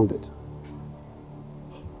confirmed it.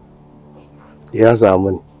 He has our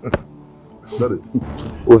money. I said it.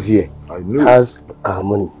 OVIE I has our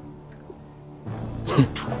money.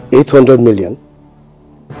 800 million.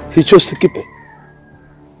 He chose to keep it.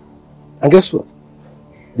 And guess what?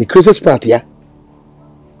 The craziest part here,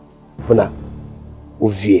 when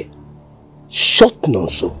OVIE shot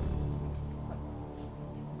Nonso,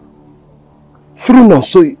 threw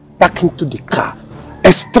Nonso back into the car,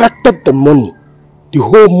 extracted the money, the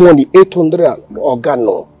whole money, 800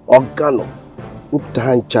 organo, whooped the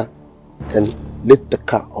hancha, and lit the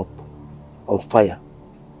car up on fire.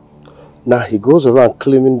 Now he goes around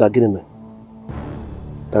claiming that the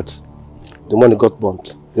money got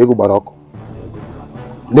burnt. Nego Baroko.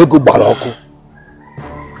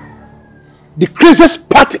 The craziest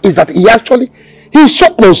part is that he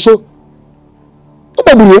shot Nonso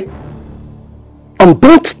and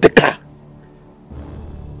burnt the car.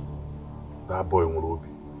 That boy will be.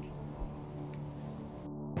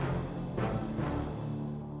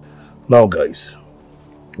 Now guys,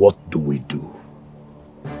 what do we do?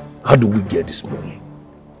 How do we get this money?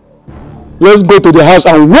 Let's go to the house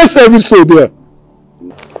and waste every soul there.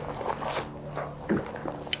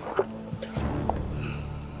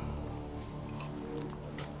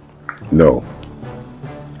 No.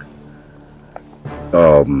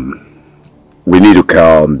 We need to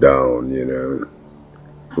calm down, you know.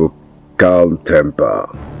 We'll calm temper.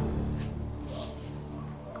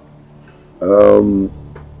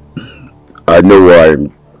 I know why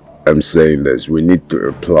I'm saying this. We need to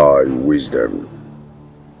apply wisdom.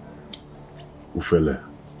 Ufele,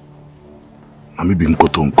 I'm being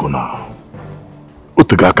kotonko now.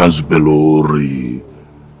 Otega kanzubelori.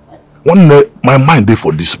 One day, my mind there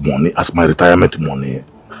for this money as my retirement money.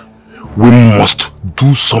 We must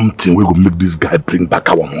do something. We will make this guy bring back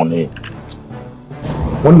our money.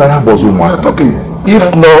 One day I was talking.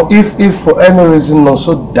 If for any reason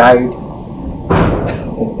Nonso died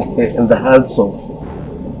in the hands of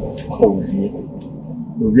OVIE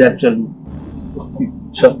actually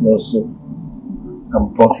shot Nonso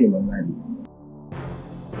and brought him alive.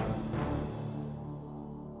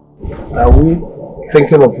 Are we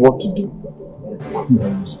thinking of what to do?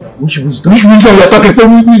 Which wisdom? Which wisdom you are talking? Say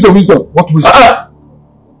wisdom. What wisdom?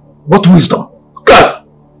 What wisdom? God!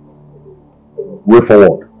 Way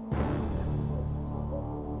forward.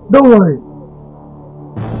 Don't worry.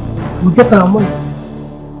 We'll get our money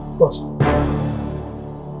first.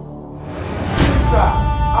 Sir,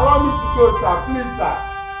 allow me to go, sir. Please, sir.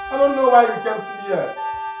 I don't know why you came to me here.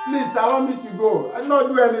 Please, allow me to go. I did not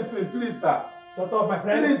do anything. Please, sir. Shut up, my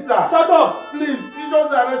friend. Please, sir. Shut up. Please, you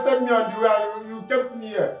just arrested me on the way. You kept me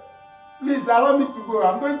here. Please, allow me to go.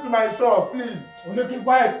 I'm going to my shop. Please. Only keep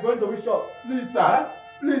quiet. Going to which shop? Please, sir. Huh?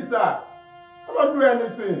 Please, sir. I don't do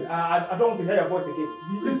anything. I don't want to hear your voice again.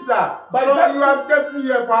 Please, sir. You have kept me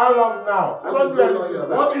here for how long now? I don't do anything,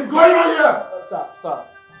 sir. What is going on here? Sir.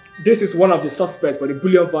 This is one of the suspects for the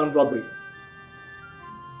bullion van robbery.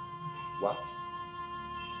 What?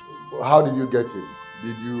 How did you get him?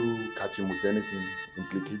 Did you catch him with anything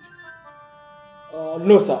implicating?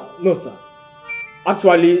 No, sir.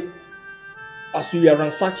 Actually, as we were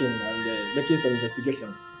ransacking and making some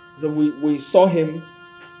investigations, so we saw him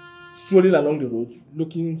strolling along the road,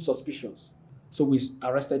 looking suspicious. So we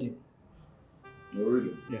arrested him. Oh,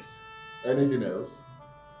 really? Yes. Anything else?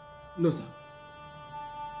 No, sir.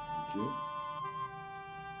 Okay.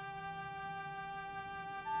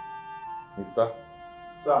 Mister?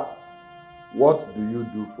 Sir. What do you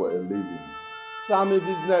do for a living? Sir, I'm a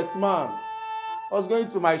businessman. I was going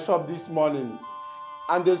to my shop this morning.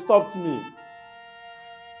 and they stopped me.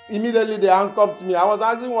 Immediately they handcuffed me. I was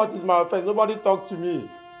asking what is my offense. Nobody talked to me.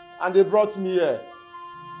 And they brought me here.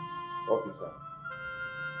 Officer,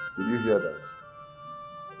 did you hear that?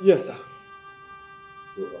 Yes, sir.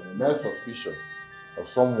 So on a mere suspicion of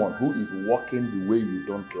someone who is walking the way you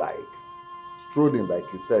don't like, strolling like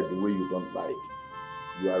you said the way you don't like,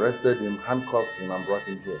 you arrested him, handcuffed him and brought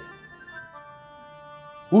him here.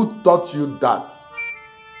 Who taught you that?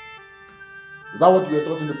 Is that what you were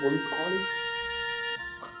taught in the police college?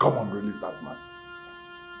 Come on, release that man.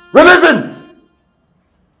 Release him!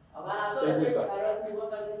 Thank you, sir.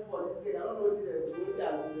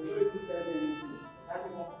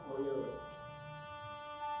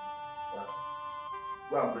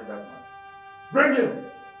 Go and bring that man. Bring him!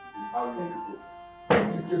 How will you go?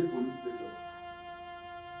 Indicate police station.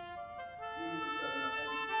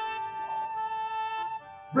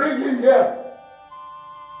 Bring him here!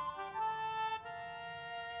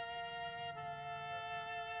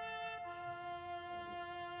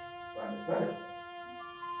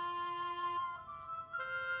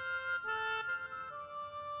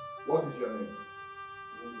 What is your name?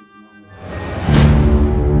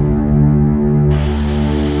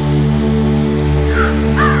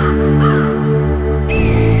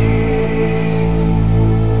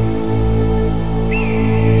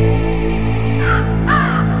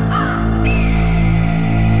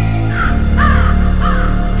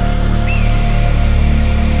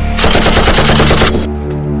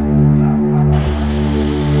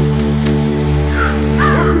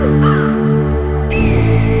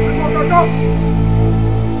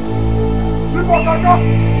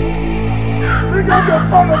 Bring out your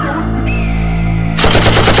son of the whiskey.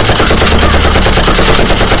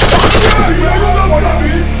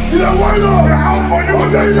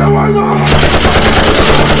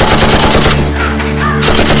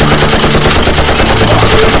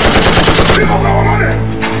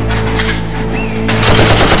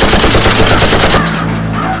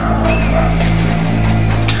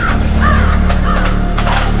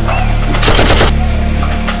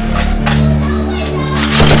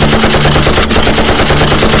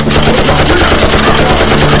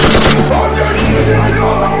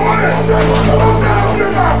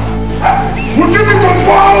 We'll give you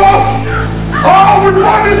 24 hours or we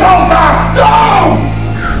burn this house down! Down!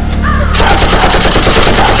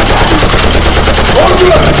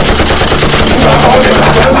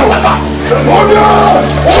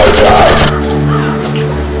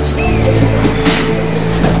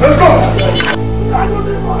 Let's go!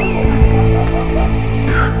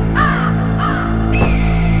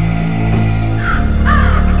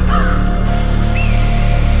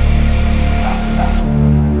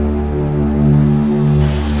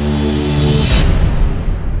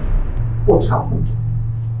 What happened?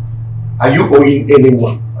 Are you owing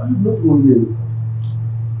anyone? I'm not owing anyone.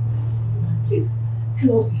 Please,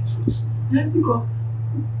 tell us the truth. Because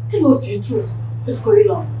tell us the truth. What's going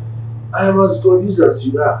on? I am as confused as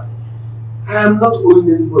you are. I am not owing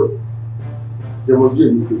anybody. There must be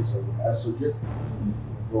a mistake somewhere. I suggest you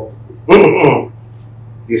call the police.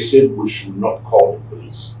 They said we should not call the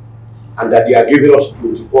police. And that they are giving us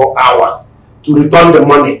 24 hours to return the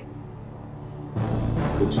money.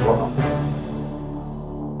 24 hours.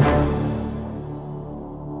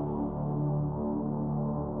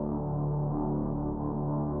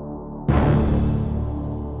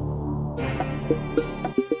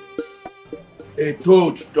 A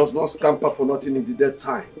toad does not scamper for nothing in the dead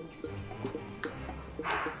time.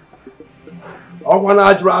 I want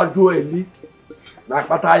to draw Eli. Na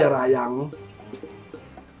kpata yara yang.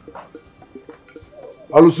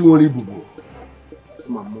 Alusi woni bubu.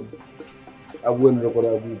 Mamu.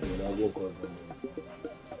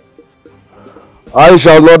 I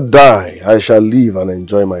shall not die. I shall live and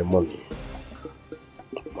enjoy my money.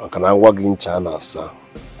 Can I work in China, sir?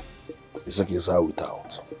 It's okay, sir,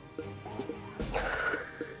 without.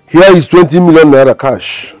 Here is 20 million naira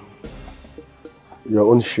cash.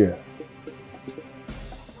 Your own share.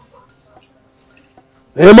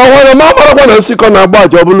 Hey, mama, I'm sick on a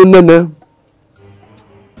badge. I'm going to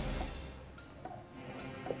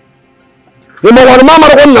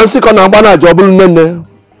mama na sick on a banana job.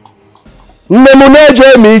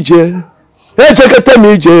 Nemuneje mije. Echekete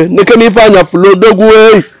mije. Nikenifanya flow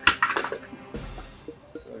dogwe.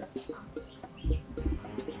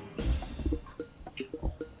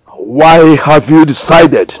 Why have you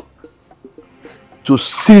decided to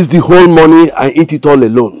seize the whole money and eat it all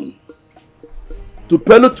alone? To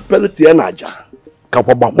pelo tienaja.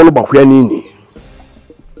 Kapabakolo bakwenini.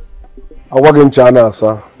 I work in China,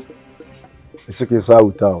 sir. It's okay, sir,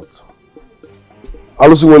 without. I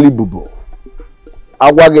lose only bubo.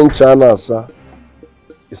 Agwagin China, sir.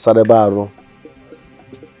 Isadebaro.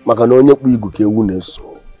 Makanonya Kuiguke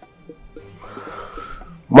Wuneso.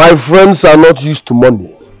 My friends are not used to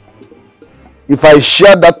money. If I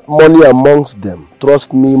share that money amongst them,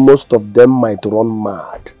 trust me, most of them might run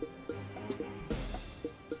mad.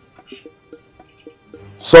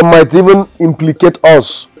 Some might even implicate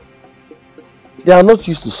us. They are not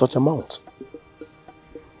used to such amount.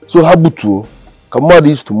 So Habutu, Kamad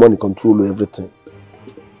used to money control everything.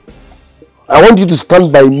 I want you to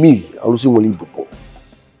stand by me, Alusi.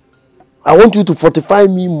 I want you to fortify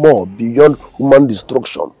me more beyond human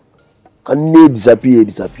destruction. Can they disappear?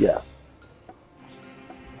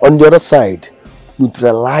 On the other side,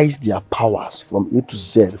 neutralize their powers from A to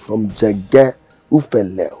Z, from Jage,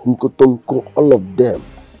 Ufele, Hunkotonko, all of them.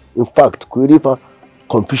 In fact, create a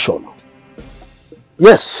confusion.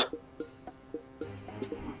 Yes.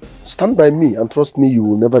 Stand by me and trust me, you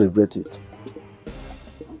will never regret it.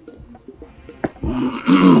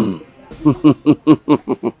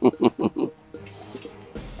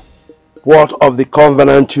 What of the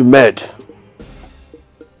covenant you made?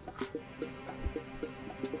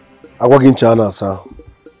 Agwagin China, sir.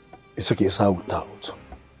 It's okay, sir, without.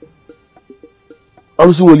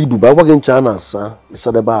 Agwagin China, sir. It's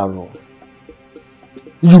a debaro.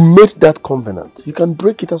 You made that covenant. You can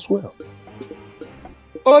break it as well.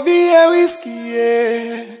 OVIE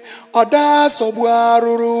whiskey, Oda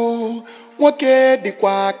Sobuaruru, Woke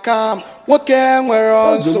Dikwa Kam, Woke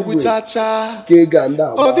Weron Sobuchacha,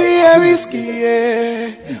 OVIE whiskey,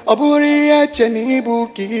 Oburi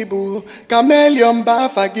Chenibu Kibu, Chameleon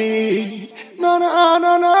Bafagi. No, I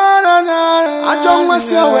don't want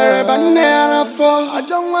to wherever near for. I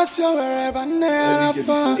don't want to wherever near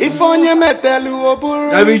for. If on your metal,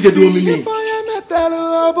 Oburu, if on your metal,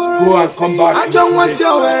 Oburu, I don't want to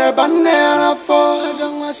wherever near for. I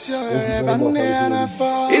don't want to wherever near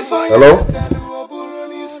for. If on hello?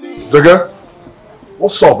 Jaga?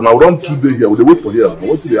 What's up now? We don't 2 days here. We wait for here.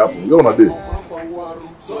 What's the happen? You're on a day.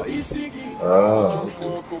 Ah, okay.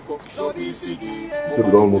 So we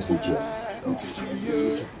don't almost reach here. If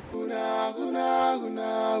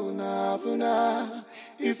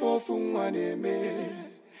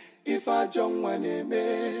I don't want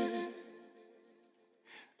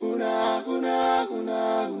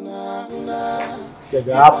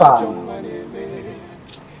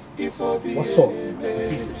what's up?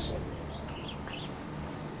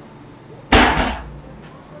 I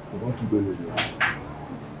want to be here.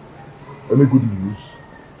 Any good news?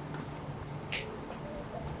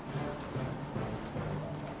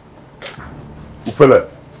 Ufele,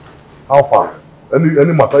 how far?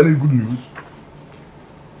 Any matter, any good news?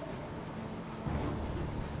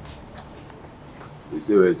 You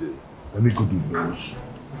say waiting. Any good news?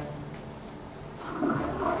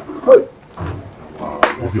 Hey.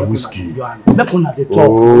 Of your whiskey. What is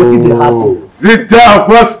the happen? Sit down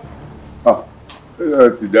first.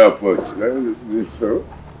 Sit down first.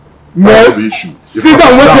 No issue. Sit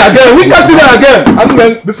down, wait again. We can sit down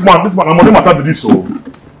again. This man, I'm on the matter to this so.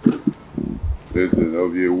 Listen,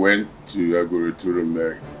 OVIE went to Agoroturo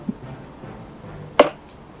America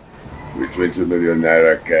with 20 million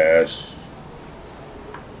naira cash.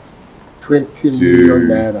 20 million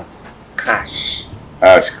naira cash.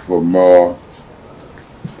 Ask for more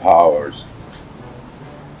powers.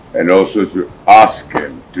 And also to ask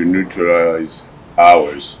him to neutralize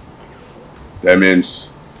ours. That means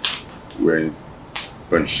we're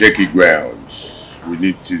on shaky grounds. We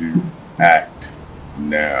need to act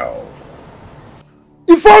now.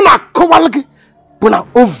 If I'm not Kowalaki, when I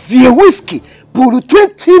OVIE whiskey, put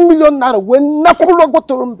 20 million naira when Nakula got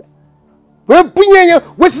to remember.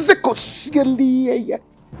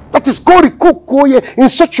 That is called Cocoye in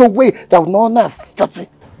such a way that no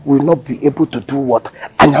will not be able to do what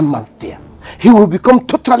Anyaman fear. He will become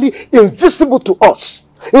totally invisible to us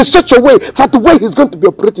in such a way that the way he's going to be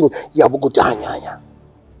operating,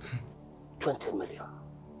 20 million.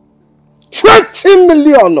 20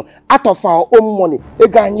 million out of our own money.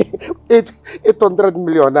 800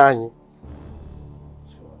 million.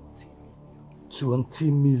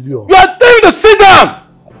 20 million. You are telling me to sit down!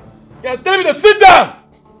 You are telling me to sit down!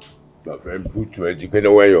 My friend, put to it, you can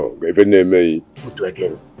away your name. Put to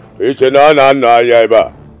again. It's an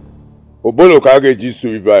yaiba. Obono Kage just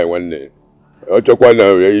to revive one day. I took one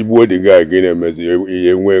now, he would the guy again and mess a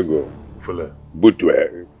go. Fella. Put to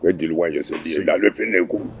it. Where did one you say? That left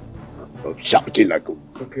shouting like a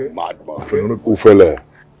mad man. Ufele.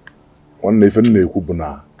 One never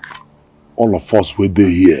nekubuna. All of us were there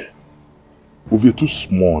here. OVIE too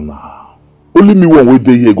small now. Only me one way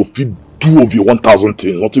there here go feed 2 of your 1,000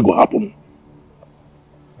 things. Nothing go happen.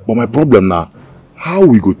 But my problem now, how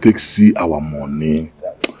we go take see our money?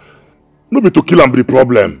 No be to kill and be the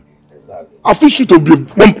problem. I feel shoot to be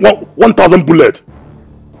 1,000 bullet.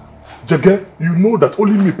 Jege, you know that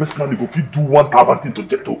only me personally go fit do 1,000 things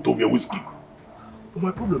to your whiskey. But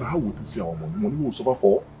my problem is how we see our money. Money we will suffer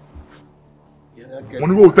for.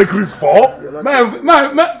 Money we will take risk for.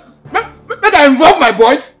 Make I involve my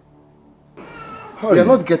boys. You're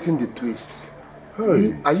not getting the twist.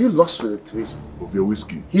 Hey. Are you lost with the twist? Of your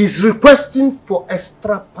whiskey. He's requesting for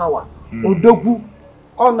extra power. Odogu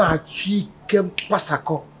Onachi Ikem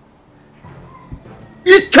Pasako.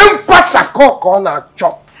 Ikem Pasako Kona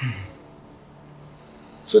chop.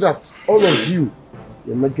 So that all of you,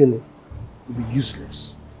 you're making it, will be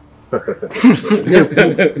useless.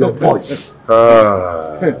 Your boys.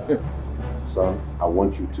 Son, I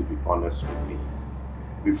want you to be honest with me.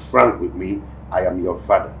 Be frank with me. I am your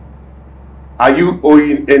father. Are you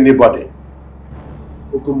owing anybody?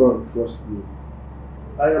 Okuman, trust me.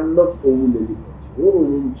 I am not owing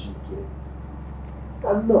anybody.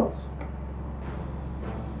 I'm not.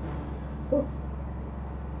 But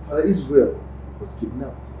Israel was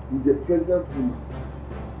kidnapped with a pregnant woman.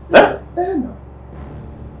 Huh? Anna.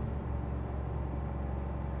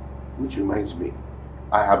 Which reminds me,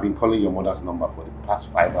 I have been calling your mother's number for the past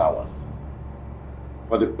 5 hours.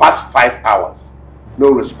 For the past 5 hours.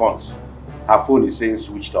 No response. Her phone is saying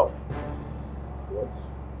switched off. What?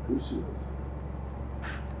 Are you serious?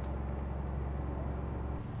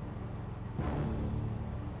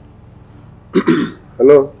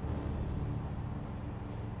 Hello?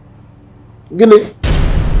 Guinea?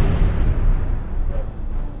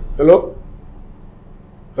 Hello?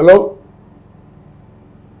 Hello?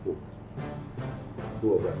 Who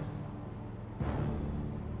was that?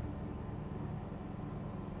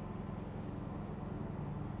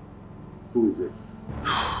 Who is it?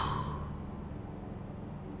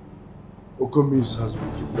 Okomis has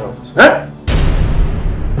been kidnapped. Huh?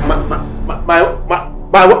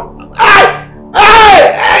 My what? Hey!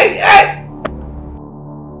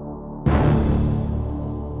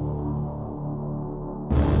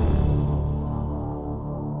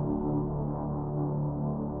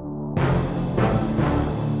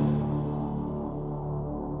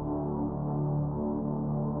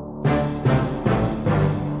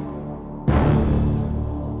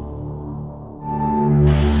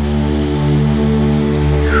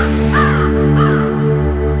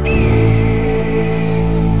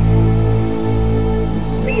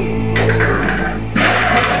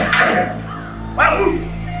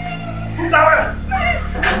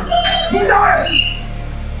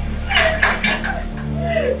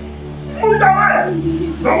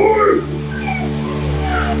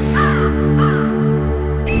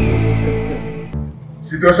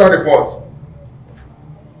 Situation report.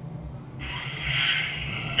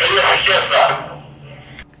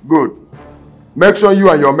 Good. Make sure you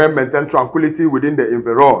and your men maintain tranquility within the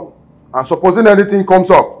environ. And supposing anything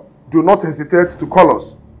comes up, do not hesitate to call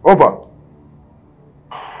us. Over.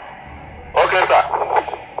 Okay, sir.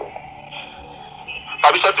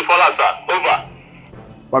 Permission to follow, sir. Over.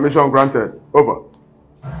 Permission granted. Over.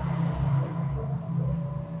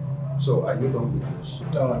 So, are you done with this?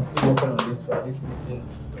 No, I'm still working on this for this missing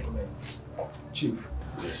document. Chief.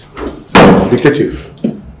 Detective,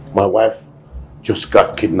 my wife just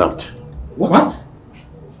got kidnapped. What?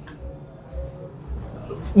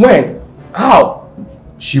 When? How?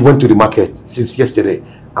 She went to the market since yesterday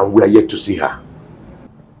and we are yet to see her.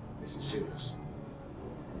 This is serious.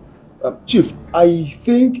 Chief, I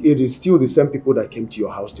think it is still the same people that came to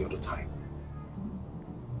your house the other time.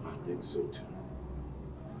 I think so too.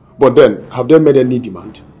 But then, have they made any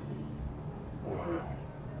demand?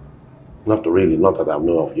 Not really, not that I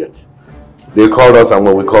know of yet. They called us and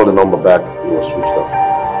when we called the number back, it was switched off.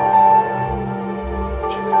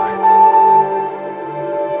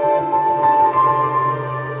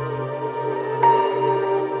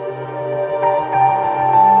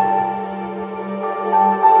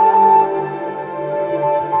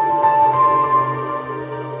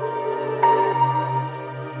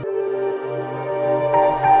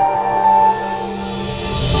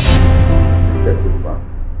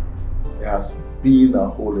 Been a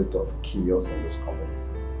whole lot of chaos in this community,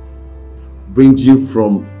 ranging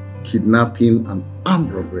from kidnapping and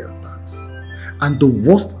armed robbery attacks. And the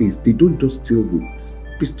worst is they don't just steal with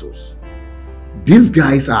pistols. These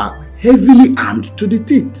guys are heavily armed to the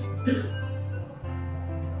teeth.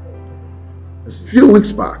 A few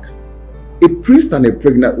weeks back, a priest and a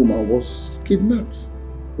pregnant woman was kidnapped.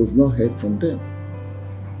 We've not heard from them.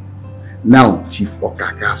 Now, Chief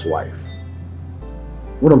Okaka's wife,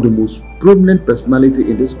 one of the most prominent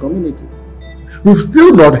personality in this community, We've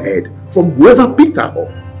still not heard from whoever picked her up.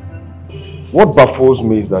 What baffles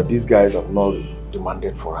me is that these guys have not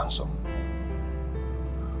demanded for ransom.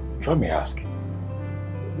 If I may ask,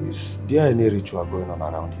 is there any ritual going on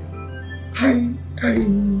around here?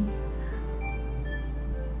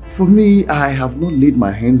 For me, I have not laid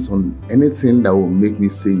my hands on anything that will make me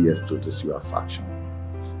say yes to this US action.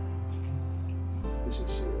 This is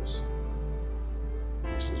serious.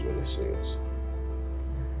 This is really serious.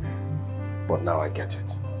 But now I get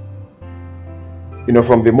it. You know,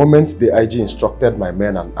 from the moment the IG instructed my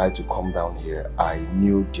men and I to come down here, I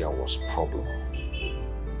knew there was problem.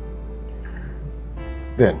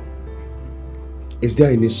 Then, is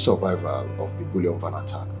there any survival of the bullion van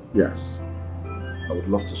attack? Yes. I would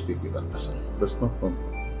love to speak with that person. That's no problem.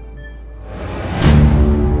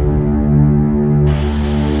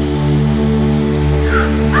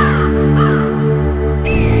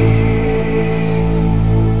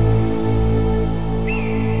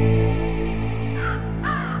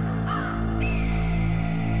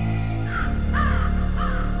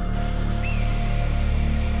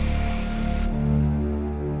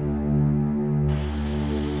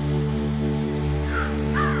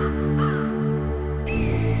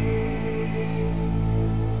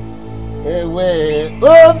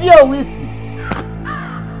 OVIE whiskey.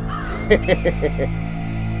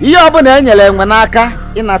 Ihe ọbụla enyere enwe n'aka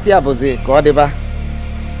ịnata ya bụzi ka ọ dịba.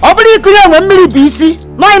 Ọ bụrụ ikunye enwe mmiri bụ isi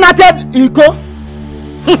na ịnata iko.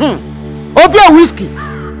 OVIE whiskey.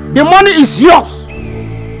 The money is yours.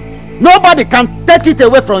 Nobody can take it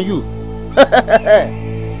away from you.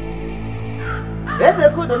 Ese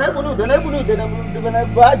kudo na ebunu de na ebunu de na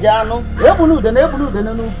bu aja anu. Ebunu de na ebunu de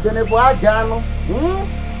na bu aja anu.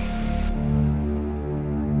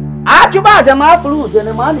 Achuba jama flu de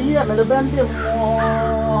ne mani ye me bende mo.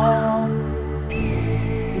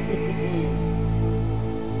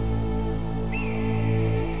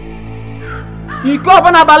 Iko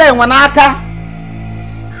bana bala enwe n'aka.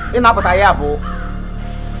 Ịnapụta ya bụ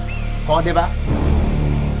ka ọ dịba.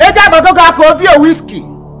 Eje abago ga ka OVIE whiskey.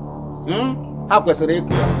 Ha kwesịrị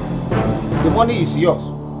ịkụ ya. The money is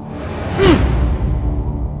yours.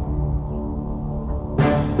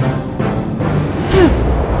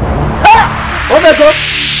 Omeko,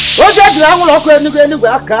 oje jiri anwụrụ ọkụ enugwe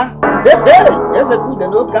aka. Eze kude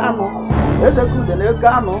n'oke anụ. Eze kude n'oke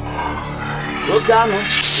anụ. Oke anụ.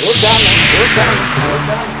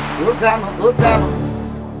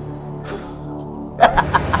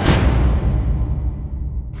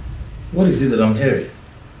 What is it that I'm hearing?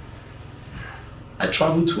 I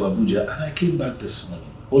traveled to Abuja and I came back this morning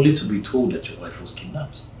only to be told that your wife was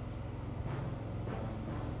kidnapped.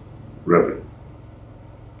 Reverend,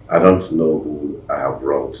 I don't know who I have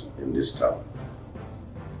wronged in this town.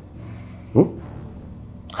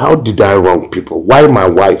 How did I wrong people? Why my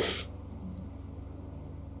wife?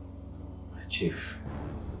 Chief,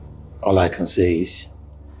 all I can say is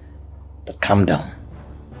that calm down.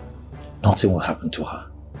 Nothing will happen to her.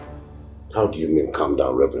 How do you mean calm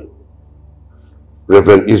down, Reverend?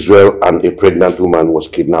 Reverend Israel and a pregnant woman was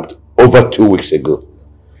kidnapped over 2 weeks ago.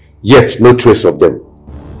 Yet no trace of them.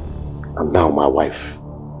 And now my wife.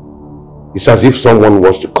 It's as if someone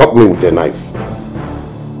wants to cut me with a knife.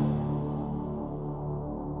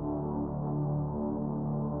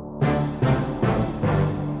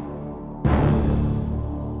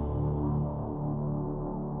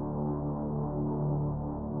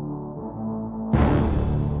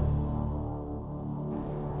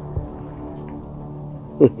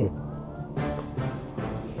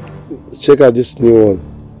 Check out this new one.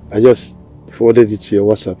 I just forwarded it to your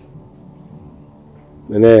WhatsApp.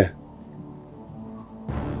 Nene.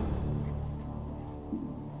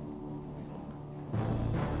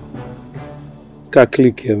 Can't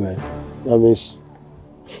click here, man. That means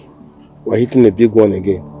we're hitting a big one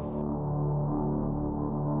again.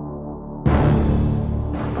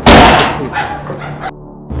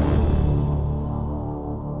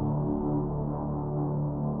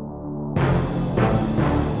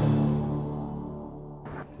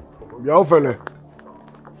 Yo, fella.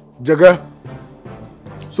 Jaga.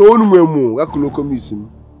 So,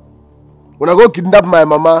 when I go kidnap my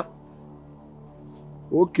mama,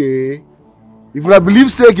 okay. If I believe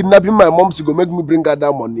say kidnapping my mom to go make me bring her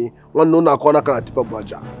that money, one no na corner can tip up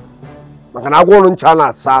budget. I can go on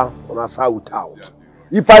China, sir, on a side without.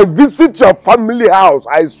 If I visit your family house,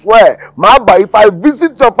 I swear, Maba, if I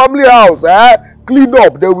visit your family house, clean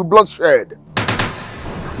up, there will be bloodshed.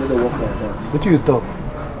 Let them walk like that. What do you talk?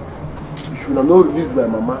 If you not release my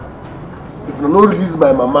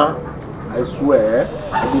mama, I swear,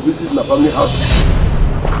 I will visit my family house.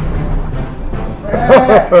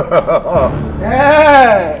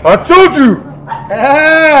 I told you!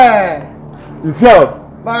 Hey! Yourself?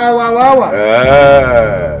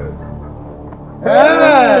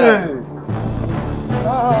 Hey!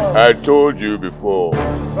 I told you before.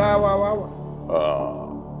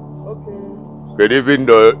 Good evening,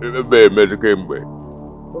 now.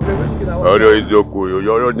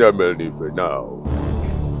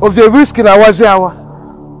 Of the whiskey I was there.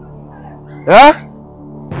 Huh?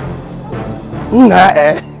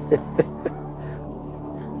 Nah.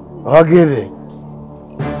 I'll get it.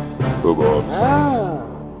 Go on.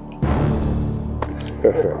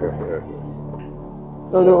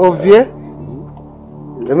 No, OVIE?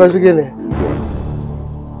 Let me again.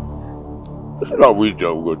 Now we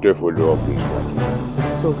don't go there for the office.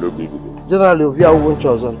 So, generally, OVIE won't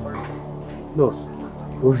choose on. No,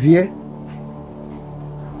 OVIE.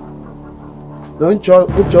 Don't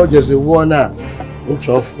charge as a warner. Don't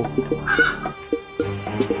charge for.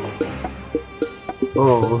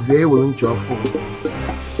 Oh, OVIE won't charge for.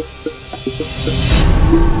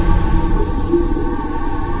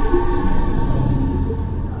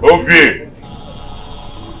 OVIE!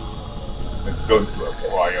 It's going to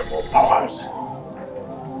acquire more powers.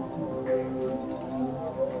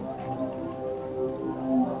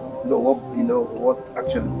 You know what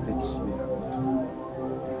actually makes me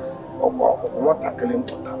what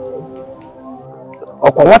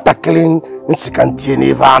tackling nsikantie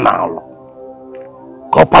eva na allo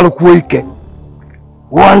ko paluku ike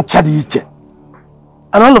one chadiche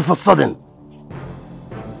and all of a sudden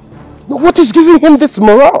what is giving him this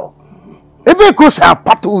morale?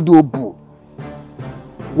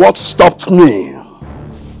 What stopped me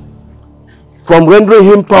from rendering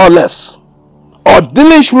him powerless or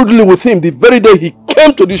dealing shrewdly with him the very day he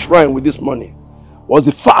came to this shrine with this money was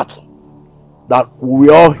the fact that we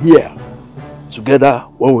were all here together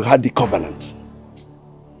when we had the covenant.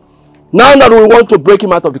 Now that we want to break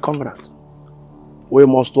him out of the covenant, we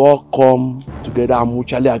must all come together and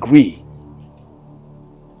mutually agree.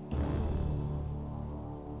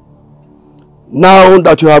 Now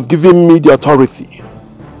that you have given me the authority,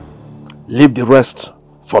 leave the rest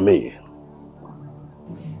for me.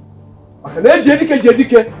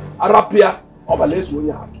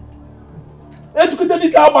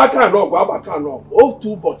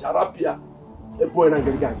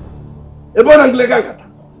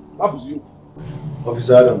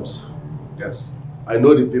 Officer Adams. Yes. I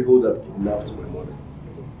know the people that kidnapped my mother.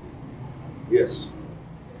 Yes.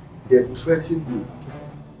 They threatened me.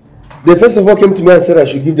 They first of all came to me and said I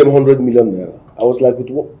should give them 100 million naira. I was like,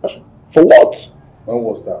 for what? When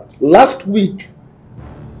was that? Last week.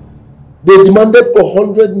 They demanded for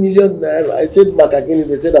 100 million naira. I said, Makakini,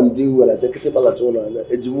 they said I'm doing well. I said, Kitibalatona and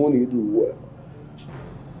Ejimoni, you do well.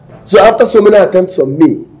 So after so many attempts on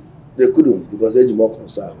me, they couldn't because Ejimo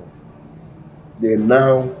Konsaho. They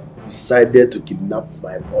now decided to kidnap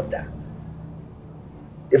my mother.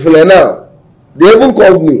 If you now, they even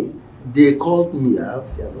called me. They called me. I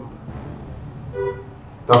have their number.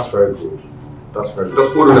 That's very good. That's very good.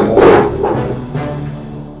 Just order them all.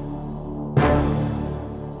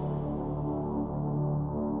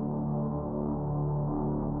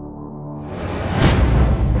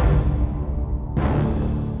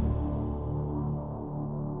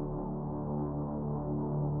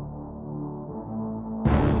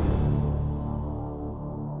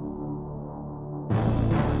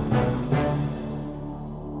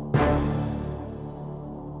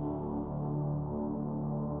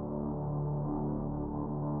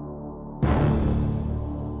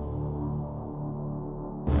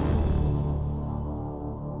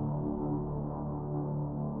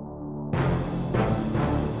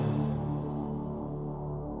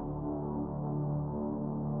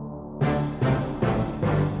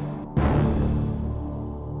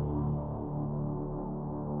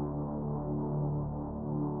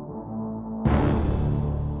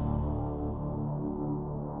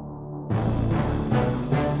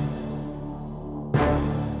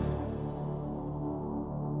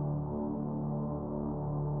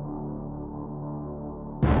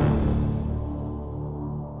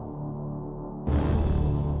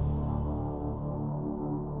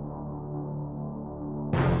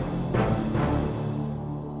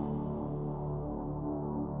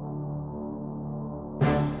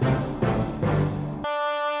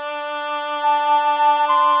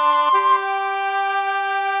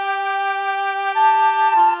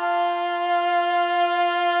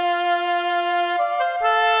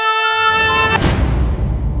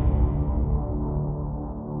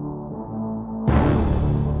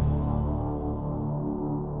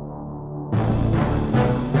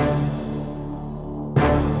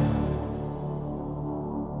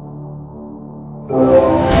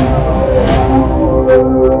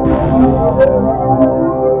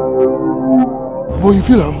 But you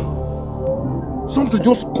feel something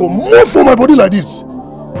just come out from my body like this.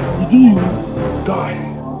 You do die.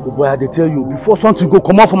 Oh boy, I dey tell you, before something go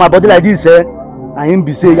come out from my body like this, I him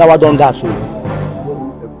be say yawa don gas.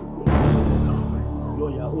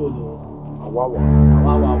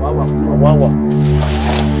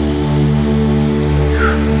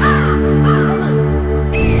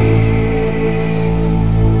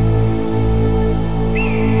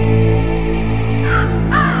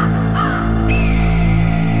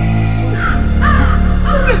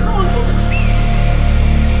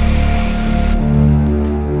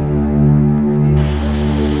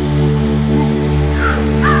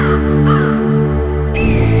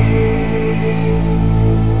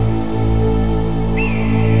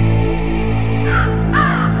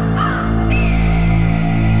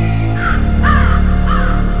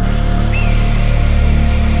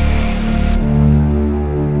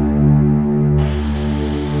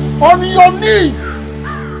 On your knees!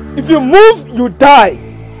 If you move, you die.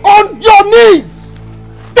 On your knees!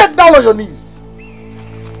 Get down on your knees!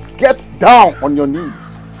 Get down on your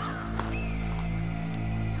knees.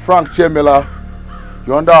 Frank Chemela,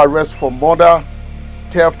 you're under arrest for murder,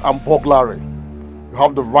 theft and burglary. You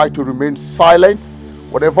have the right to remain silent.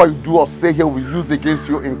 Whatever you do or say here will be used against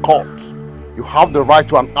you in court. You have the right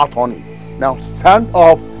to an attorney. Now stand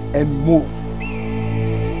up and move.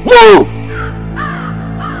 Move!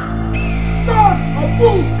 Stand and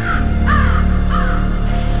move!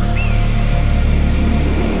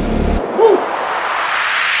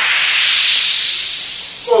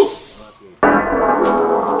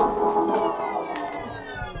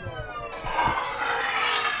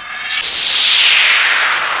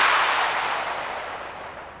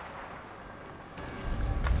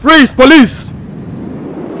 Freeze, police!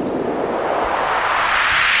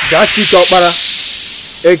 Jachi Tokbara,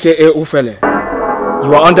 aka Ufele,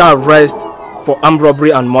 you are under arrest for armed robbery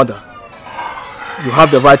and murder. You have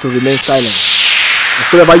the right to remain silent.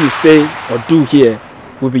 Whatever you say or do here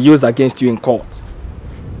will be used against you in court.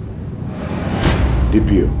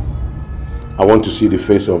 DPO, I want to see the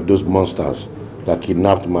face of those monsters that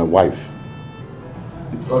kidnapped my wife.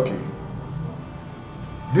 It's okay.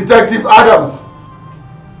 Detective Adams!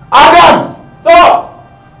 Adams! Sir!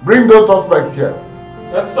 Bring those suspects here.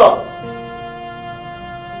 Yes, sir.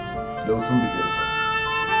 They will soon be here, sir.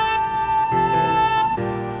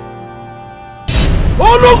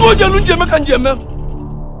 Oh, no, go Jalunjame Kanjame.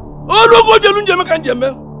 Oh, no, go Jalunjame Kanjame.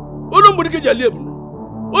 Oh, no, Murika Jalib.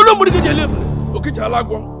 Oh, no, Murika Jalib. Okay,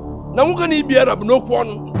 Chalagua. Now we're going to be Arab, no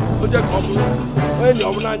one. Oh, Jack, when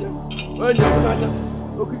you're Nanya. When you're Nanya.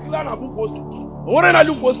 Okay, Clan Abu Post. What are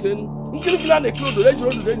you posting? You can clan a close the ledge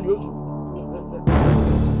road to the news.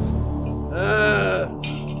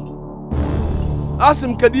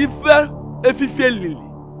 Asim Kadifa, if you feel Lily.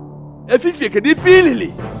 If you feel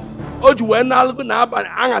Lily. Oh, you were not going to have an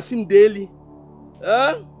Angasim daily.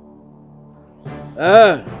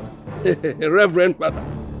 Reverend Father.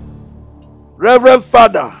 Reverend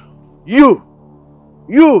Father, your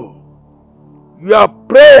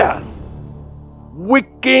prayers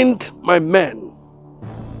weakened my men.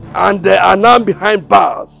 And they are now behind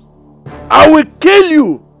bars. I will kill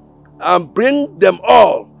you and bring them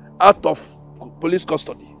all out of police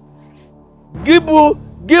custody. Gibu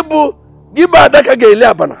adaka gele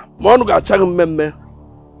abana. Monu ga chang memme.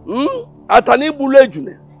 Atani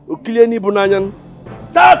bulejune. Okile ni bunanyan.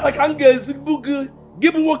 Tata kange ezigbugu.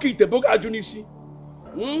 Gibu woki iteboga ajunisi.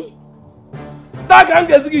 Ta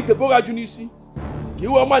kange ezigi iteboga ajunisi.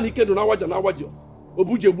 Kiwa mani kedo na wajo.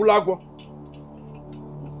 Obuje bulagwo.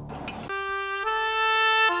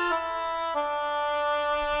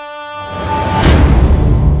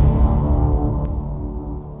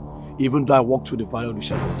 Even though I walk through the valley of the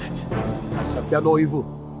shadow of death, I shall fear no evil.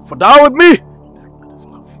 For thou with me, that is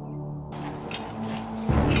love.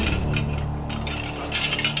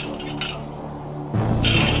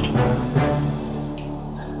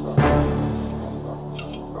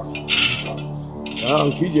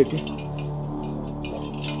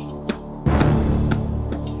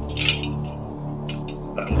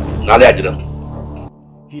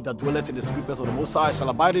 He that dwelleth in the secret of the Most High shall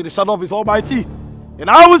abide in the shadow of his Almighty. And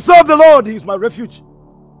I will serve the Lord, he is my refuge.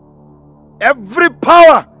 Every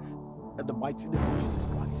power in the mighty name of Jesus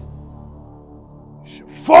Christ shall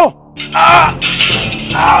fall.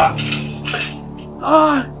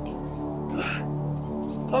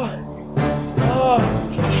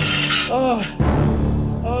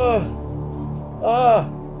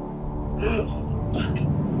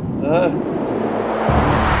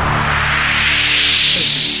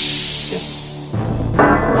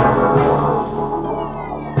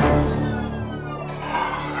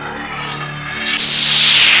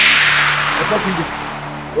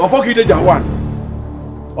 Ofokide Jawan.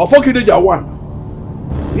 Ofokide Jawan.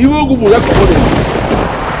 Iwo gumu ya komode.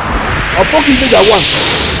 Ofokide Jawan.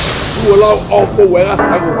 You allow all for where I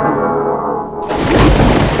sago.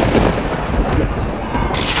 Yes.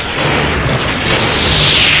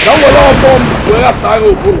 Now we allow from where I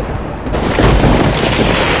sago.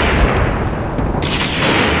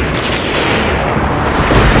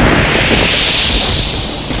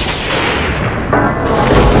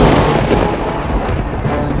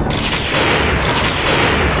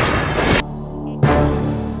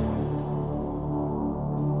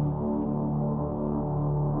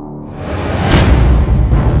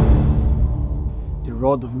 The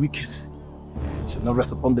rod of the wicked shall not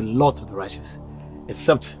rest upon the lot of the righteous,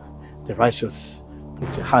 except the righteous put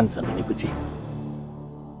their hands on iniquity.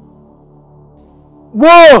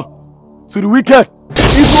 Woe to the wicked!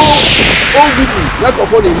 Evil, OVIE, lack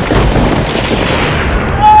upon him.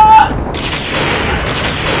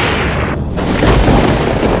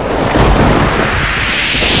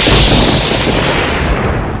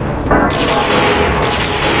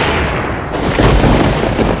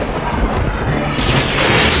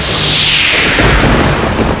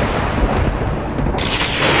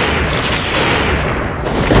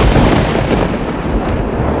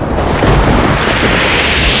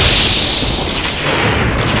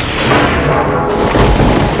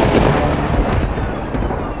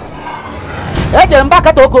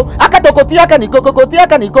 Akatoko tiaka ni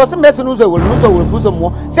koko se mesu nuzo wol buzo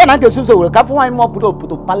mo se na nke suzo wol ka fu wan mo puto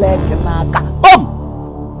pale kenaka bom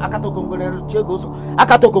akatoko ngole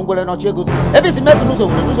no chegozo ebi si mesu nuzo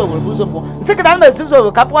wol buzo mo se ke na mesu suzo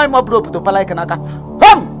wol ka fu wan mo puto pale kenaka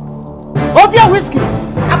bom OVIE whiskey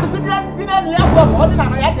akutidira dina ni akwa mo dina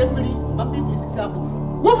na ya de mmiri ma bi tu sisi abu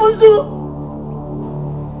wo bunzu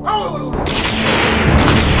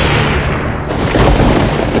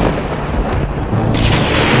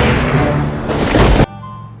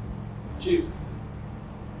Chief,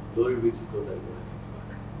 glory be to God that your wife is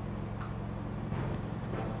back.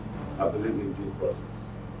 I believe in due process.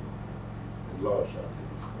 The Lord shall take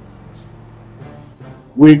his course.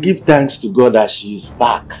 We give thanks to God that she is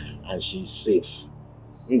back and she is safe.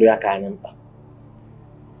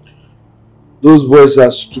 Those boys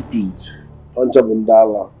are stupid.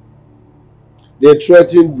 Panchabundala. They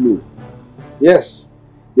threatened me. Yes.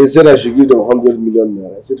 They said I should give them 100 million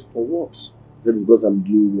naira. I said, for what? They said, because I'm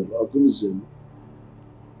doing well. I couldn't say no.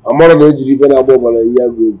 I'm not going to even above a year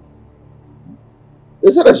ago.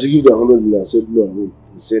 They said I should give them 100 million. I said, no, I won't.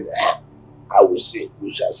 They said, I will say,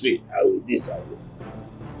 we shall say, I will this, I will.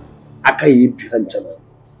 I can't eat behind China.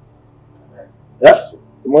 Yeah?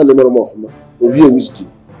 The man never more for me. OVIE whiskey.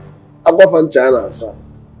 I go from China, sir.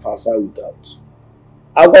 Fasa without.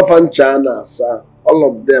 I go from China, sir. All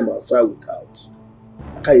of them are sir without.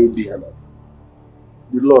 I can't eat behind them.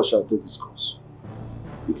 The Lord shall take his course.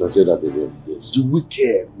 You can say that again, please. The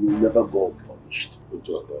wicked will never go unpunished.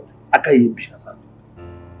 I can't eat behind them.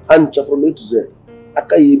 And from A to Z, I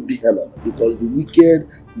can't eat behind them because the wicked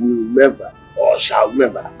will never or shall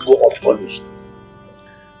never go unpunished.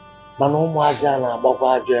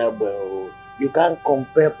 You can't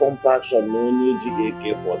compare pump action no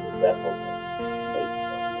AK-47.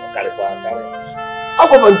 I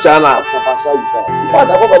go from China, Safasa without. In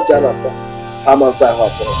fact, I go from China, sir. I'm on Saha.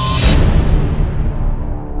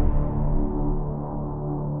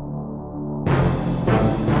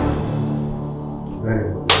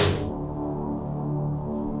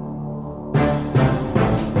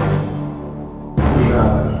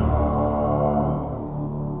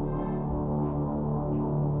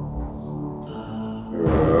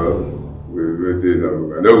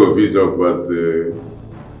 I don't go pick up, but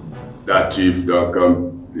that chief don't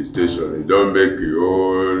come to the station. He don't make your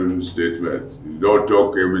own statement. He don't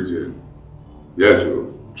talk everything. Yes, sir.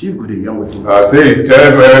 Chief go to yarn with him. I say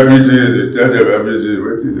tell them everything. They tell them everything.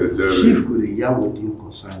 What is they tell Chief go to yarn with him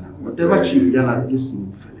concern. Whatever chief yarn, just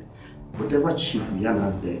fella. Whatever chief yarn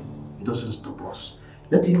out there, it doesn't stop us.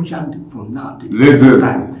 Let him yarn from now to listen.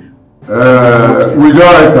 Time. We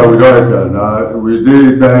don't enter. Now we do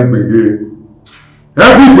inside begin.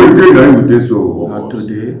 Every brigade that we did so. Not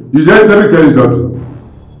today. You said, let me tell you something.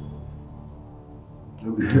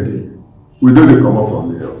 Today. We don't come up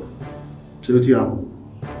from here. So what you have?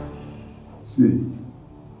 See,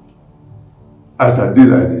 as I did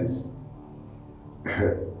like this,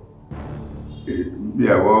 me,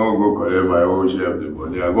 I won't go collect my own share of the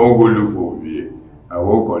money. I won't go look for OVIE. I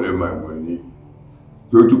won't collect my money.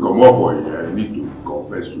 So to come up for here, I need to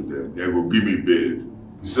confess to them. They will give me bail.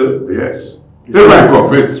 So, yes. If I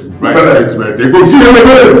confess my statement, they go give me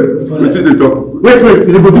bail. What did they talk? Wait,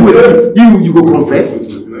 they go do it. You go confess?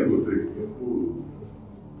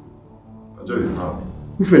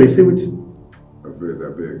 Who fell? Say what? I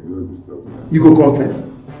beg, you know this stuff. You go confess.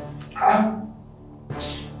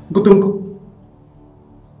 Go to Uncle.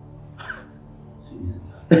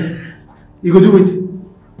 You go do it.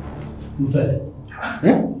 Who fell?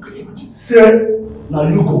 Say, now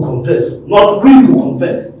you go confess. Not we go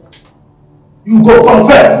confess. You go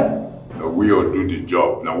confess. Now we all do the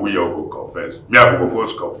job. Now we all go confess. Me, I go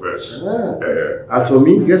first confess. As for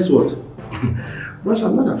me, guess what? Bros,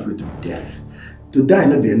 I'm not afraid of death. To die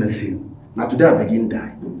not be anything. Now today I begin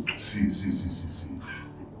die. See.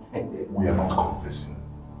 We are not confessing.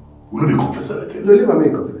 We know they confess anything. No, leave me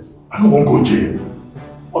confess. I don't want to go jail.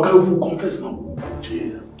 Okay, if we confess now, we will go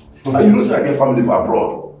jail. And you know say I get family for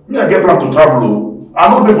abroad. Me, I get plan to travel. I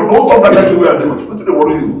know they for no talk like that way I do. What do they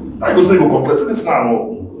worry you? I go say you go confess this man.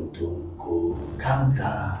 Go. Calm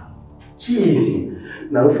down. Chill.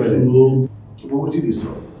 Now for you. But what did they say?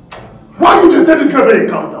 Why you dey tell this guy to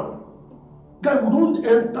calm down? Guy, we don't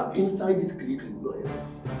enter inside this clique.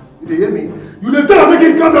 You dey hear me? You dey tell him make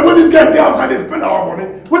him calm down when this guy dey outside dey spend our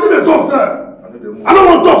money. What did they say, sir? I don't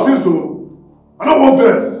want to talk since so. I don't want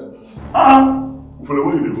verse. Ufele,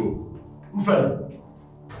 where you dey go? Ufele,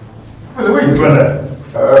 where you dey?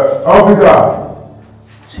 Officer.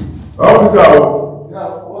 Yeah, what's that?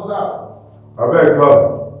 I beg, come.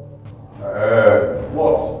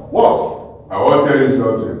 What? I want to tell you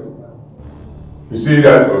something. You see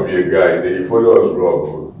that OVIE guy, they follow us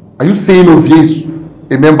wrong. Are you saying OVIE is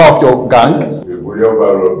a member of your gang? The bullion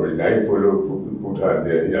van robbery, now he follow put her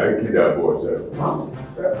there. He kill that boy, sir. What?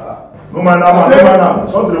 No man,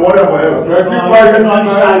 something to worry for him. Keep quiet, man.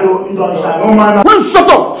 No man. Well, shut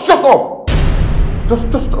up!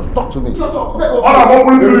 Just talk to me. Shut up. All I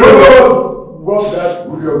want to do is rob that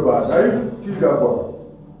bullion van. Now you kill that boy.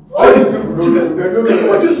 Can you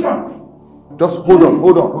imagine this man? Just hold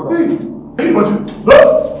on. Hey, can you imagine? Look!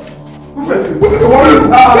 Who fed you? What did they worry you?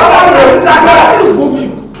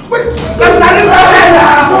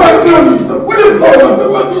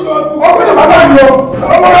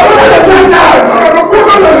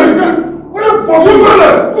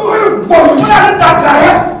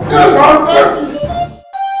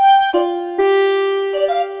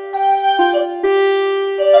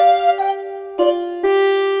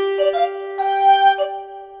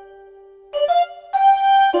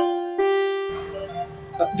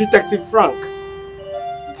 Detective Frank,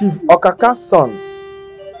 Chief Okaka's son,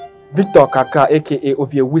 Victor Okaka, aka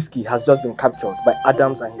OVIE Whiskey, has just been captured by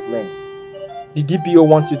Adams and his men. The DPO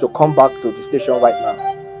wants you to come back to the station right now.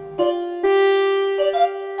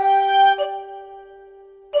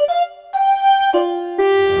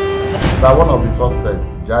 Sir, one of the suspects,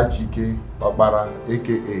 Jachike Okbara,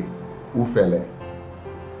 aka Ufele,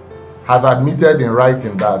 has admitted in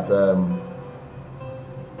writing that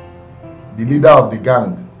the leader of the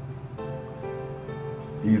gang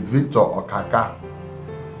is Victor Okaka.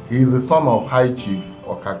 He is the son of High Chief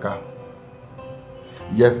Okaka.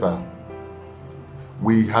 Yes, sir.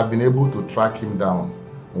 We have been able to track him down.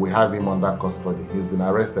 We have him under custody. He's been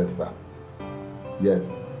arrested, sir.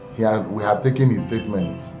 Yes, we have taken his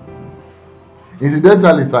statements.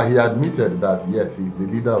 Incidentally, sir, he admitted that, yes, he's the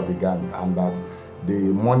leader of the gang and that the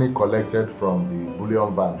money collected from the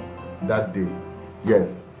bullion van that day,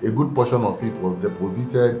 yes, a good portion of it was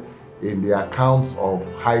deposited in the accounts of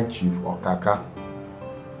High Chief Okaka.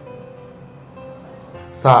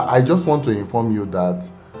 Sir, I just want to inform you that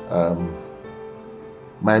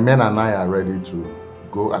my men and I are ready to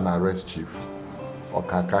go and arrest Chief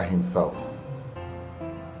Okaka himself.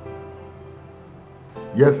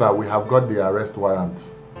 Yes, sir, we have got the arrest warrant.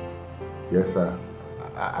 Yes, sir.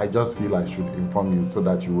 I just feel I should inform you so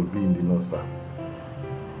that you will be in the know, sir.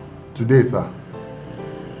 Today, sir.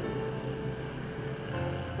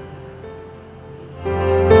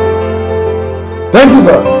 Thank you,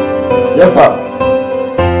 sir. Yes, sir.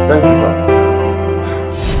 Thank you, sir.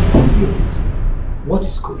 What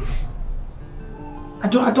is going on? I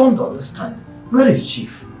don't understand. Where is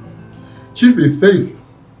Chief? Chief is safe.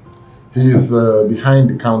 He is behind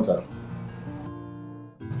the counter.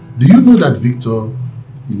 Do you know that Victor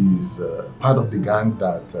is part of the gang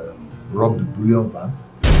that robbed the bullion van?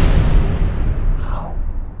 How?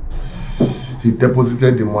 He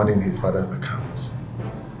deposited the money in his father's account.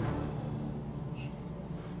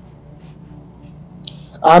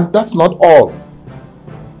 And that's not all.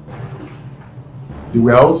 They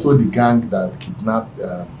were also the gang that kidnapped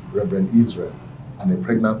Reverend Israel and a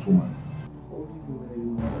pregnant woman.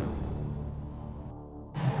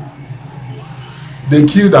 They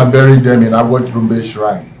killed and buried them in Rumbe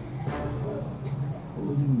Shrine.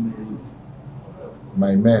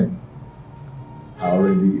 My men are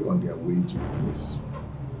already on their way to the place.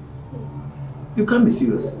 You can't be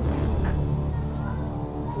serious.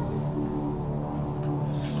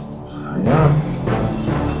 I am.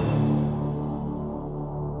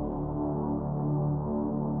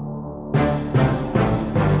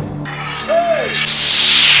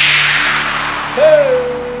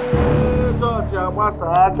 Hey, Georgia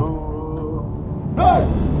Masado. Hey!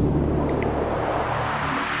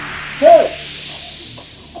 Hey!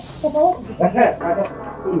 Papa, what is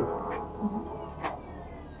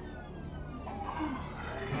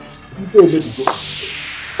it?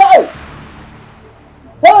 Hey!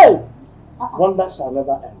 Hey! Wonder shall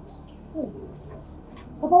never end.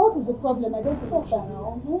 Papa, what is the problem? I don't think that's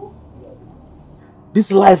now.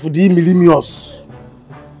 This life with the millennials.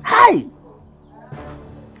 Hi!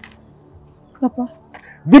 Papa.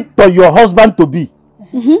 Victor, your husband to be.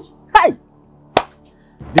 Hi!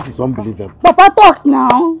 This is unbelievable. Papa, talk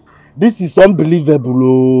now. This is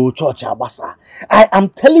unbelievable, oh, Church Abasa. I am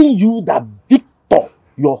telling you that Victor,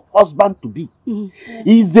 your husband to be,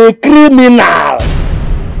 is a criminal.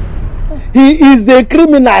 He is a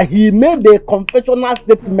criminal. He made a confessional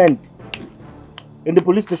statement in the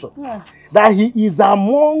police station that he is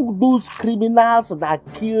among those criminals that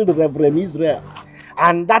killed Reverend Israel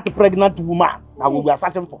and that pregnant woman that we were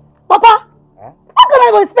searching for. Papa, what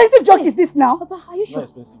kind of expensive joke is this now? Papa, are you sure?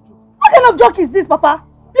 Expensive joke. What kind of joke is this, Papa?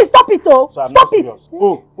 Please stop it, oh. So stop it.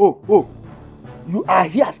 Oh. You are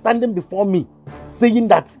here standing before me saying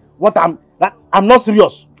that I'm not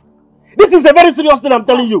serious. This is a very serious thing I'm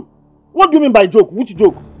telling you. What do you mean by joke? Which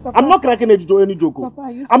joke? Papa, I'm not cracking any joke.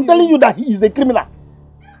 Papa, I'm telling you that he is a criminal.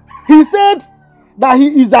 He said that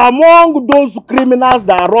he is among those criminals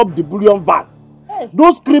that robbed the bullion van. Hey.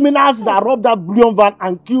 Those criminals that robbed that bullion van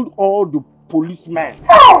and killed all the policemen.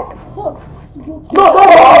 No! What do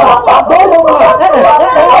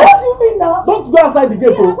you mean now? Don't go outside the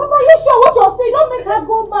gate, bro. Papa, are you sure what you're saying? Don't make her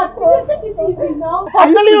go mad. Take it easy now.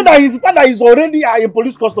 I'm telling you that his father is already in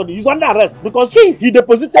police custody. He's under arrest because he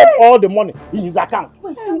deposited all the money in his account.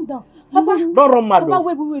 Wait, calm down. Papa, don't run mad. Papa,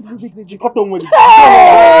 wait. You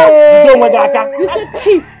said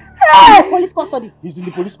chief. In the police custody. He's in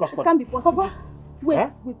the police custody. It can't be possible. Papa, wait,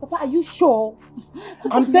 Papa, are you sure?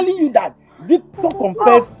 I'm telling you that Victor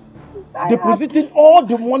confessed depositing all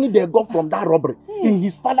the money they got from that robbery in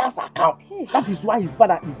his father's account. That is why his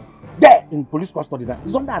father is there in police custody now.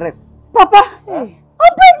 He's under arrest. Papa, I'm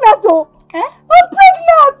pregnant, oh. I'm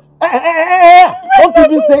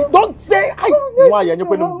pregnant. Don't say. Why are you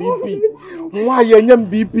BP? Why are you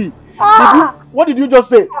BP? What did you just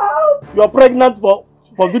say? You're pregnant for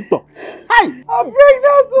Victor. Hi! I'm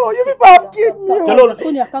pregnant, oh. You people have killed me. Hello,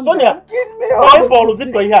 Sonia, killed me. Why Paul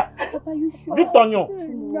Victor here? Papa, you sure? Victor,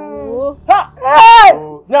 no. Ha!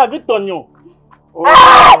 Yeah, Victor, no.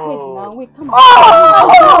 Wait, come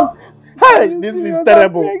on. Hey, this is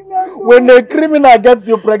terrible. When a criminal gets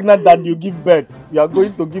you pregnant and you give birth, you are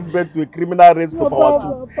going to give birth to a criminal raised to power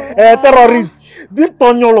too. A terrorist.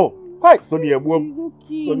 Victor Nyolo. Hi, Sonia.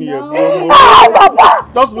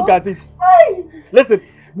 Just look at it. Listen,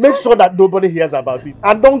 make sure that nobody hears about it.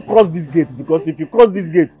 And don't cross this gate, because if you cross this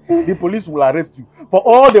gate, the police will arrest you for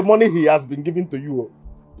all the money he has been giving to you.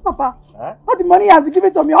 Papa, all the money has been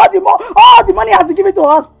given to me. All the money has been given to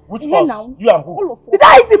us. Which us? Now? You and who?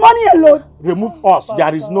 That is the money alone. Remove us. Papa.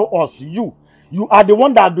 There is no us. You are the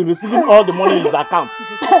one that has been receiving all the money in his account.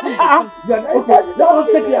 Okay, let us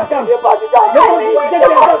check your account. No.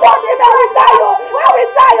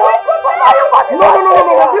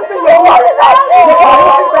 This thing you're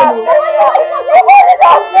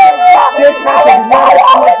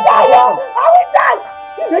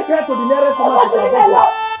take her to the nearest pharmacy.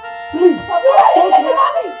 Please, take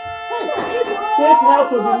her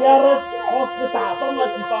to the nearest hospital,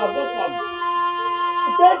 pharmacy for abortion.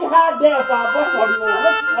 Take her there for abortion.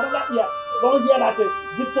 Don't hear that,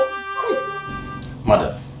 Victor.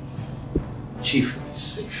 Madam, Chief is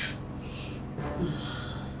safe.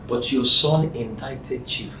 But your son indicted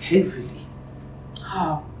Chief heavily.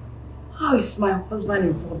 How? How is my husband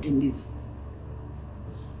involved in this?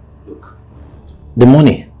 Look, the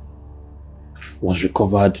money was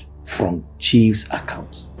recovered from Chief's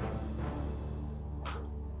account.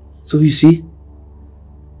 So you see,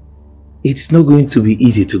 it's not going to be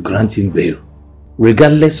easy to grant him bail,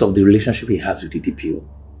 regardless of the relationship he has with the DPO,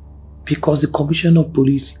 because the Commissioner of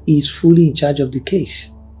Police is fully in charge of the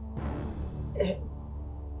case.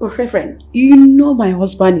 But Reverend, you know my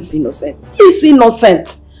husband is innocent. He's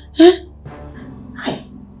innocent.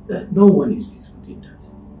 No one is disputing that.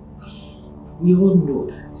 We all know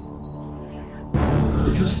that he's innocent.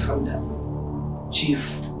 But just calm down.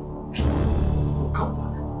 Chief will come back.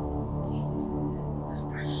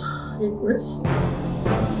 Regress.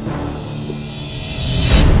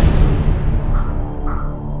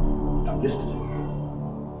 Listen.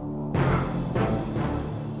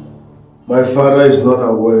 My father is not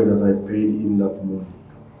aware that I paid him that money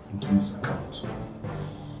into his account.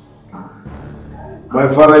 My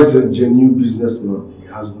father is a genuine businessman. He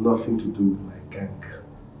has nothing to do with my gang.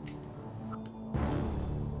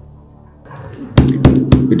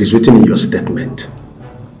 It is written in your statement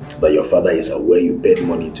that your father is aware you paid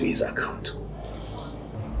money into his account.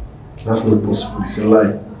 That's not possible. It's a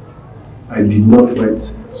lie. I did not write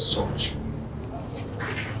such.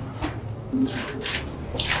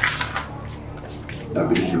 I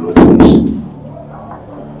believe you wrote this.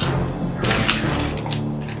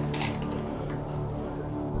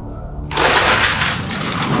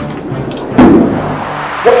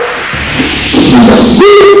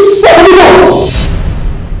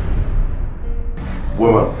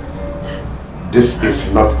 Woman, this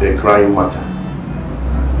is not a crying matter.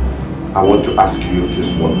 I want to ask you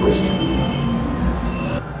this one question.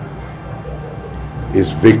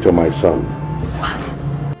 Is Victor my son? What?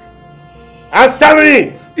 Answer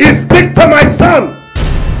me! Is Victor my son?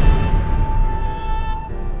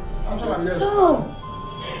 Son!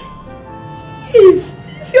 Is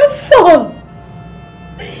your son?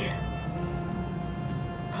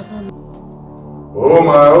 Oh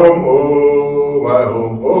my home, oh my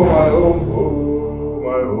home, oh my home, oh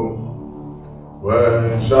my home.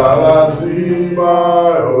 When shall I see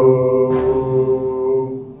my home?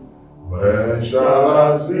 When shall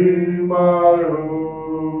I see my home?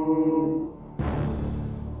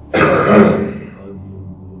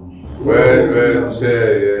 When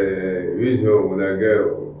say, we know when I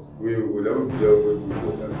go, we don't joke with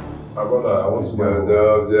people. My brother, I want to see my home.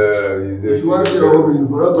 If you want to see your home, you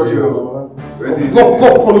will not touch my mama. Go,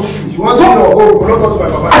 if you want to see your home, you will not touch my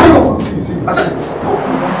mama. I say go. See. I say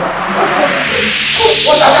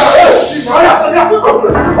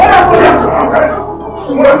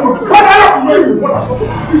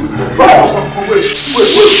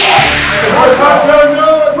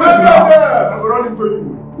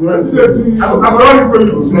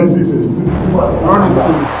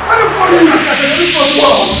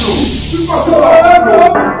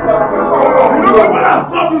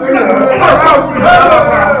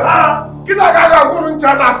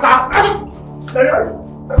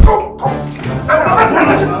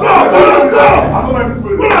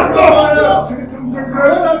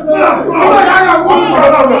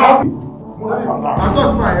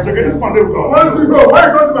once you go, why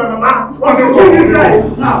you go to my mama? Once you go,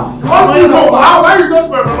 once you go, why you go to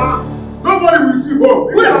my mama? Nobody will see home.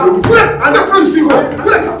 And the front see home.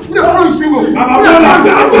 The front see home.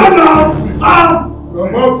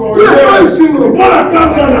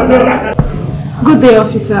 Good day,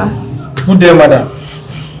 officer. Good day, madam.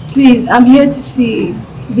 Please, I'm here to see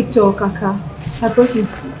Victor Okaka. I brought him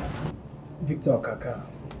food. Victor Okaka?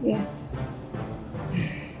 Yes.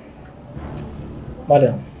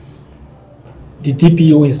 Madam, the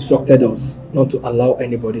DPO instructed us not to allow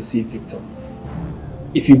anybody see Victor.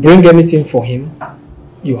 If you bring anything for him,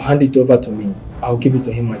 you hand it over to me. I'll give it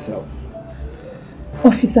to him myself.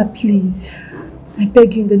 Officer, please. I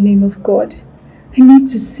beg you in the name of God. I need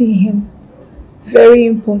to see him. Very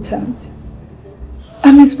important.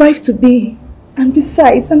 I'm his wife to be. And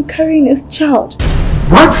besides, I'm carrying his child.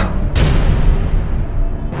 What?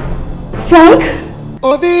 Frank?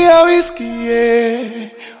 OVIE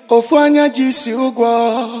WHISKY Ofanya jisi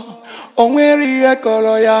ugwo onweri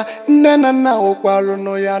ekolo ya nne na nna okwaru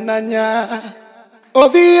no ya nanya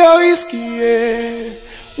OVIE WHISKY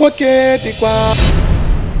nwoke dikwa.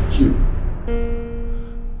 Chief,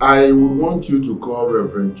 I would want you to call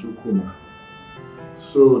Reverend Chukuma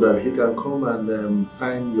so that he can come and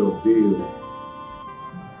sign your bail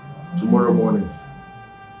tomorrow morning.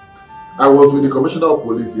 I was with the Commissioner of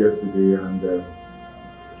Police yesterday and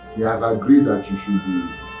he has agreed that you should be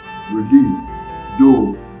released,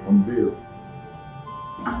 though on bail.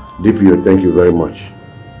 DPO, thank you very much.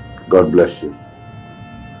 God bless you.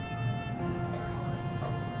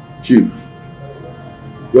 Chief,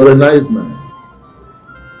 you're a nice man.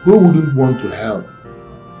 Who wouldn't want to help?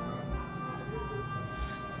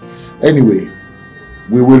 Anyway,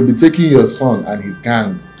 we will be taking your son and his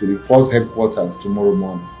gang to the force headquarters tomorrow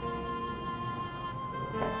morning.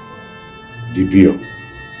 DPO,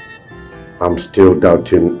 I'm still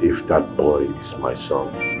doubting if that boy is my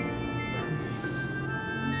son.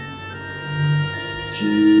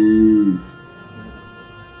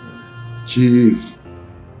 Chief,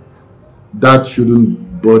 that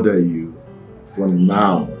shouldn't bother you for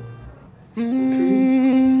now.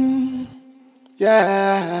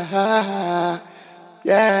 Yeah.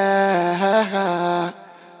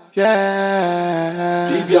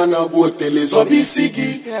 Tibiana botele zobi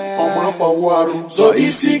sigi, omapa waru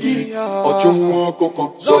zobi sigi, ochumwa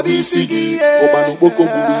koko zobi sigi, obanu boko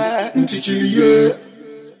buru ntichiriye.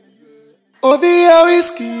 OVIE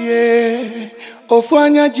WHISKY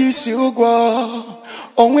ofanya jisi ugwo,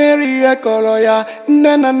 onweri ekolo ya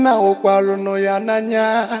nne na nna okwaru no ya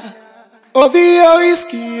nanya. OVIE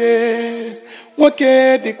WHISKY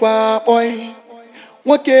nwoke dikwa boy,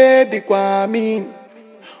 nwoke dikwa mean.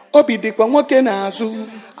 Obi dikwa nwoke na-azụ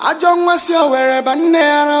ajọ nwa si owere ba nne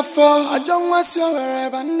ya n'afọ, ajọ nwa si owere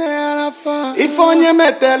ba nne ya n'afọ. Ife onye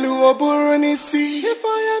metelu o buru n'isi, ife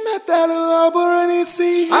onye metelu o buru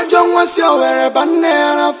n'isi. Ajọ nwa si owere ba nne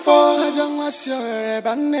ya n'afọ, ajọ nwa si owere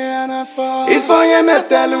ba nne ya n'afọ. Ife onye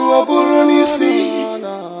metelu o buru n'isi.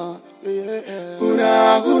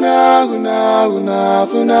 Una una una una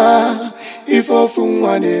una. Ife ofu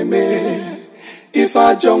nwa na-eme, ife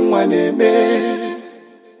ajọ nwa na-eme.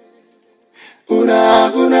 Una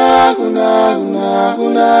una una una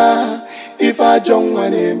una. If I don't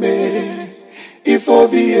want to me, if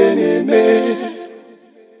OVIE me,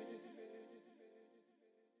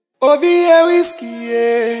 OVIE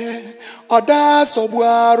WHISKY, oda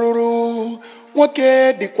sobuaruru,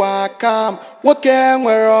 nwoke dikwa kam, nwoke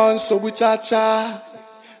nwere nsogbu chacha.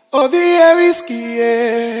 OVIE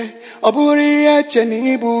WHISKY, oburi eche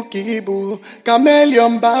n'ibu kibu,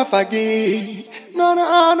 chameleon bafagi. No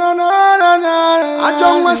no no no no no.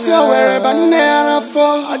 Ajọ nwa si owere ba nne ya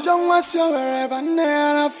n'afọ, ajọ nwa si owere ba nne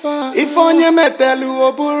ya n'afọ. Ife onye metelu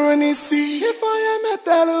o buru n'isi, ife onye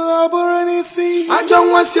metelu o buru n'isi. Ajọ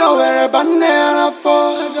nwa si owere ba nne ya n'afọ,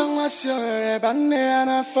 ajọ nwa si owere ba nne ya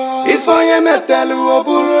n'afọ. Ife onye metelu o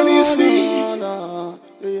buru n'isi.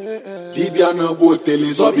 Tibiana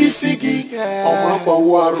botele zobi sigi, omapa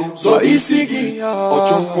waru zobi sigi,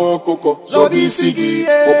 ochumwa koko zobi sigi,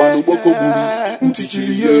 obanu boko buru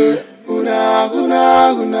ntichiriye. Una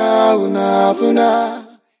una una una una.